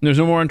tomorrow. There's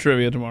no more on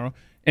trivia tomorrow.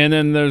 And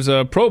then there's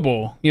a Pro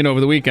Bowl, over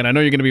the weekend. I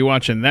know you're going to be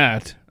watching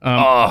that.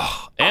 Am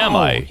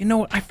I? You know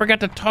what? I forgot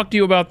to talk to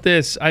you about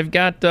this. I've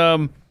got,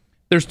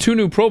 there's 2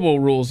 new Pro Bowl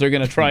rules they're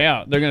going to try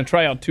out. They're going to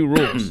try out 2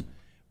 rules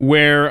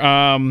where,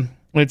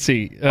 let's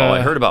see.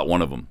 I heard about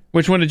one of them.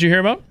 Which one did you hear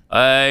about?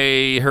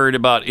 I heard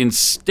about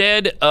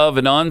instead of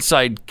an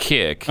onside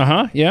kick,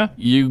 yeah,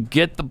 you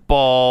get the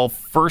ball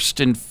 1st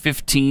and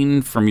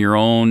 15 from your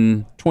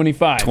own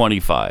 25.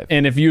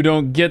 And if you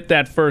don't get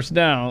that first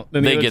down,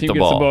 then the other team gets the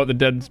ball at the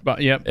dead spot.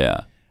 Yep.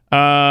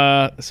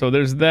 Yeah. So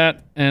there's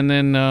that, and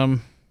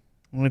then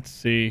let's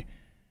see.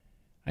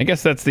 I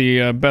guess that's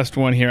the best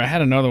one here. I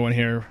had another one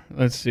here.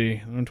 Let's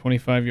see,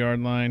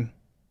 25-yard line.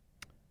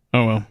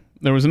 Oh well,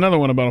 there was another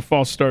one about a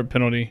false start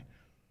penalty.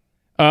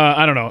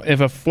 I don't know if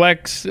a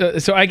flex.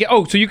 So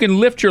you can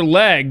lift your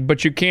leg,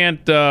 but you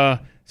can't. So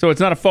it's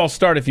not a false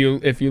start if you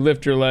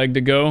lift your leg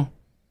to go.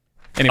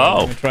 Anyway,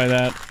 I'm gonna try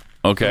that.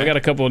 Okay, so I got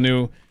a couple of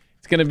new.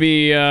 It's gonna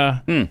be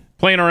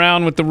playing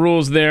around with the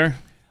rules there.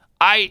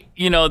 It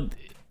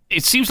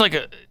seems like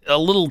a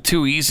little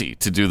too easy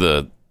to do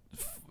the.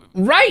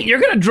 Right,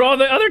 you're gonna draw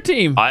the other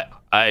team. I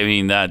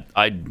mean that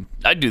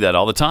I'd do that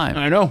all the time.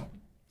 I know,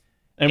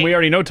 and we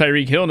already know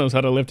Tyreek Hill knows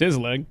how to lift his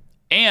leg.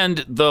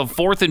 And the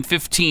 4th and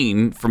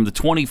 15 from the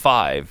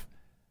 25,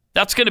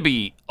 that's going to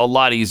be a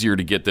lot easier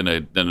to get than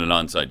an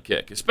onside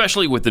kick,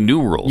 especially with the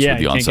new rules with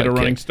the onside kick. Yeah, you can't get a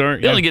running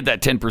start. You only get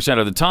that 10%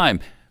 of the time.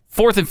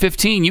 4th and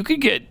 15, you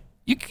could get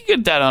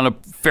that on a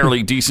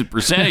fairly decent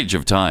percentage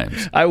of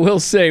times. I will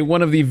say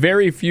one of the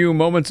very few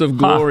moments of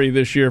glory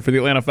this year for the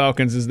Atlanta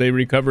Falcons is they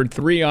recovered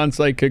 3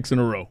 onside kicks in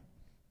a row.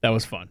 That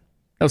was fun.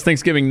 That was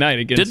Thanksgiving night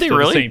against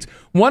the Saints.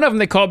 One of them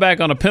they called back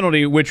on a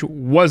penalty, which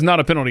was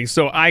not a penalty,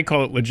 so I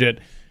call it legit.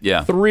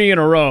 Yeah. 3 in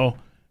a row,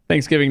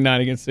 Thanksgiving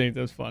night against Saints.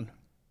 That was fun.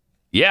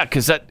 Yeah,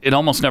 because it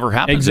almost never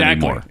happens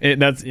anymore.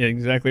 That's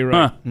exactly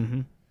right. Huh.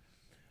 Mm-hmm.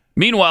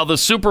 Meanwhile, the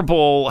Super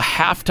Bowl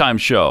halftime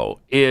show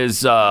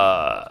is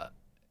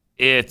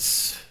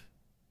it's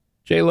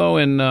J-Lo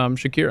and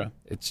Shakira.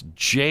 It's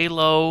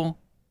J-Lo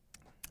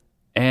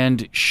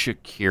and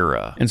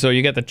Shakira. And so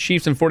you got the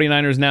Chiefs and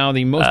 49ers now,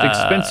 the most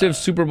expensive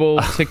Super Bowl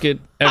ticket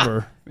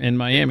ever. in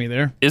Miami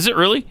there. Is it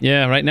really?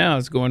 Yeah, right now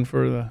it's going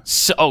for the...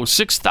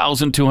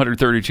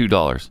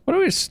 $6,232. What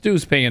are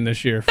Stu's paying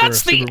this year for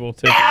That's a Super Bowl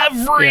ticket?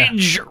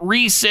 Average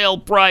resale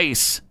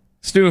price.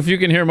 Stu, if you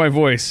can hear my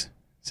voice,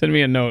 send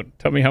me a note.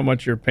 Tell me how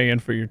much you're paying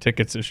for your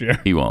tickets this year.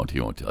 He won't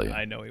tell you.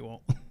 I know he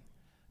won't.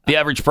 The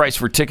average price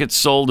for tickets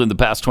sold in the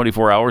past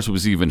 24 hours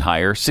was even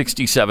higher,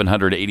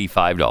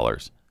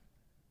 $6,785.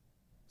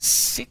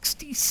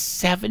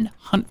 $6,700.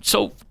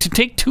 So to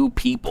take two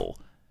people,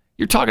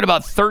 you're talking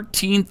about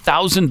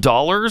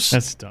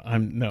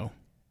 $13,000. No.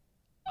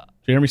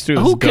 Jeremy Stu.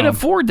 Who can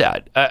afford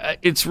that?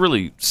 It's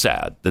really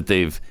sad that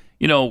they've,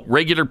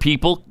 regular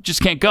people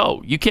just can't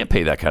go. You can't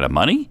pay that kind of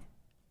money.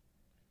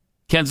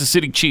 Kansas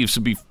City Chiefs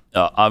will be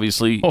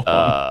obviously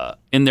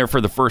in there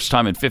for the first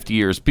time in 50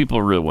 years.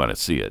 People really want to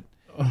see it.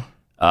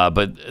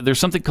 But there's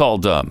something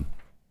called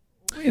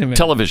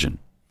television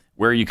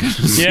where you can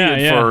see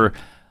it for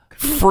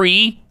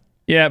free.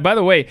 Yeah, by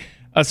the way,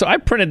 so I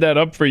printed that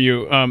up for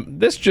you.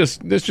 This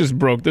just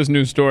broke, this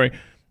news story.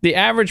 The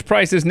average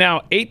price is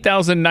now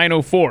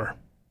 $8,904.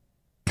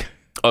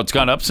 Oh, it's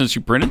gone up since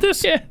you printed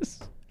this? Yes.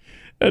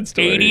 That's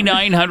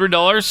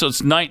 $8,900, so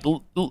it's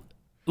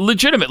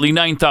legitimately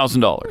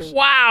 $9,000.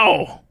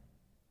 Wow.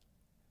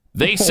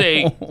 They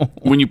say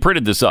when you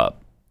printed this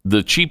up,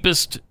 the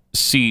cheapest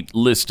seat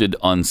listed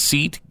on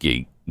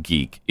SeatGeek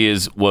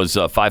was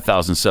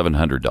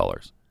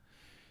 $5,700.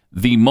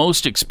 The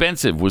most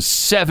expensive was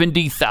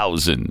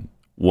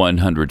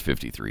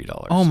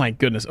 $70,153. Oh my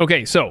goodness.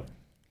 Okay, so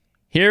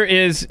here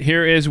is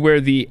where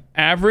the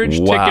average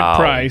ticket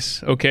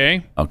price,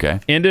 okay,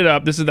 ended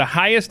up. This is the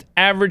highest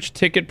average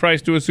ticket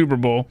price to a Super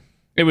Bowl.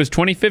 It was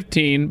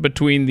 2015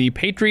 between the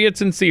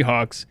Patriots and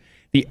Seahawks.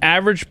 The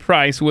average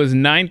price was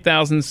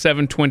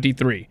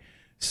 $9,723.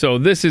 So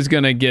this is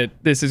gonna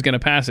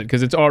pass it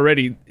because it's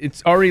already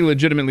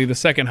legitimately the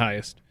second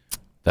highest.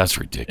 That's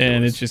ridiculous.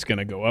 And it's just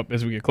gonna go up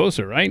as we get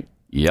closer, right?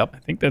 Yep. I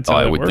think that's how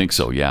I it would works. think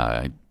so. Yeah,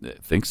 I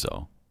think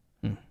so.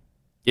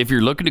 If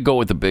you're looking to go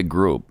with a big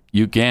group,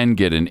 you can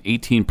get an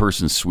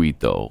 18-person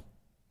suite though.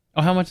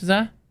 Oh, how much is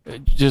that?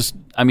 Just,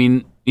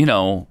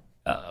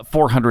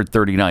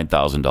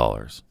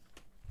 $439,000.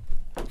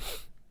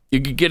 You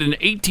could get an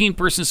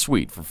 18-person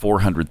suite for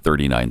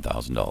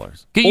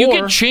 $439,000. You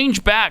get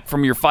change back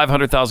from your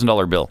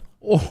 $500,000 bill.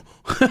 Oh.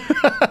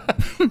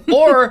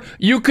 Or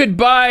you could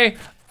buy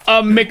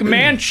a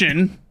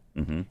McMansion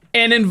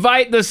and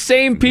invite the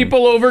same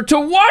people over to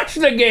watch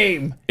the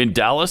game. In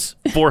Dallas,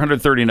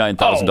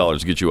 $439,000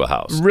 to get you a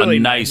house. Really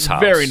a nice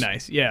house. Very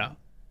nice, yeah.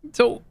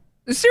 So,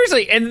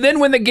 seriously, and then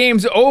when the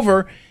game's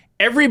over,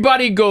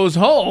 everybody goes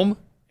home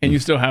and you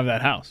still have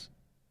that house.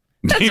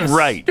 That's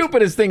the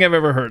stupidest thing I've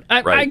ever heard.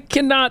 I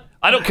cannot.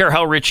 I don't care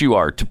how rich you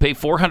are to pay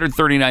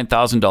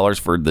 $439,000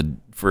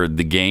 for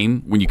the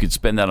game when you could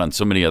spend that on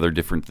so many other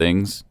different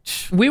things.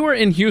 We were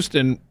in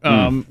Houston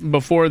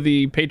before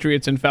the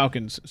Patriots and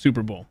Falcons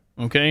Super Bowl.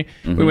 Okay,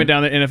 we went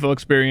down the NFL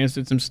Experience,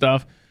 did some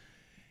stuff.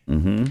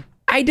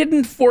 I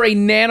didn't for a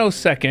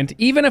nanosecond,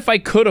 even if I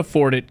could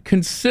afford it,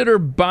 consider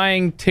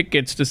buying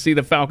tickets to see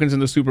the Falcons in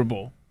the Super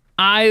Bowl.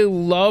 I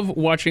love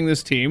watching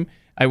this team.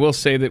 I will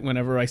say that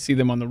whenever I see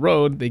them on the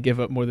road, they give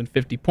up more than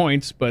 50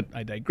 points, but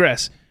I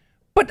digress.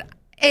 But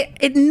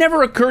it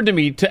never occurred to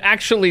me to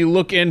actually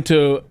look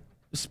into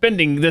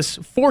spending this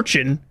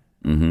fortune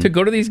to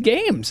go to these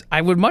games.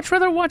 I would much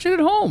rather watch it at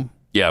home.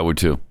 Yeah, I would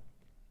too.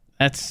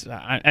 That's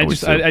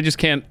I just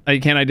can't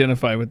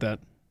identify with that.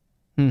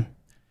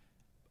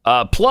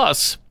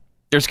 Plus,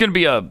 there's going to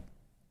be an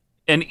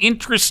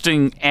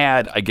interesting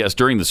ad, I guess,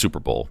 during the Super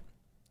Bowl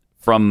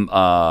from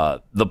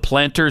the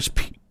Planters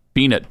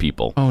Peanut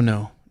people. Oh,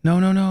 no.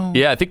 No.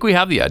 Yeah, I think we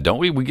have the ad, don't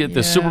we? We get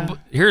the Super Bowl.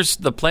 Here's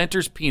the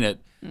Planters Peanut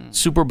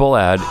Super Bowl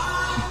ad.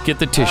 Get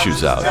the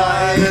tissues out. Oh,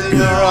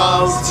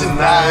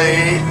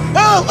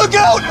 look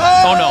out!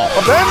 Oh, no.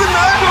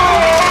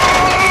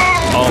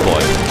 Oh,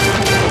 boy.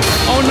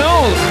 Oh,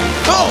 no.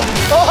 Oh,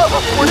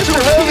 we're too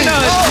heavy.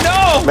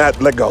 No.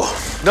 Matt, let go.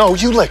 No,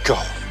 you let go.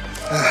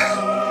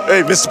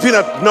 Hey, Mr.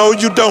 Peanut, no,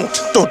 you don't.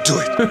 Don't do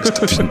it,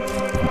 Mr. Peanut.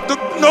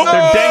 No.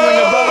 They're dangling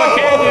above a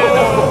canyon.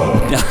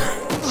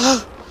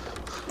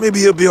 Maybe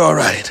he'll be all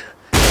right.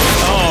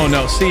 Oh,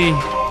 no. See?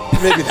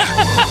 Maybe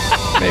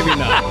not. Maybe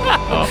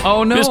not.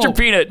 Oh, no. Mr.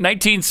 Peanut,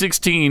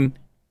 1916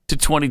 to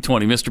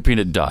 2020. Mr.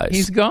 Peanut dies.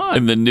 He's gone.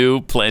 In the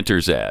new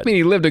Planters ad. I mean,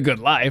 he lived a good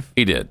life.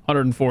 He did.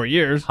 104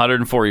 years.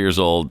 104 years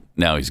old.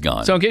 Now he's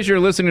gone. So in case you're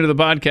listening to the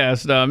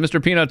podcast,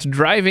 Mr. Peanut's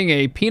driving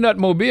a peanut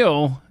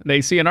mobile.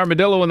 They see an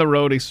armadillo on the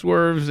road. He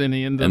swerves and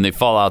he ends up... And they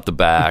fall out the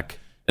back.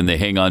 And they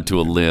hang onto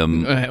a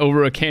limb.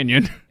 Over a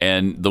canyon.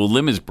 And the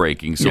limb is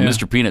breaking. So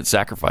Mr. Peanut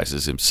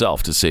sacrifices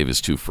himself to save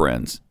his two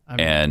friends.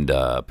 And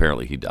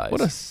apparently he dies.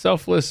 What a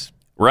selfless...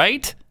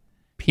 Right?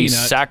 Peanut. He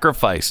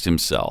sacrificed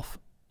himself.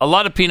 A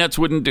lot of peanuts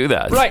wouldn't do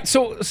that. Right.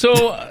 So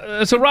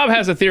Rob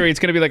has a theory. It's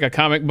going to be like a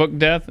comic book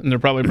death, and they're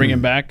probably bringing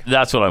him back.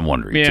 That's what I'm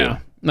wondering, too.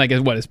 Like,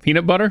 what, is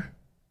peanut butter?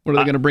 What are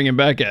they going to bring him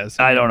back as?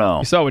 I don't know.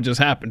 You saw what just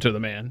happened to the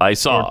man. I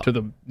saw. Or to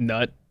the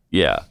nut.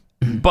 Yeah.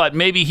 But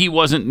maybe he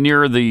wasn't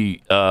near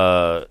the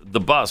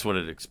bus when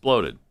it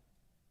exploded.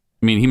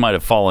 I mean, he might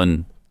have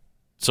fallen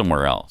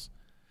somewhere else.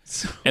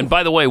 And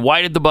by the way,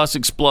 why did the bus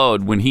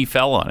explode when he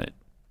fell on it?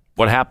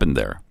 What happened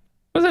there?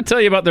 What does that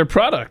tell you about their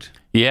product?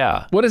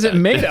 Yeah. What is it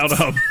made out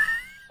of?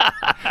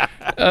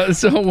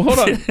 So hold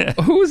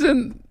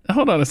on.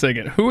 Hold on a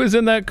second. Who is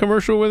in that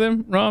commercial with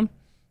him, Ron?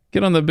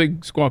 Get on the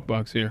big squawk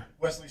box here.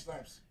 Wesley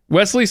Snipes.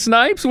 Wesley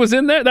Snipes was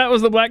in there? That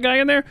was the black guy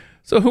in there?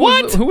 So who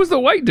was the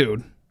white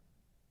dude?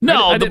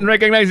 No. I didn't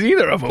recognize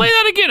either of them. Play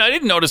that again. I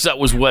didn't notice that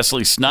was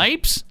Wesley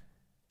Snipes.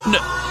 No.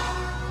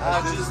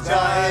 I just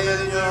died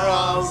in your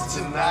arms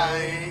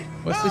tonight.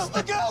 Wesley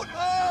Snipes.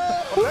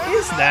 Who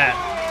is that?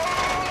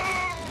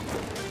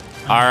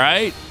 All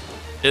right.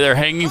 They're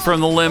hanging from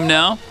the limb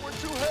now.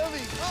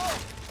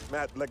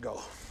 Matt, let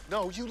go.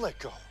 No, you let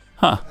go.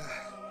 Huh.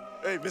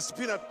 Hey, Mr.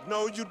 Peanut,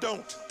 no, you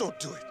don't. Don't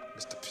do it,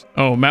 Mr. Peanut.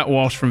 Oh, Matt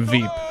Walsh from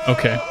Veep.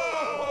 Okay.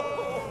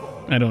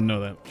 I don't know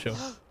that show.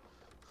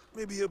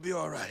 Maybe he'll be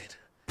all right.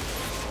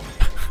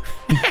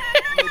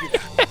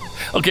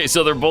 Okay,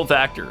 so they're both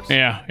actors.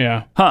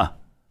 Yeah. Huh.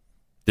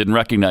 Didn't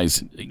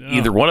recognize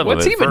either one of them.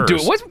 What's he been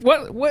doing?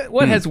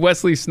 What has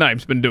Wesley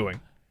Snipes been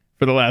doing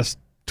for the last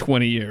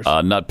 20 years?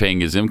 Not paying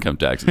his income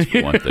taxes,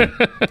 for one thing.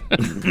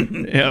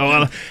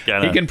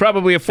 He can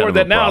probably afford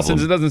that now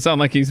since it doesn't sound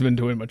like he's been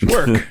doing much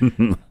work.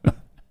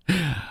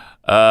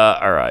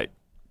 All right.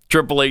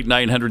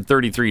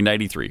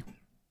 888-933-93.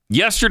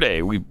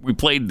 Yesterday, we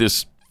played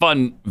this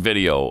fun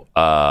video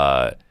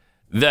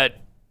that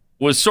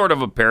was sort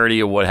of a parody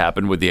of what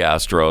happened with the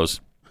Astros,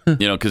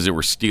 because they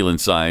were stealing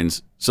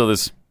signs. So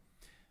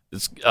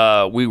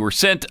we were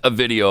sent a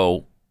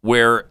video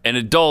where an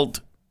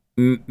adult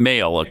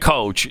male, a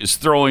coach, is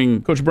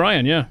throwing. Coach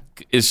Brian, yeah,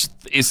 is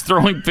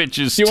throwing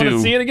pitches to. You want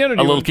to see it again? Or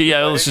a little kid?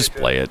 Yeah, let's just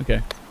play it.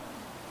 Okay.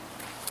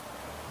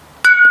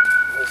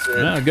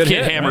 Good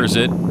kid hit, hammers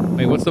it.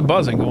 Wait, what's the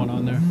buzzing going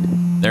on there?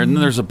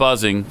 There's a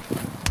buzzing.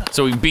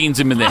 So he beans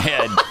him in the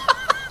head.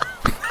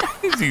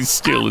 He's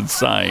stealing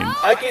signs.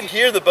 I can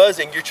hear the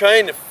buzzing. You're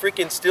trying to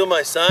freaking steal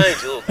my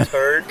signs, you little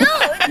turd. No,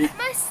 it's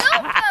my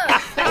cell phone.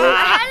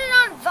 I had it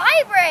on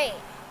vibrate.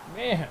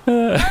 Man.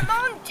 My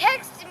mom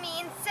texted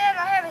me and said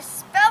I have a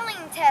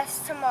spelling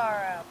test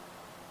tomorrow.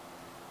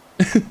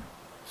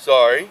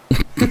 Sorry.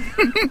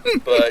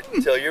 But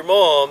tell your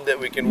mom that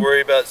we can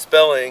worry about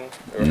spelling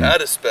or how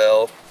to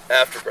spell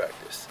after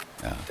practice.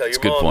 Tell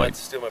your mom not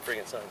to steal my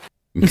freaking signs.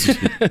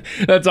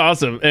 That's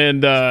awesome.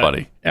 And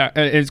funny.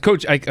 It's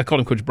Coach. I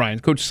called him Coach Brian.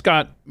 Coach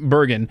Scott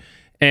Bergen,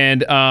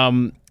 and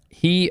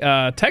he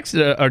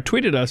texted or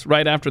tweeted us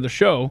right after the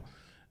show,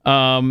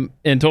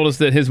 and told us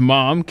that his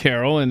mom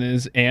Carol and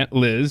his aunt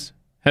Liz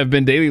have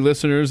been daily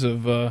listeners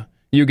of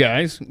you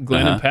guys,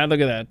 Glenn and Pat.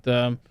 Look at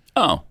that.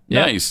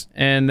 Nice.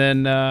 And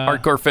then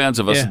hardcore fans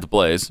of us at the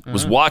Blaze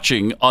was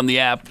watching on the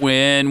app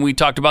when we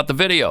talked about the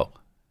video.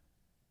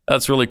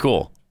 That's really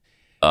cool.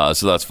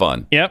 So that's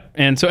fun. Yep.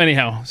 And so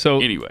anyhow,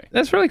 anyway,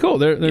 that's really cool.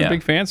 They're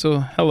big fans. So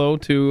hello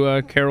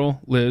to Carol,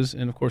 Liz,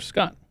 and of course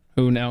Scott,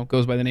 who now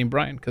goes by the name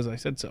Brian because I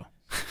said so.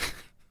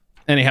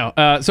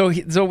 Anyhow, so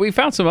we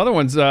found some other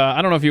ones.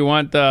 I don't know if you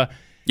want.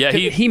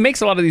 He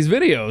makes a lot of these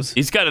videos.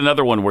 He's got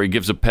another one where he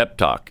gives a pep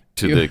talk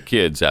to the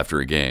kids after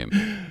a game.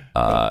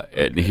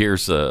 And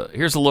here's a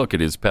look at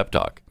his pep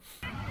talk.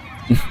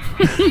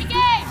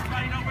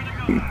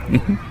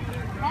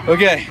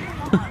 Okay.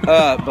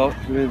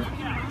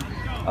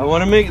 I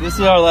want to this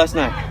is our last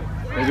night.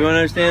 Everyone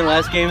understand?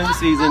 Last game of the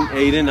season.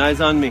 Aiden,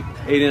 eyes on me.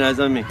 Aiden, eyes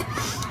on me.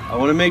 I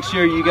want to make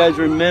sure you guys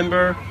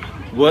remember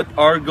what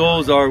our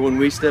goals are when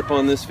we step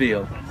on this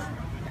field.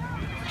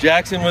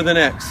 Jackson with an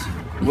X.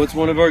 What's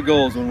one of our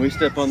goals when we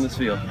step on this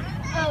field?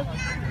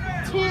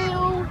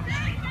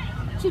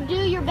 To do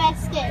your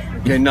best stick.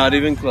 Okay, not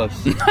even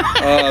close.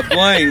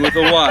 Blaine with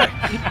a Y.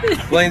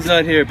 Blaine's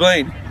not here.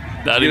 Blaine.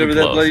 Not even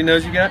close. That bloody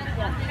nose you got?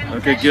 Yeah.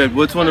 Okay, good.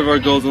 What's one of our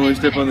goals when we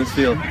step on this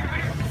field?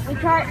 We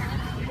do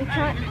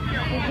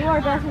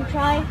our best and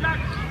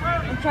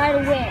try to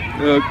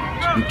win.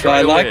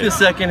 I like the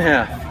second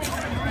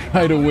half.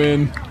 Try to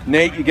win.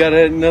 Nate, you got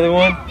another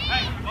one?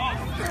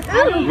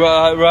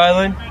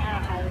 Rylan,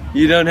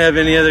 you don't have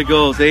any other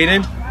goals.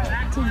 Aiden?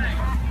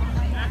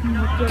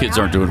 Kids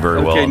aren't doing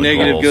very well. Okay,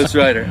 negative Ghost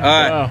Rider. All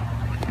right. Wow.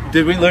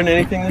 Did we learn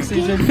anything this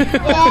season?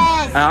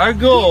 Yes.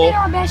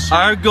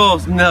 Our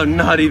goals, no,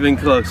 not even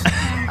close.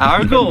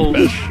 Our goals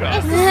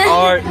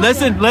are,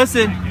 listen.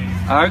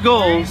 Our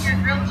goals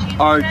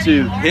are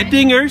to hit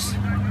dingers.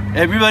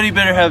 Everybody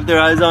better have their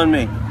eyes on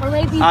me.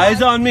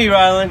 Eyes on me,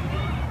 Rylan.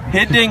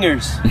 Hit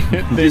dingers.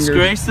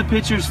 Disgrace the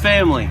pitcher's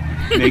family.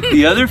 Make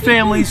the other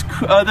players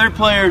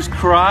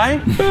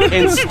cry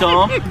and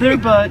stomp their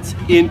butts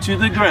into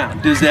the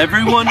ground. Does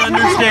everyone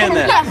understand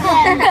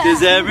that?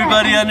 Does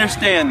everybody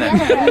understand that?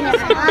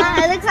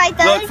 It looks like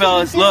look,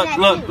 fellas,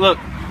 look.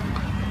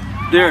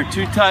 There are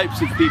two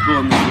types of people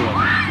in this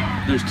world.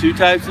 There's two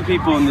types of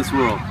people in this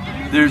world.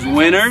 There's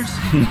winners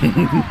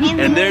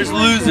and there's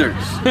losers.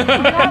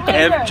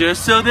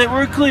 Just so that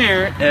we're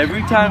clear,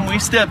 every time we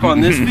step on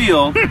this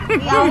field,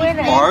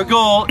 our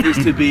goal is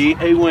to be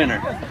a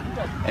winner.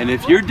 And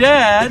if your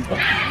dad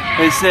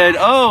has said,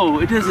 oh,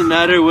 it doesn't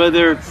matter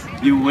whether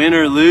You win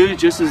or lose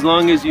just as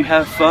long as you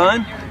have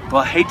fun.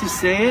 Well, I hate to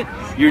say it,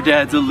 your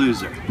dad's a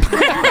loser.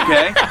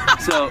 Okay?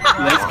 So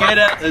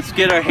let's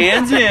get our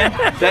hands in.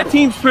 That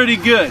team's pretty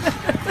good,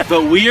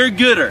 but we are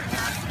gooder.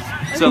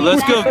 So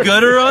let's go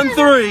gooder on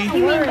 3.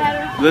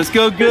 Let's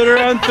go gooder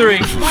on 3.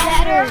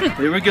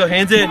 Here we go.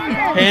 Hands in.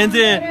 Hands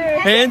in.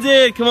 Hands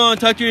in. Come on,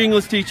 talk to your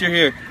English teacher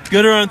here.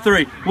 Gooder on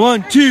 3.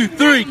 1, 2,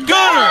 3. Gooder!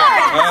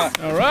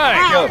 All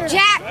right. Go.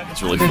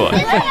 That's really fun.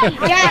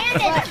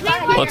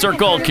 Well, it's our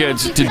goal,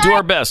 kids, to do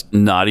our best.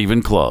 Not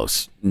even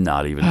close.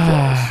 Not even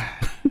close.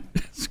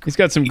 He's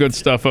got some good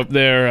stuff up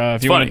there.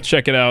 If you want to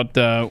check it out,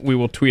 we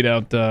will tweet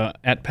out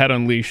at Pat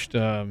Unleashed,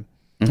 the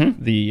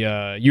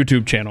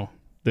YouTube channel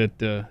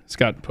that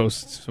Scott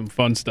posts some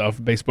fun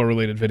stuff,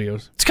 baseball-related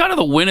videos. It's kind of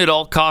the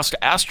win-at-all-cost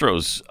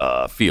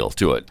Astros feel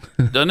to it,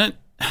 doesn't it?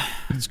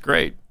 It's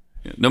great.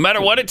 No matter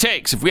what it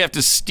takes, if we have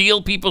to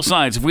steal people's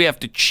signs, if we have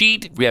to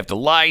cheat, if we have to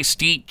lie,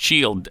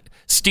 steal,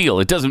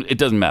 it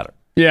doesn't matter.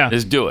 Yeah.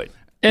 Just do it.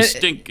 Just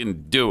stink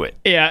and do it.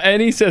 Yeah,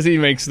 and he says he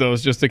makes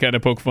those just to kind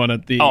of poke fun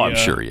at the. Oh, I'm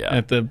sure. Yeah,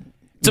 at the.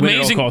 It's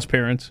amazing. Cost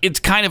parents. It's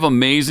kind of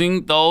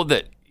amazing though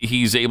that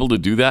he's able to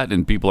do that,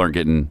 and people aren't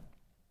getting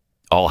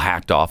all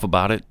hacked off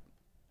about it,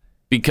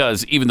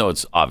 because even though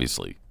it's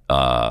obviously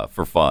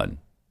for fun,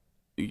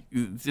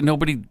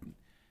 nobody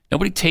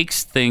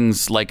takes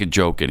things like a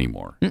joke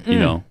anymore. Mm-mm. You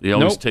know, they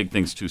always take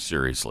things too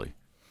seriously.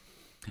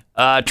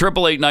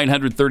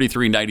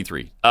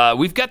 888-900-3393.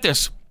 We've got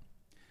this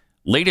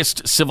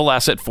latest civil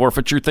asset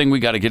forfeiture thing we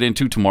got to get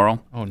into tomorrow.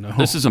 Oh, no.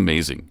 This is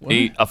amazing.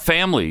 A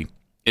family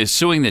is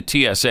suing the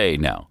TSA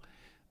now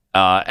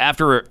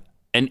after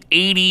an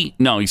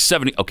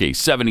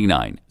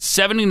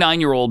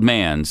 79-year-old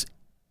man's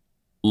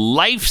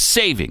life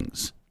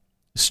savings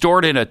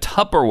stored in a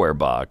Tupperware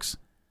box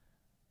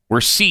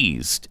were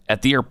seized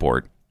at the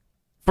airport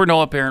for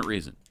no apparent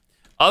reason,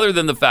 other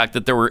than the fact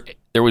that there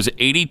was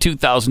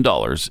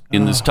 $82,000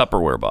 in this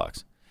Tupperware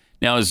box.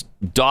 Now, his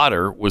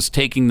daughter was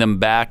taking them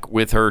back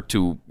with her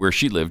to where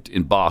she lived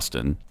in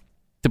Boston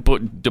to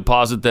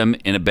deposit them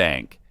in a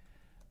bank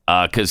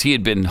because he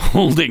had been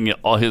holding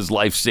all his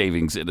life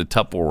savings in a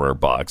Tupperware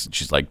box. And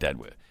she's like, Dad,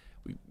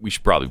 we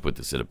should probably put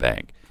this in a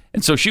bank.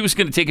 And so she was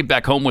going to take it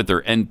back home with her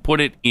and put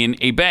it in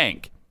a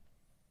bank.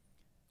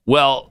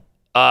 Well,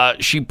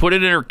 she put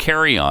it in her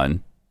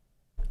carry-on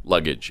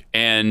luggage.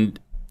 And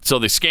so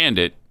they scanned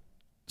it,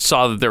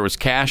 saw that there was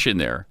cash in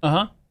there,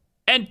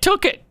 and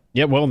took it.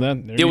 Yeah, well,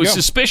 then there it you was go.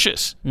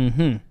 suspicious.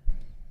 Mm-hmm.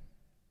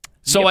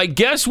 So I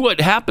guess what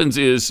happens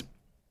is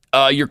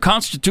your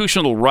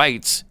constitutional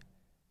rights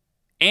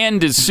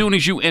end as soon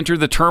as you enter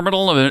the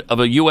terminal of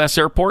a U.S.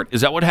 airport. Is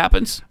that what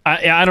happens?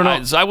 I don't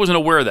know. I wasn't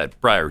aware of that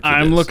prior to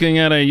I'm this. looking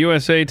at a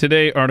USA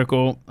Today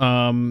article,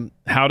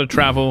 how to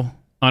travel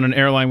on an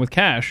airline with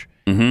cash,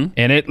 and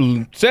it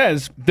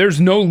says there's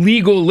no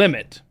legal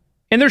limit.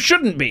 And there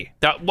shouldn't be.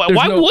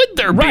 Why would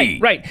there be?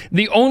 Right.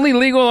 The only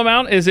legal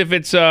amount is if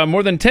it's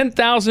more than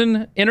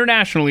 10,000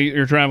 internationally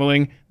you're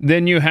traveling,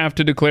 then you have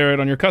to declare it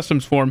on your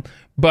customs form.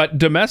 But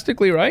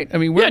domestically, right? I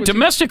mean,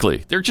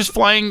 domestically. They're just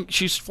flying.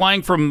 She's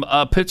flying from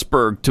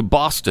Pittsburgh to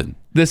Boston.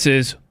 This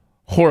is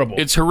horrible.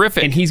 It's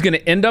horrific. And he's going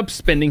to end up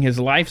spending his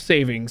life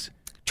savings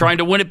trying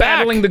to win it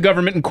back. Battling the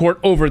government in court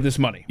over this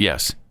money.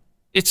 Yes.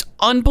 It's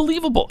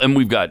unbelievable. And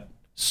we've got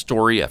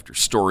story after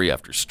story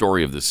after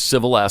story of this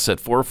civil asset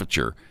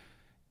forfeiture.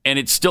 And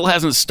it still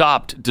hasn't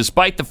stopped,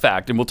 despite the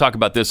fact, and we'll talk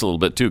about this a little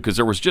bit too, because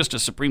there was just a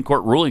Supreme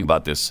Court ruling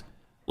about this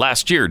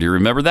last year. Do you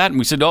remember that? And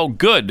we said, oh,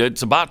 good,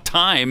 it's about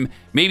time.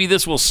 Maybe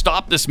this will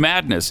stop this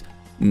madness.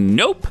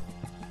 Nope,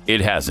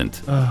 it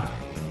hasn't.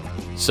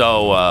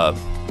 So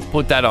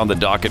put that on the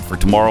docket for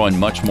tomorrow and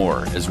much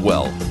more as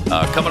well.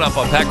 Coming up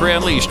on Pat Gray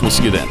Unleashed. We'll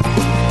see you then.